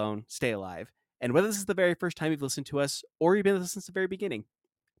 stay alone, stay alive. And whether this is the very first time you've listened to us or you've been with us since the very beginning,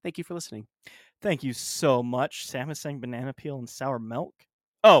 thank you for listening. Thank you so much. Sam is saying banana peel and sour milk.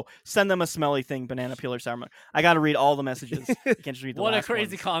 Oh, send them a smelly thing, banana peel or sour milk. I got to read all the messages. I can't just read the What a last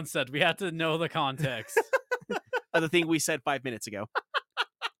crazy ones. concept. We have to know the context. The thing we said 5 minutes ago.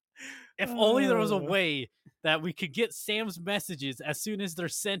 If only there was a Uh. way that we could get Sam's messages as soon as they're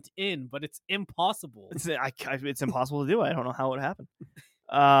sent in, but it's impossible. It's impossible to do. I don't know how it would happen.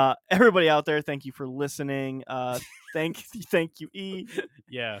 Everybody out there, thank you for listening. Thank you, E.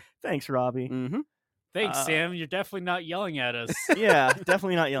 Yeah. Thanks, Robbie. Mm-hmm. Thanks, Sam. You're definitely not yelling at us. Yeah,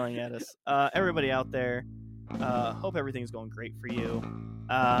 definitely not yelling at us. Everybody out there, hope everything's going great for you.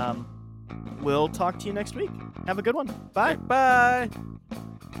 We'll talk to you next week. Have a good one. Bye. Bye.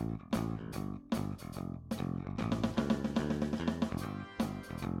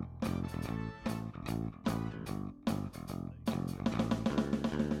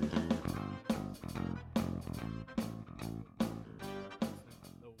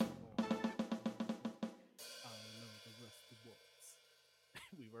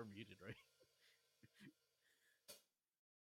 We were muted, right?